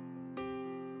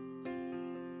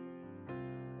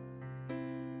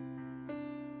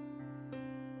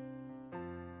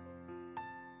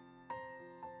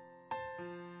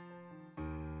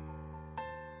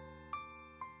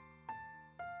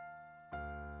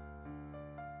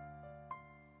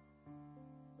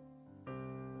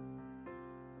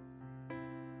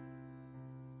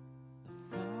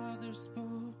 master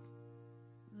spoke,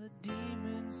 the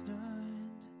demons died.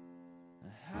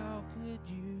 How could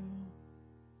you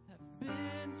have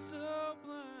been so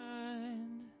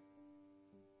blind?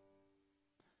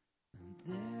 And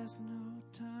there's no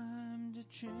time to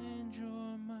change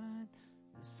your mind.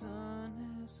 The sun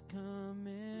has come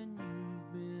and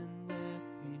you've been left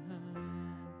behind.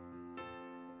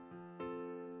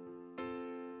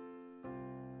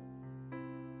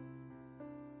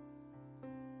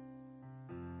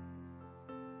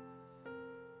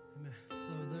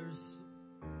 So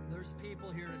there's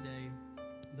people here today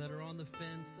that are on the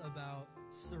fence about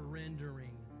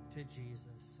surrendering to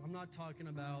Jesus. I'm not talking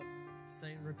about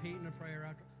repeating a prayer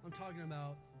after. I'm talking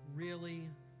about really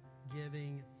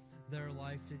giving their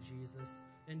life to Jesus.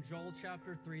 In Joel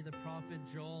chapter 3, the prophet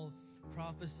Joel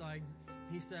prophesied.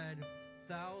 He said,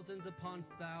 thousands upon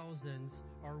thousands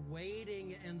are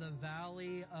waiting in the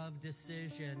valley of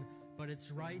decision, but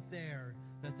it's right there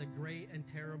that the great and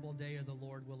terrible day of the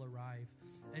Lord will arrive.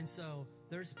 And so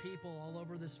there's people all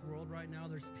over this world right now.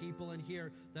 There's people in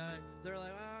here that they're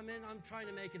like, I'm trying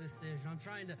to make a decision. I'm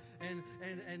trying to,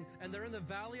 and they're in the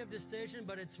valley of decision,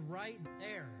 but it's right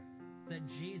there that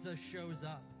Jesus shows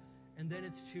up. And then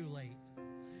it's too late.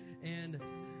 And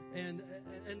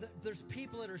there's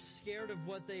people that are scared of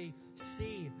what they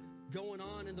see going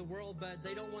on in the world, but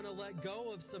they don't want to let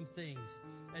go of some things.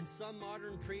 And some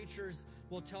modern preachers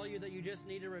will tell you that you just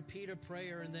need to repeat a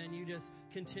prayer and then you just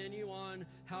continue on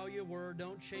how you were,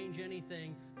 don't change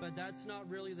anything. But that's not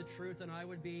really the truth, and I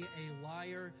would be a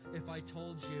liar if I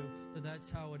told you that that's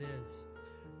how it is.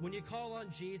 When you call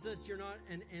on Jesus, you're not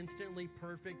an instantly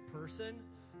perfect person,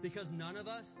 because none of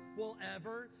us will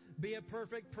ever be a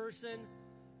perfect person.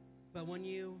 But when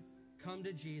you come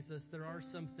to Jesus, there are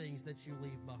some things that you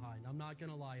leave behind. I'm not going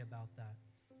to lie about that.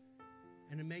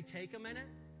 And it may take a minute.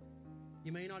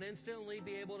 You may not instantly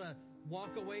be able to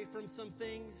walk away from some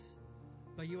things,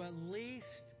 but you at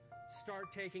least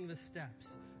start taking the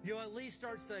steps. You at least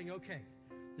start saying, okay,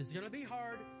 this is going to be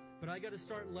hard, but I got to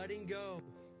start letting go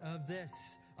of this.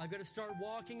 I've got to start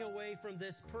walking away from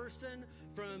this person,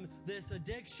 from this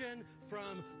addiction,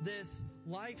 from this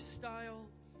lifestyle.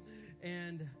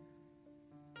 And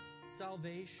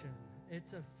salvation,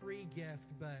 it's a free gift,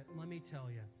 but let me tell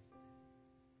you,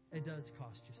 it does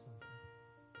cost you something.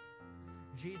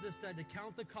 Jesus said to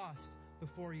count the cost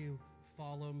before you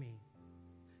follow me.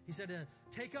 He said to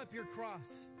take up your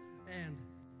cross and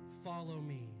follow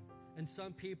me. And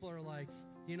some people are like,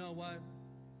 you know what?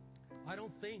 I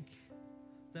don't think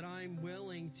that I'm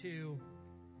willing to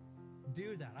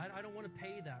do that. I don't want to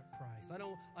pay that price. I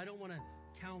don't want to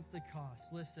count the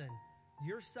cost. Listen,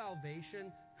 your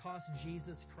salvation cost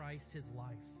Jesus Christ his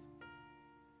life.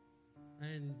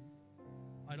 And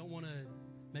I don't want to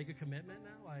make a commitment now.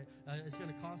 It's going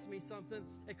to cost me something.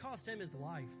 It cost him his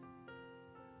life.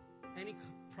 Any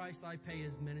price I pay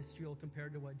is minuscule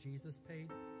compared to what Jesus paid.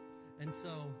 And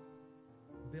so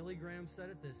Billy Graham said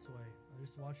it this way. I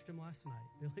just watched him last night.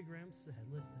 Billy Graham said,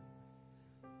 listen,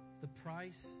 the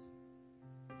price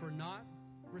for not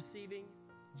receiving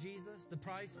Jesus, the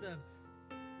price,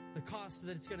 the cost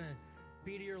that it's going to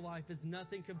be to your life is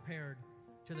nothing compared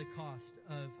to the cost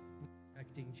of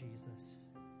rejecting Jesus.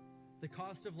 The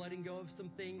cost of letting go of some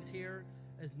things here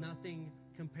is nothing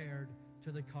compared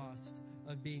to the cost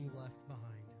of being left behind.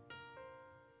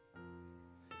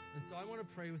 And so I want to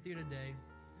pray with you today.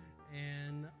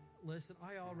 And listen,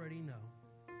 I already know.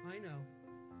 I know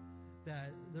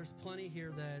that there's plenty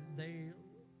here that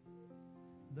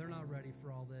they're not ready for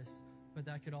all this, but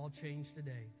that could all change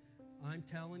today. I'm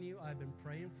telling you, I've been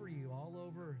praying for you all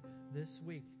over this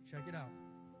week. Check it out.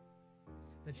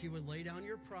 That you would lay down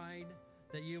your pride,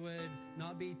 that you would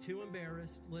not be too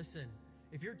embarrassed. Listen,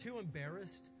 if you're too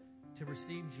embarrassed to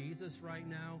receive Jesus right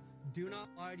now, do not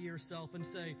lie to yourself and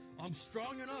say, I'm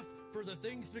strong enough for the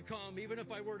things to come, even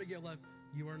if I were to get left.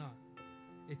 You are not.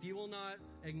 If you will not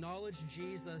acknowledge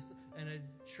Jesus in a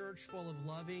church full of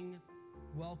loving,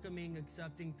 welcoming,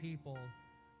 accepting people,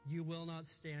 you will not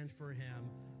stand for him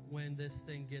when this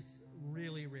thing gets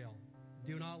really real.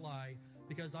 Do not lie.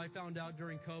 Because I found out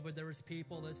during COVID, there was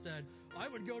people that said, I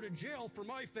would go to jail for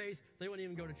my faith. They wouldn't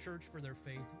even go to church for their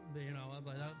faith. You know, I'm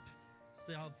like,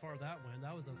 see how far that went.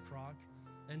 That was a crock.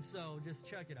 And so just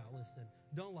check it out. Listen,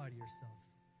 don't lie to yourself.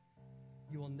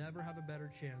 You will never have a better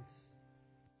chance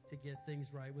to get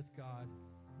things right with God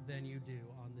than you do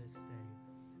on this day.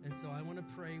 And so I want to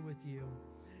pray with you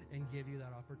and give you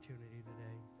that opportunity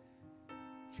today.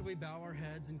 Can we bow our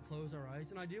heads and close our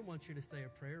eyes? And I do want you to say a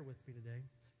prayer with me today.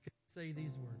 Say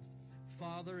these words.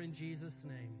 Father, in Jesus'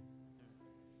 name,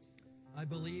 I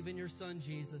believe in your Son,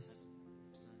 Jesus.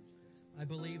 I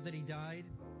believe that he died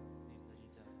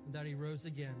and that he rose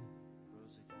again.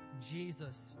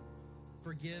 Jesus,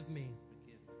 forgive me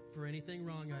for anything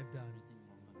wrong I've done.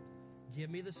 Give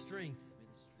me the strength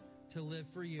to live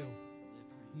for you.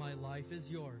 My life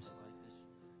is yours.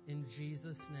 In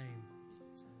Jesus' name,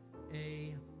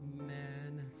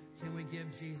 amen. Can we give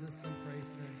Jesus some praise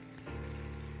today?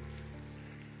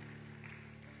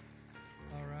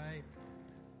 All right.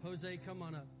 Jose, come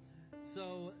on up.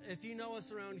 So if you know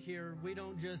us around here, we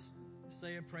don't just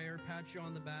say a prayer, pat you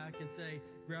on the back, and say,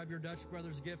 grab your Dutch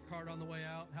Brothers gift card on the way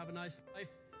out. Have a nice life.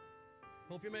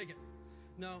 Hope you make it.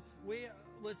 No,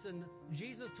 listen,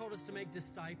 Jesus told us to make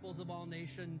disciples of all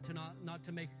nations, to not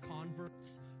to make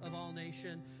converts of all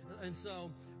nation. And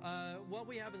so, what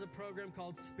we have is a program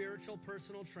called Spiritual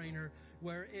Personal Trainer,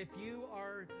 where if you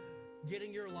are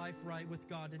getting your life right with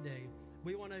God today,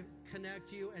 we want to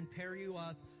connect you and pair you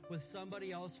up with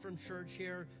somebody else from church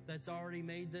here that's already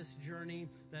made this journey,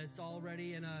 that's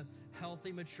already in a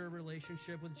healthy, mature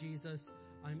relationship with Jesus.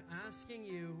 I'm asking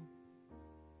you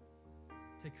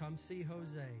to come see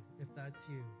Jose, if that's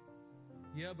you.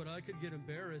 Yeah, but I could get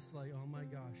embarrassed, like, oh my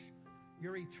gosh.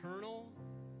 Your eternal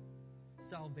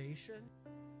salvation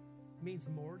means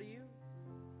more to you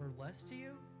or less to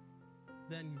you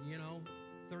than,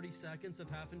 30 seconds of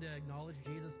having to acknowledge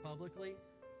Jesus publicly.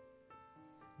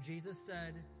 Jesus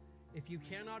said, if you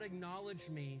cannot acknowledge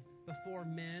me before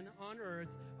men on earth,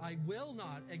 I will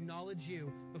not acknowledge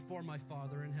you before my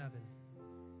Father in heaven.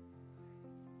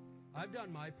 I've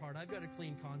done my part. I've got a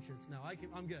clean conscience now.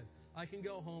 I'm good. I can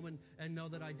go home and know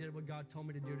that I did what God told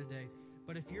me to do today.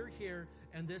 But if you're here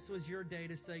and this was your day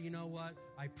to say, you know what?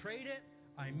 I prayed it,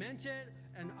 I meant it,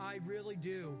 and I really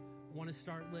do want to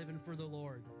start living for the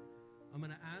Lord. I'm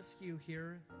going to ask you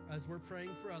here, as we're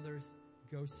praying for others,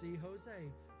 go see Jose.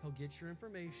 He'll get your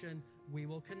information. We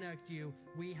will connect you.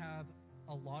 We have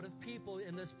a lot of people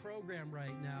in this program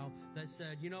right now that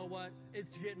said, you know what?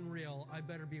 It's getting real. I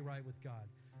better be right with God.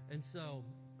 And so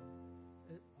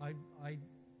I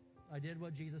did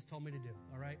what Jesus told me to do,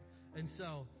 all right? And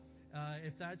so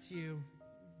if that's you,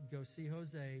 go see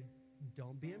Jose.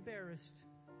 Don't be embarrassed.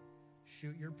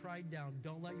 Shoot your pride down.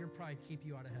 Don't let your pride keep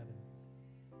you out of heaven.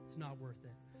 It's not worth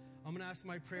it. I'm going to ask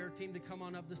my prayer team to come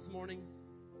on up this morning.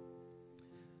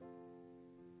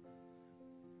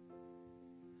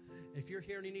 If you're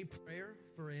here and you need prayer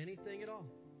for anything at all,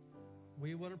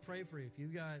 we want to pray for you. If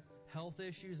you've got health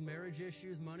issues, marriage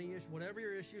issues, money issues, whatever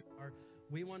your issues are,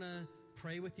 we want to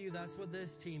pray with you. That's what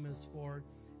this team is for.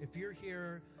 If you're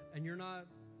here and you're not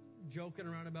joking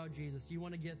around about Jesus, you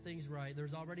want to get things right,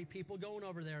 there's already people going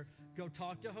over there. Go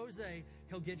talk to Jose.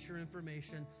 He'll get your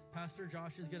information. Pastor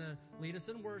Josh is going to lead us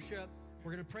in worship.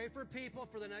 We're going to pray for people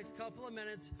for the next couple of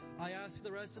minutes. I ask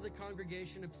the rest of the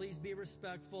congregation to please be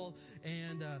respectful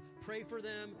and pray for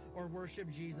them or worship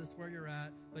Jesus where you're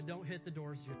at, but don't hit the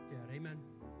doors just yet. Amen.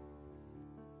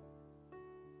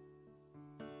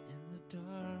 In the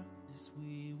darkness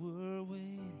we were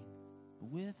waiting,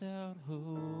 without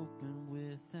hope and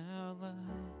without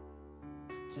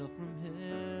light, till from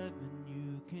heaven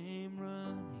you came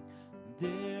running, and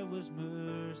there was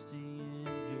mercy in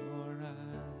your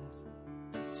eyes,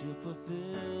 to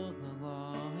fulfill the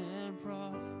law and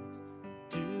prophets.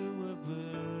 To a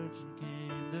virgin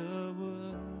came the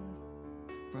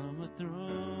word, from a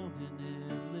throne in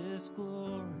endless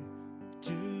glory,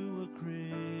 to a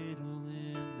cradle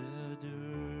in the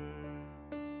dirt.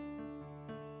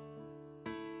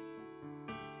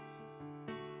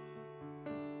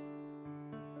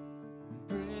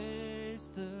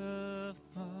 Praise the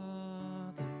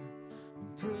Father,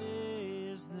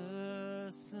 praise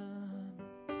the Son,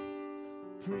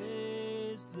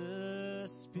 praise the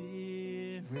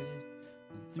Spirit,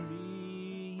 the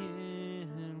three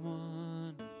in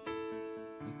one,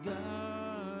 the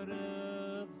God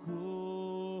of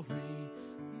glory,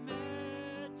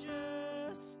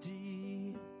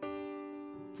 majesty,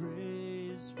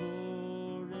 praise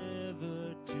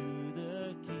forever to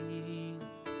the King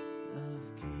of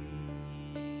Kings.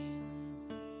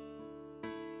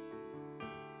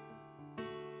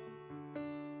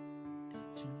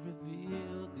 To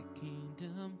reveal the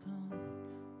kingdom come,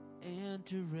 and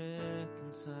to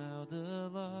reconcile the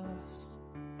lost,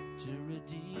 to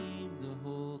redeem the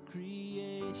whole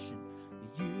creation.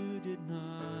 You did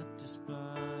not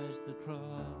despise the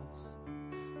cross,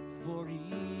 for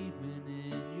even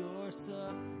in your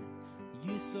suffering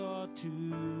you saw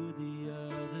to the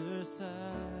other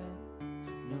side,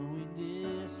 knowing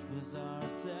this was our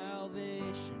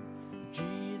salvation.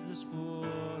 Jesus, for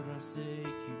our sake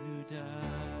you died.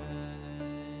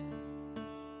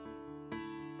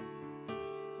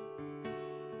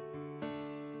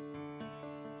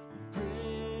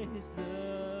 Praise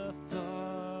the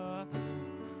Father,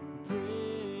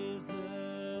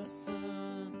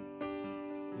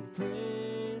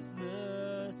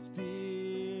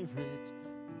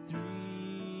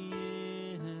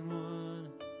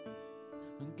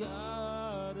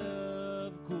 God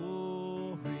of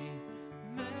glory,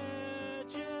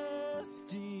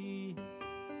 majesty,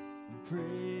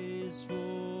 praise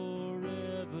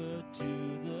forever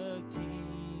to the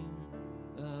King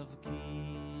of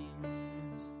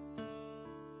kings.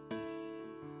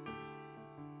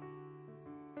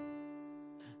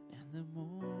 And the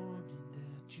morning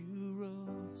that you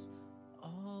rose,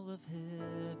 all of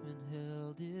heaven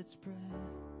held its breath,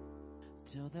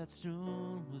 till that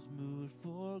stone was moved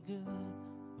for good,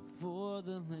 before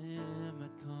the Lamb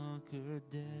had conquered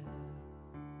death.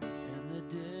 And the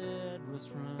dead rose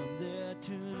from their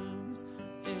tombs,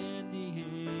 and the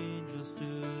angels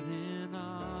stood in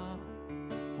awe,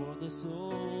 for the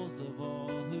souls of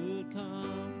all who'd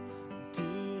come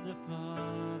to the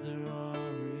Father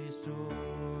are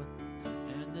restored.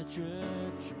 And the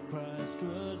church of Christ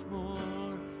was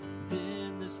born,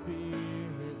 then the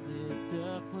Spirit lit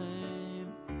a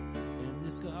flame, and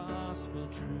this gospel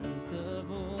truth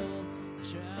of old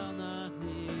shall not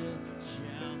kneel,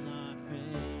 shall not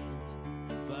faint.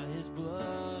 By his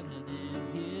blood and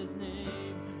in his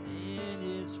name, in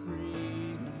his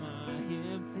freedom I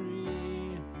am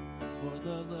free, for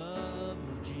the love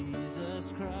of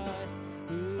Jesus Christ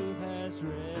who has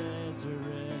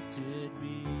resurrected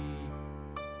me.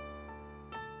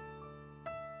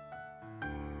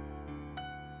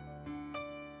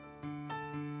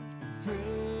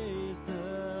 Praise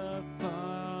the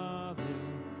Father,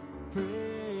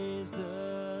 praise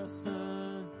the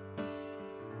Son,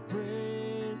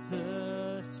 praise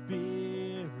the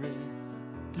Spirit,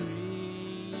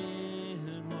 three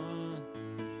in one.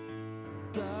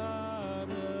 God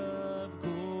of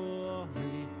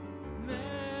glory,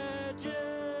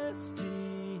 majesty,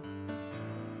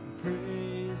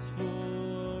 praise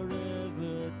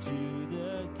forever to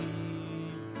the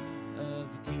King of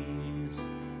kings.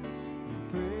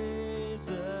 Praise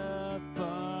the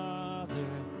Father,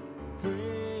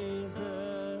 praise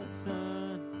the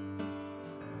Son,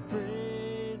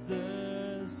 praise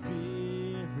the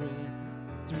Spirit,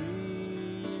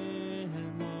 three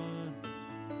in one.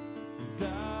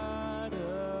 God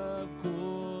of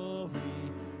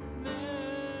glory,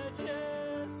 majesty,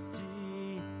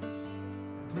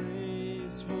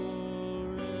 praise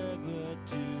forever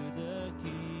to the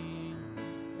King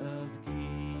of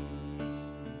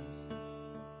kings.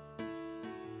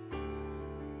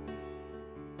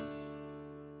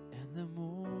 And the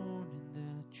morning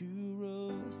that you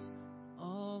rose,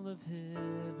 all of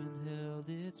heaven held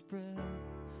its breath,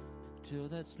 till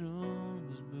that stone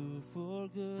was moved for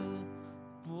good,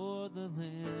 for the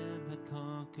Lamb had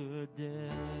conquered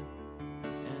death.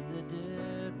 And the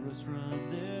dead rose from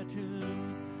their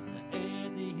tombs,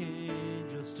 and the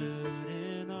angels stood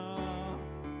in awe,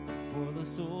 for the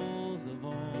souls of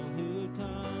all who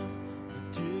come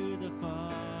to the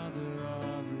Father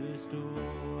are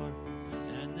restored.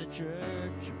 And the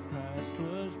church of Christ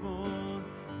was born,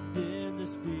 then the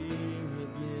Spirit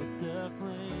lit the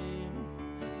flame.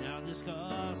 Now this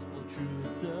gospel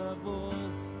truth of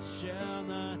old shall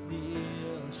not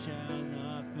kneel, shall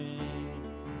not faint.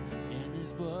 In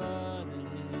his blood and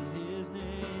in his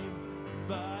name,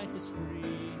 by his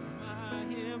freedom I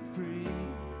am free,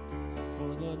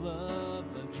 for the love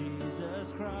of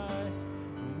Jesus Christ,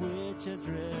 which has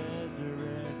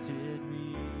resurrected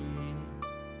me.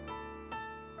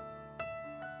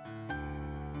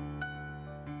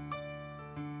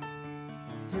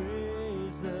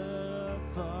 Praise the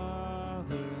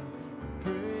Father,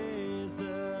 praise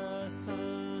the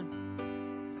Son,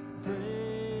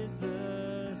 praise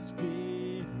the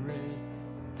Spirit,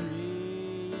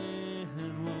 three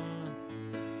in one.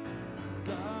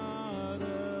 God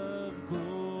of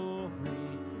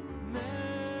glory,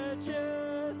 majesty,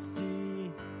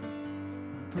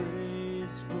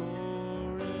 praise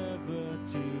forever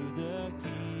to the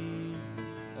King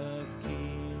of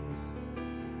kings.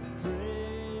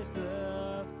 Praise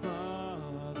the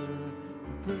Father,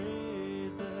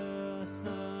 praise the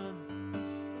Son,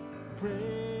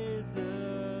 praise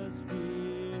the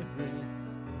Spirit,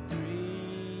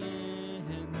 three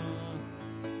in one.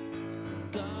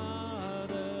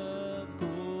 God of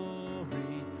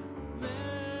glory,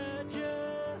 majesty,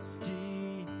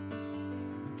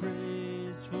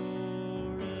 praise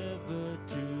forever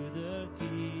to the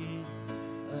King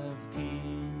of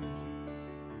kings.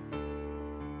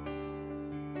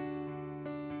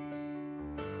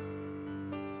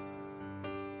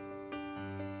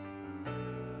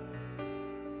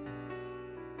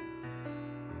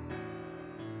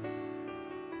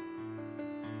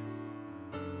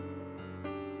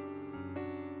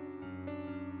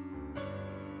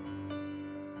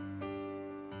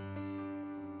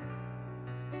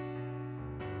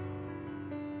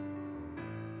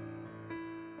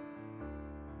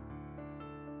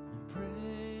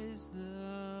 Praise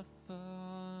the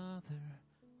Father,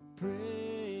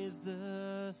 praise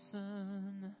the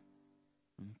Son,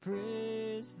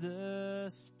 praise the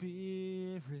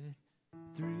Spirit,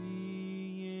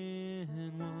 three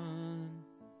in one.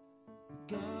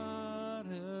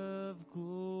 God of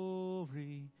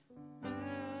glory,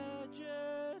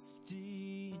 majesty,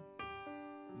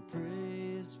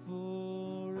 praise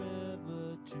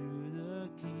forever to the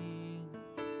King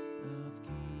of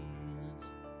Kings.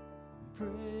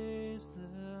 Praise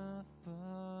the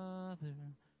Father,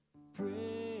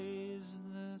 praise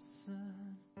the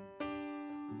Son,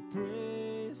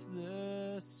 praise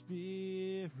the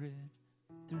Spirit,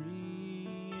 three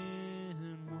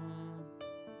in one.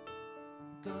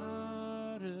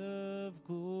 God of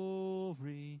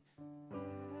glory,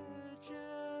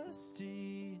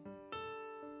 majesty,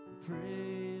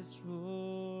 praise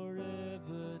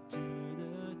forever to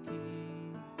the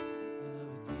King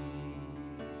of Kings.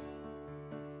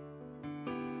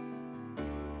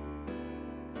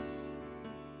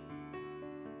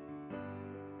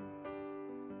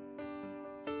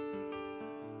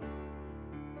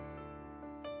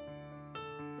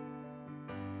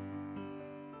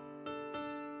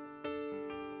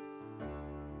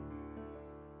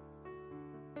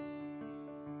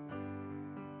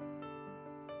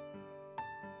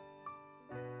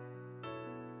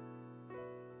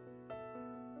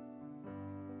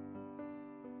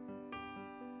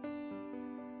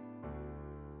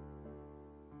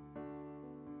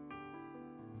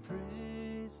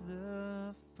 Praise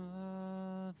the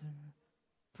Father,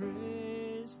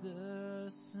 praise the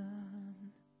Son,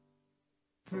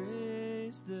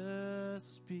 praise the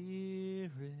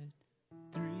Spirit,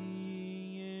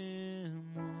 three in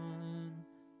one.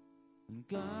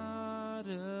 God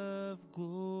of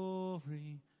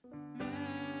glory,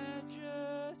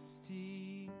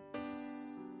 majesty,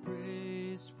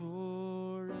 praise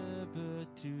forever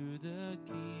to the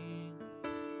King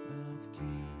of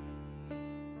Kings.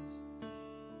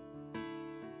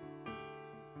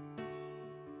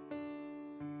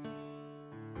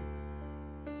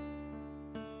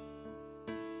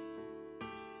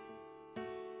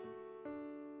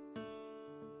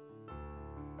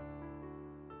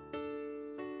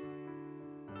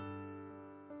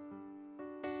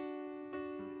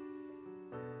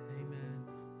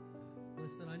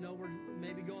 Listen, I know we're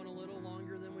maybe going a little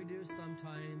longer than we do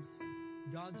sometimes.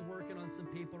 God's working on some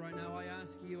people right now. I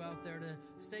ask you out there to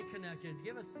stay connected.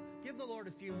 Give the Lord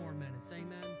a few more minutes.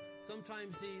 Amen.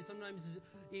 Sometimes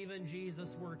even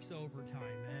Jesus works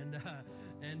overtime.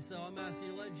 And so I'm asking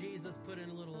you, let Jesus put in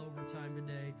a little overtime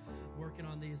today working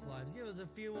on these lives. Give us a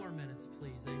few more minutes,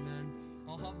 please. Amen.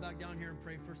 I'll hop back down here and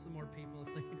pray for some more people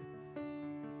if they do.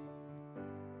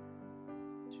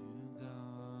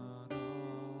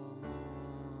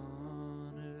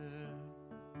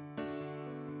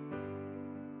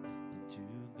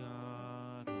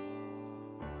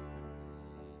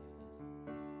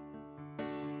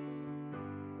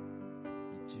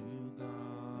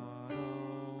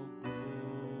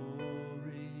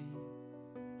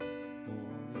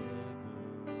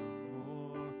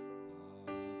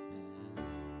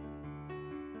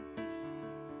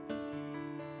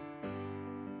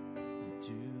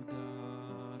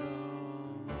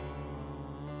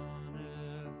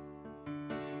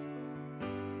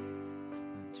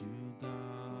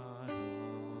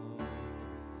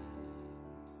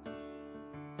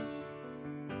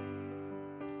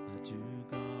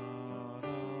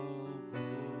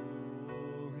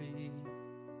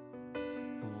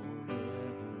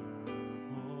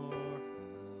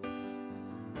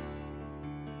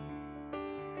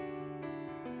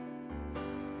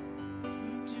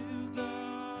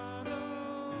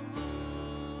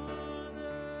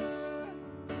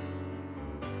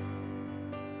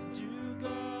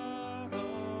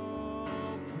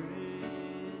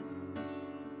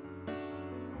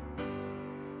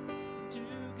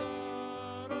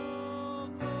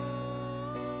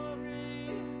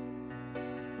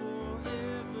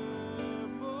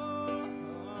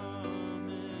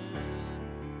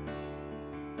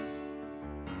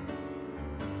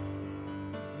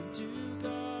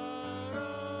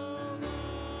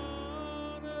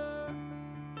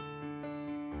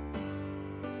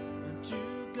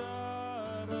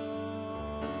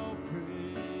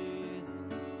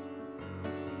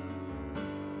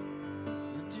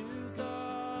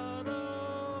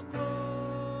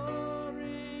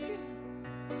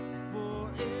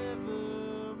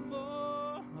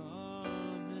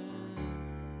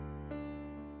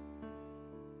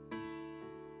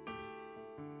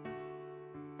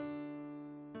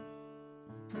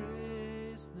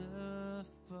 Praise the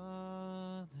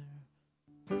Father,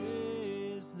 praise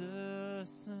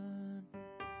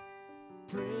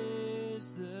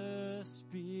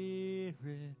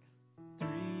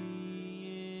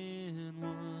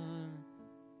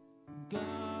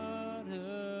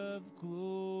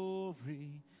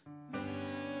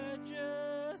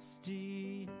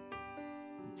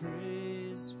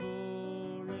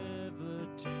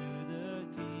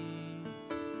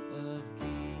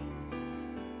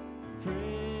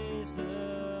Praise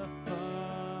the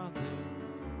Father,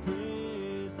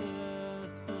 praise the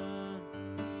Son,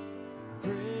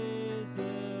 praise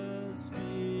the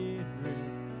Spirit,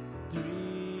 three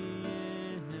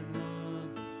in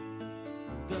one.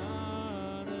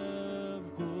 God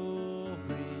of glory,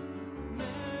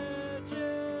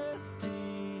 majesty,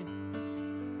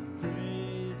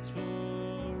 praise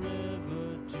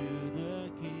forever to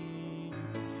the King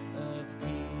of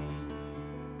Kings.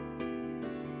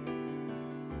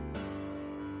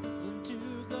 And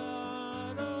to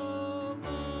God all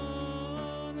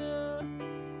honor,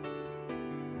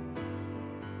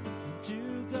 and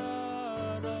to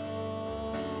God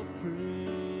all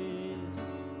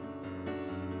praise,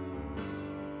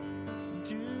 and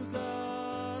to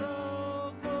God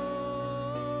all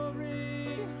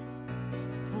glory,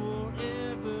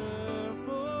 forevermore.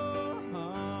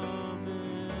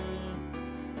 Amen.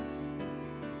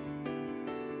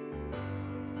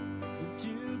 And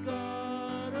to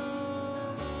God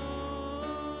all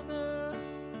honor,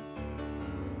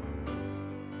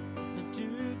 and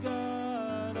to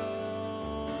God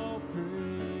all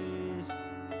praise,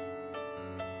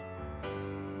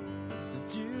 and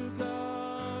to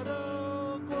God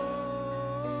all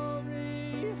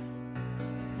glory,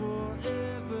 forevermore. Amen.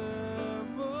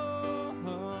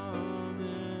 Hallelujah.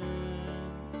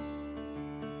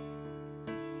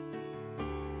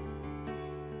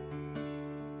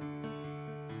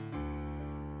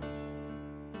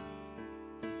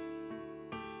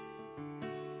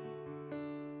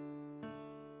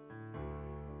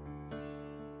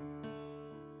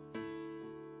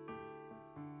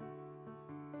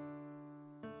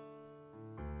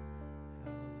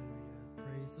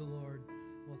 Praise the Lord.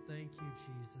 Well, thank you,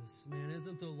 Jesus. Man,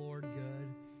 isn't the Lord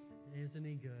good? Isn't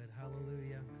he good?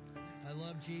 Hallelujah. I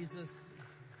love Jesus.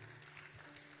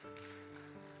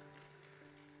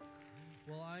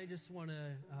 Well, I just want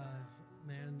to,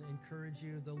 encourage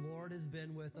you. The Lord has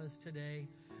been with us today.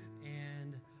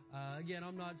 And again,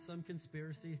 I'm not some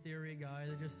conspiracy theory guy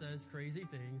that just says crazy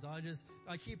things.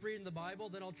 I keep reading the Bible,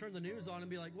 then I'll turn the news on and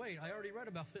be like, wait, I already read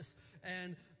about this.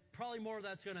 And probably more of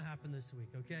that's going to happen this week,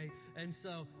 okay? And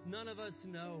so none of us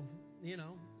know,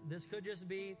 this could just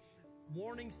be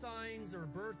warning signs or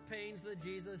birth pains that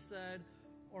Jesus said,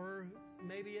 or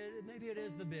maybe it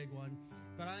is the big one.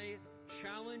 But I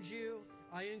challenge you,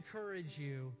 I encourage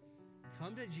you,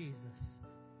 come to Jesus.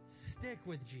 Stick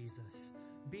with Jesus.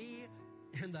 Be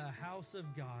in the house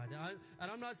of God.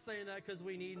 And I'm not saying that because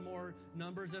we need more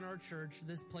numbers in our church.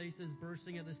 This place is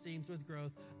bursting at the seams with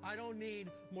growth. I don't need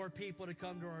more people to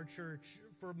come to our church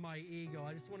for my ego.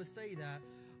 I just want to say that.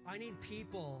 I need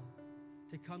people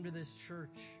to come to this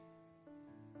church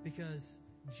because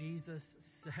Jesus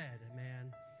said,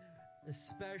 man,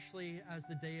 especially as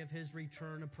the day of his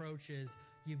return approaches,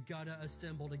 you've got to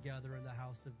assemble together in the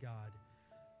house of God.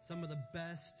 Some of the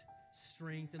best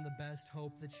strength and the best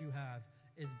hope that you have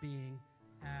is being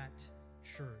at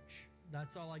church.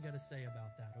 That's all I got to say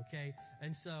about that, okay?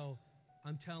 And so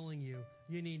I'm telling you,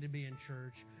 you need to be in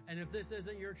church. And if this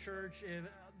isn't your church,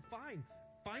 fine.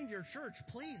 Find your church,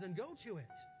 please, and go to it.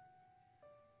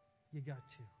 You got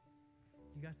to.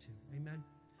 You got to. Amen.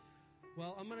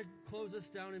 Well, I'm going to close this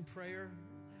down in prayer.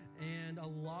 And a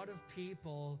lot of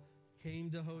people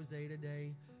came to Jose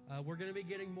today. We're going to be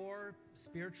getting more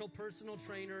spiritual personal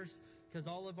trainers because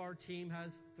all of our team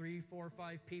has 3, 4,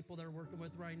 5 people they're working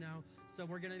with right now. So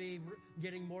we're going to be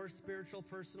getting more spiritual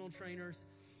personal trainers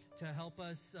to help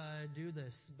us do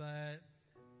this. But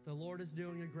the Lord is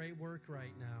doing a great work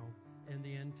right now in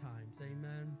the end times.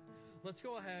 Amen. Let's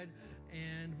go ahead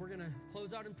and we're going to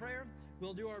close out in prayer.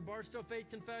 We'll do our Barstow Faith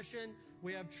Confession.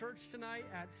 We have church tonight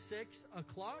at 6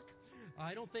 o'clock.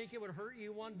 I don't think it would hurt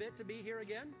you one bit to be here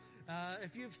again.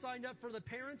 If you've signed up for the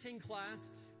parenting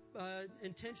class,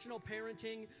 intentional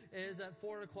parenting is at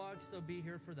 4 o'clock, so be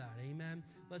here for that. Amen.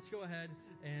 Let's go ahead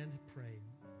and pray.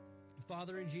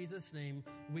 Father, in Jesus' name,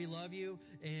 we love you.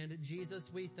 And Jesus,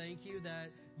 we thank you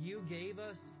that you gave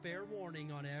us fair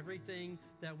warning on everything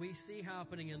that we see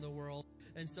happening in the world.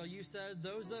 And so you said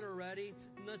those that are ready,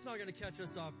 that's not going to catch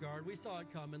us off guard. We saw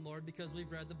it coming, Lord, because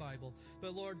we've read the Bible.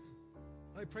 But Lord,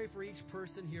 I pray for each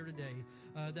person here today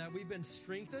that we've been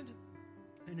strengthened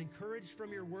and encouraged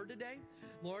from your word today.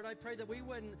 Lord, I pray that we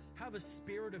wouldn't have a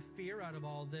spirit of fear out of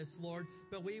all this, Lord,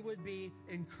 but we would be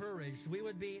encouraged. We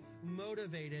would be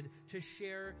motivated to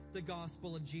share the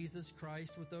gospel of Jesus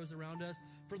Christ with those around us.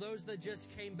 For those that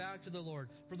just came back to the Lord,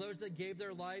 for those that gave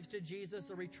their lives to Jesus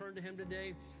or returned to him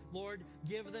today, Lord,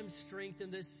 give them strength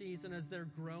in this season as they're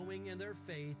growing in their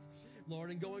faith. Lord,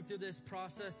 and going through this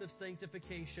process of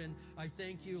sanctification. I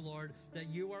thank you, Lord, that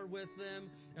you are with them.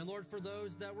 And Lord, for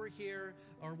those that were here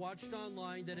or watched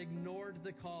online that ignored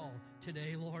the call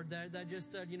today, Lord, that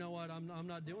just said, you know what, I'm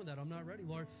not doing that. I'm not ready,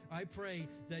 Lord. I pray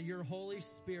that your Holy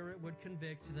Spirit would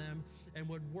convict them and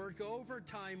would work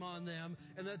overtime on them,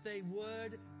 and that they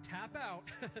would tap out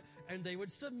and they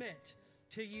would submit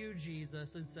to you,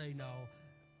 Jesus, and say, no,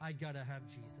 I gotta have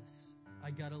Jesus.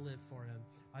 I gotta live for him.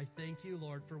 I thank you,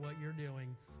 Lord, for what you're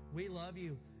doing. We love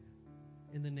you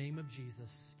in the name of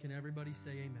Jesus. Can everybody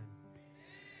say amen?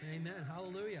 Amen.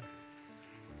 Hallelujah.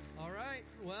 All right.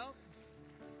 Well,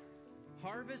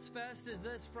 Harvest Fest is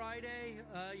this Friday.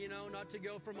 Not to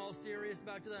go from all serious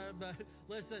back to that, but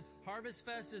listen, Harvest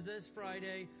Fest is this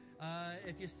Friday.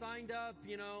 If you signed up,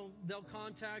 they'll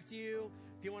contact you.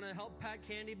 If you want to help pack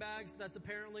candy bags, that's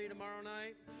apparently tomorrow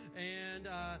night. And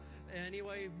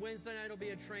anyway, Wednesday night will be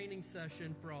a training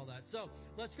session for all that. So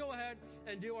let's go ahead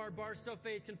and do our Barstow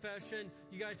Faith Confession.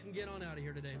 You guys can get on out of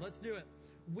here today. Let's do it.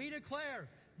 We declare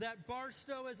that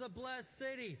Barstow is a blessed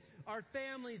city. Our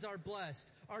families are blessed.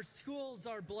 Our schools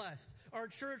are blessed. Our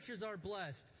churches are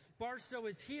blessed. Barstow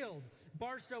is healed.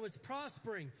 Barstow is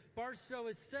prospering. Barstow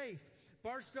is safe.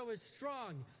 Barstow is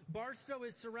strong. Barstow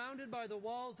is surrounded by the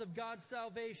walls of God's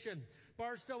salvation.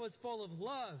 Barstow is full of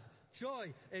love,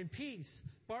 joy, and peace.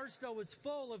 Barstow is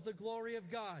full of the glory of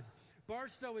God.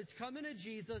 Barstow is coming to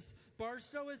Jesus.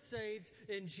 Barstow is saved.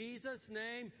 In Jesus'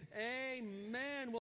 name, amen.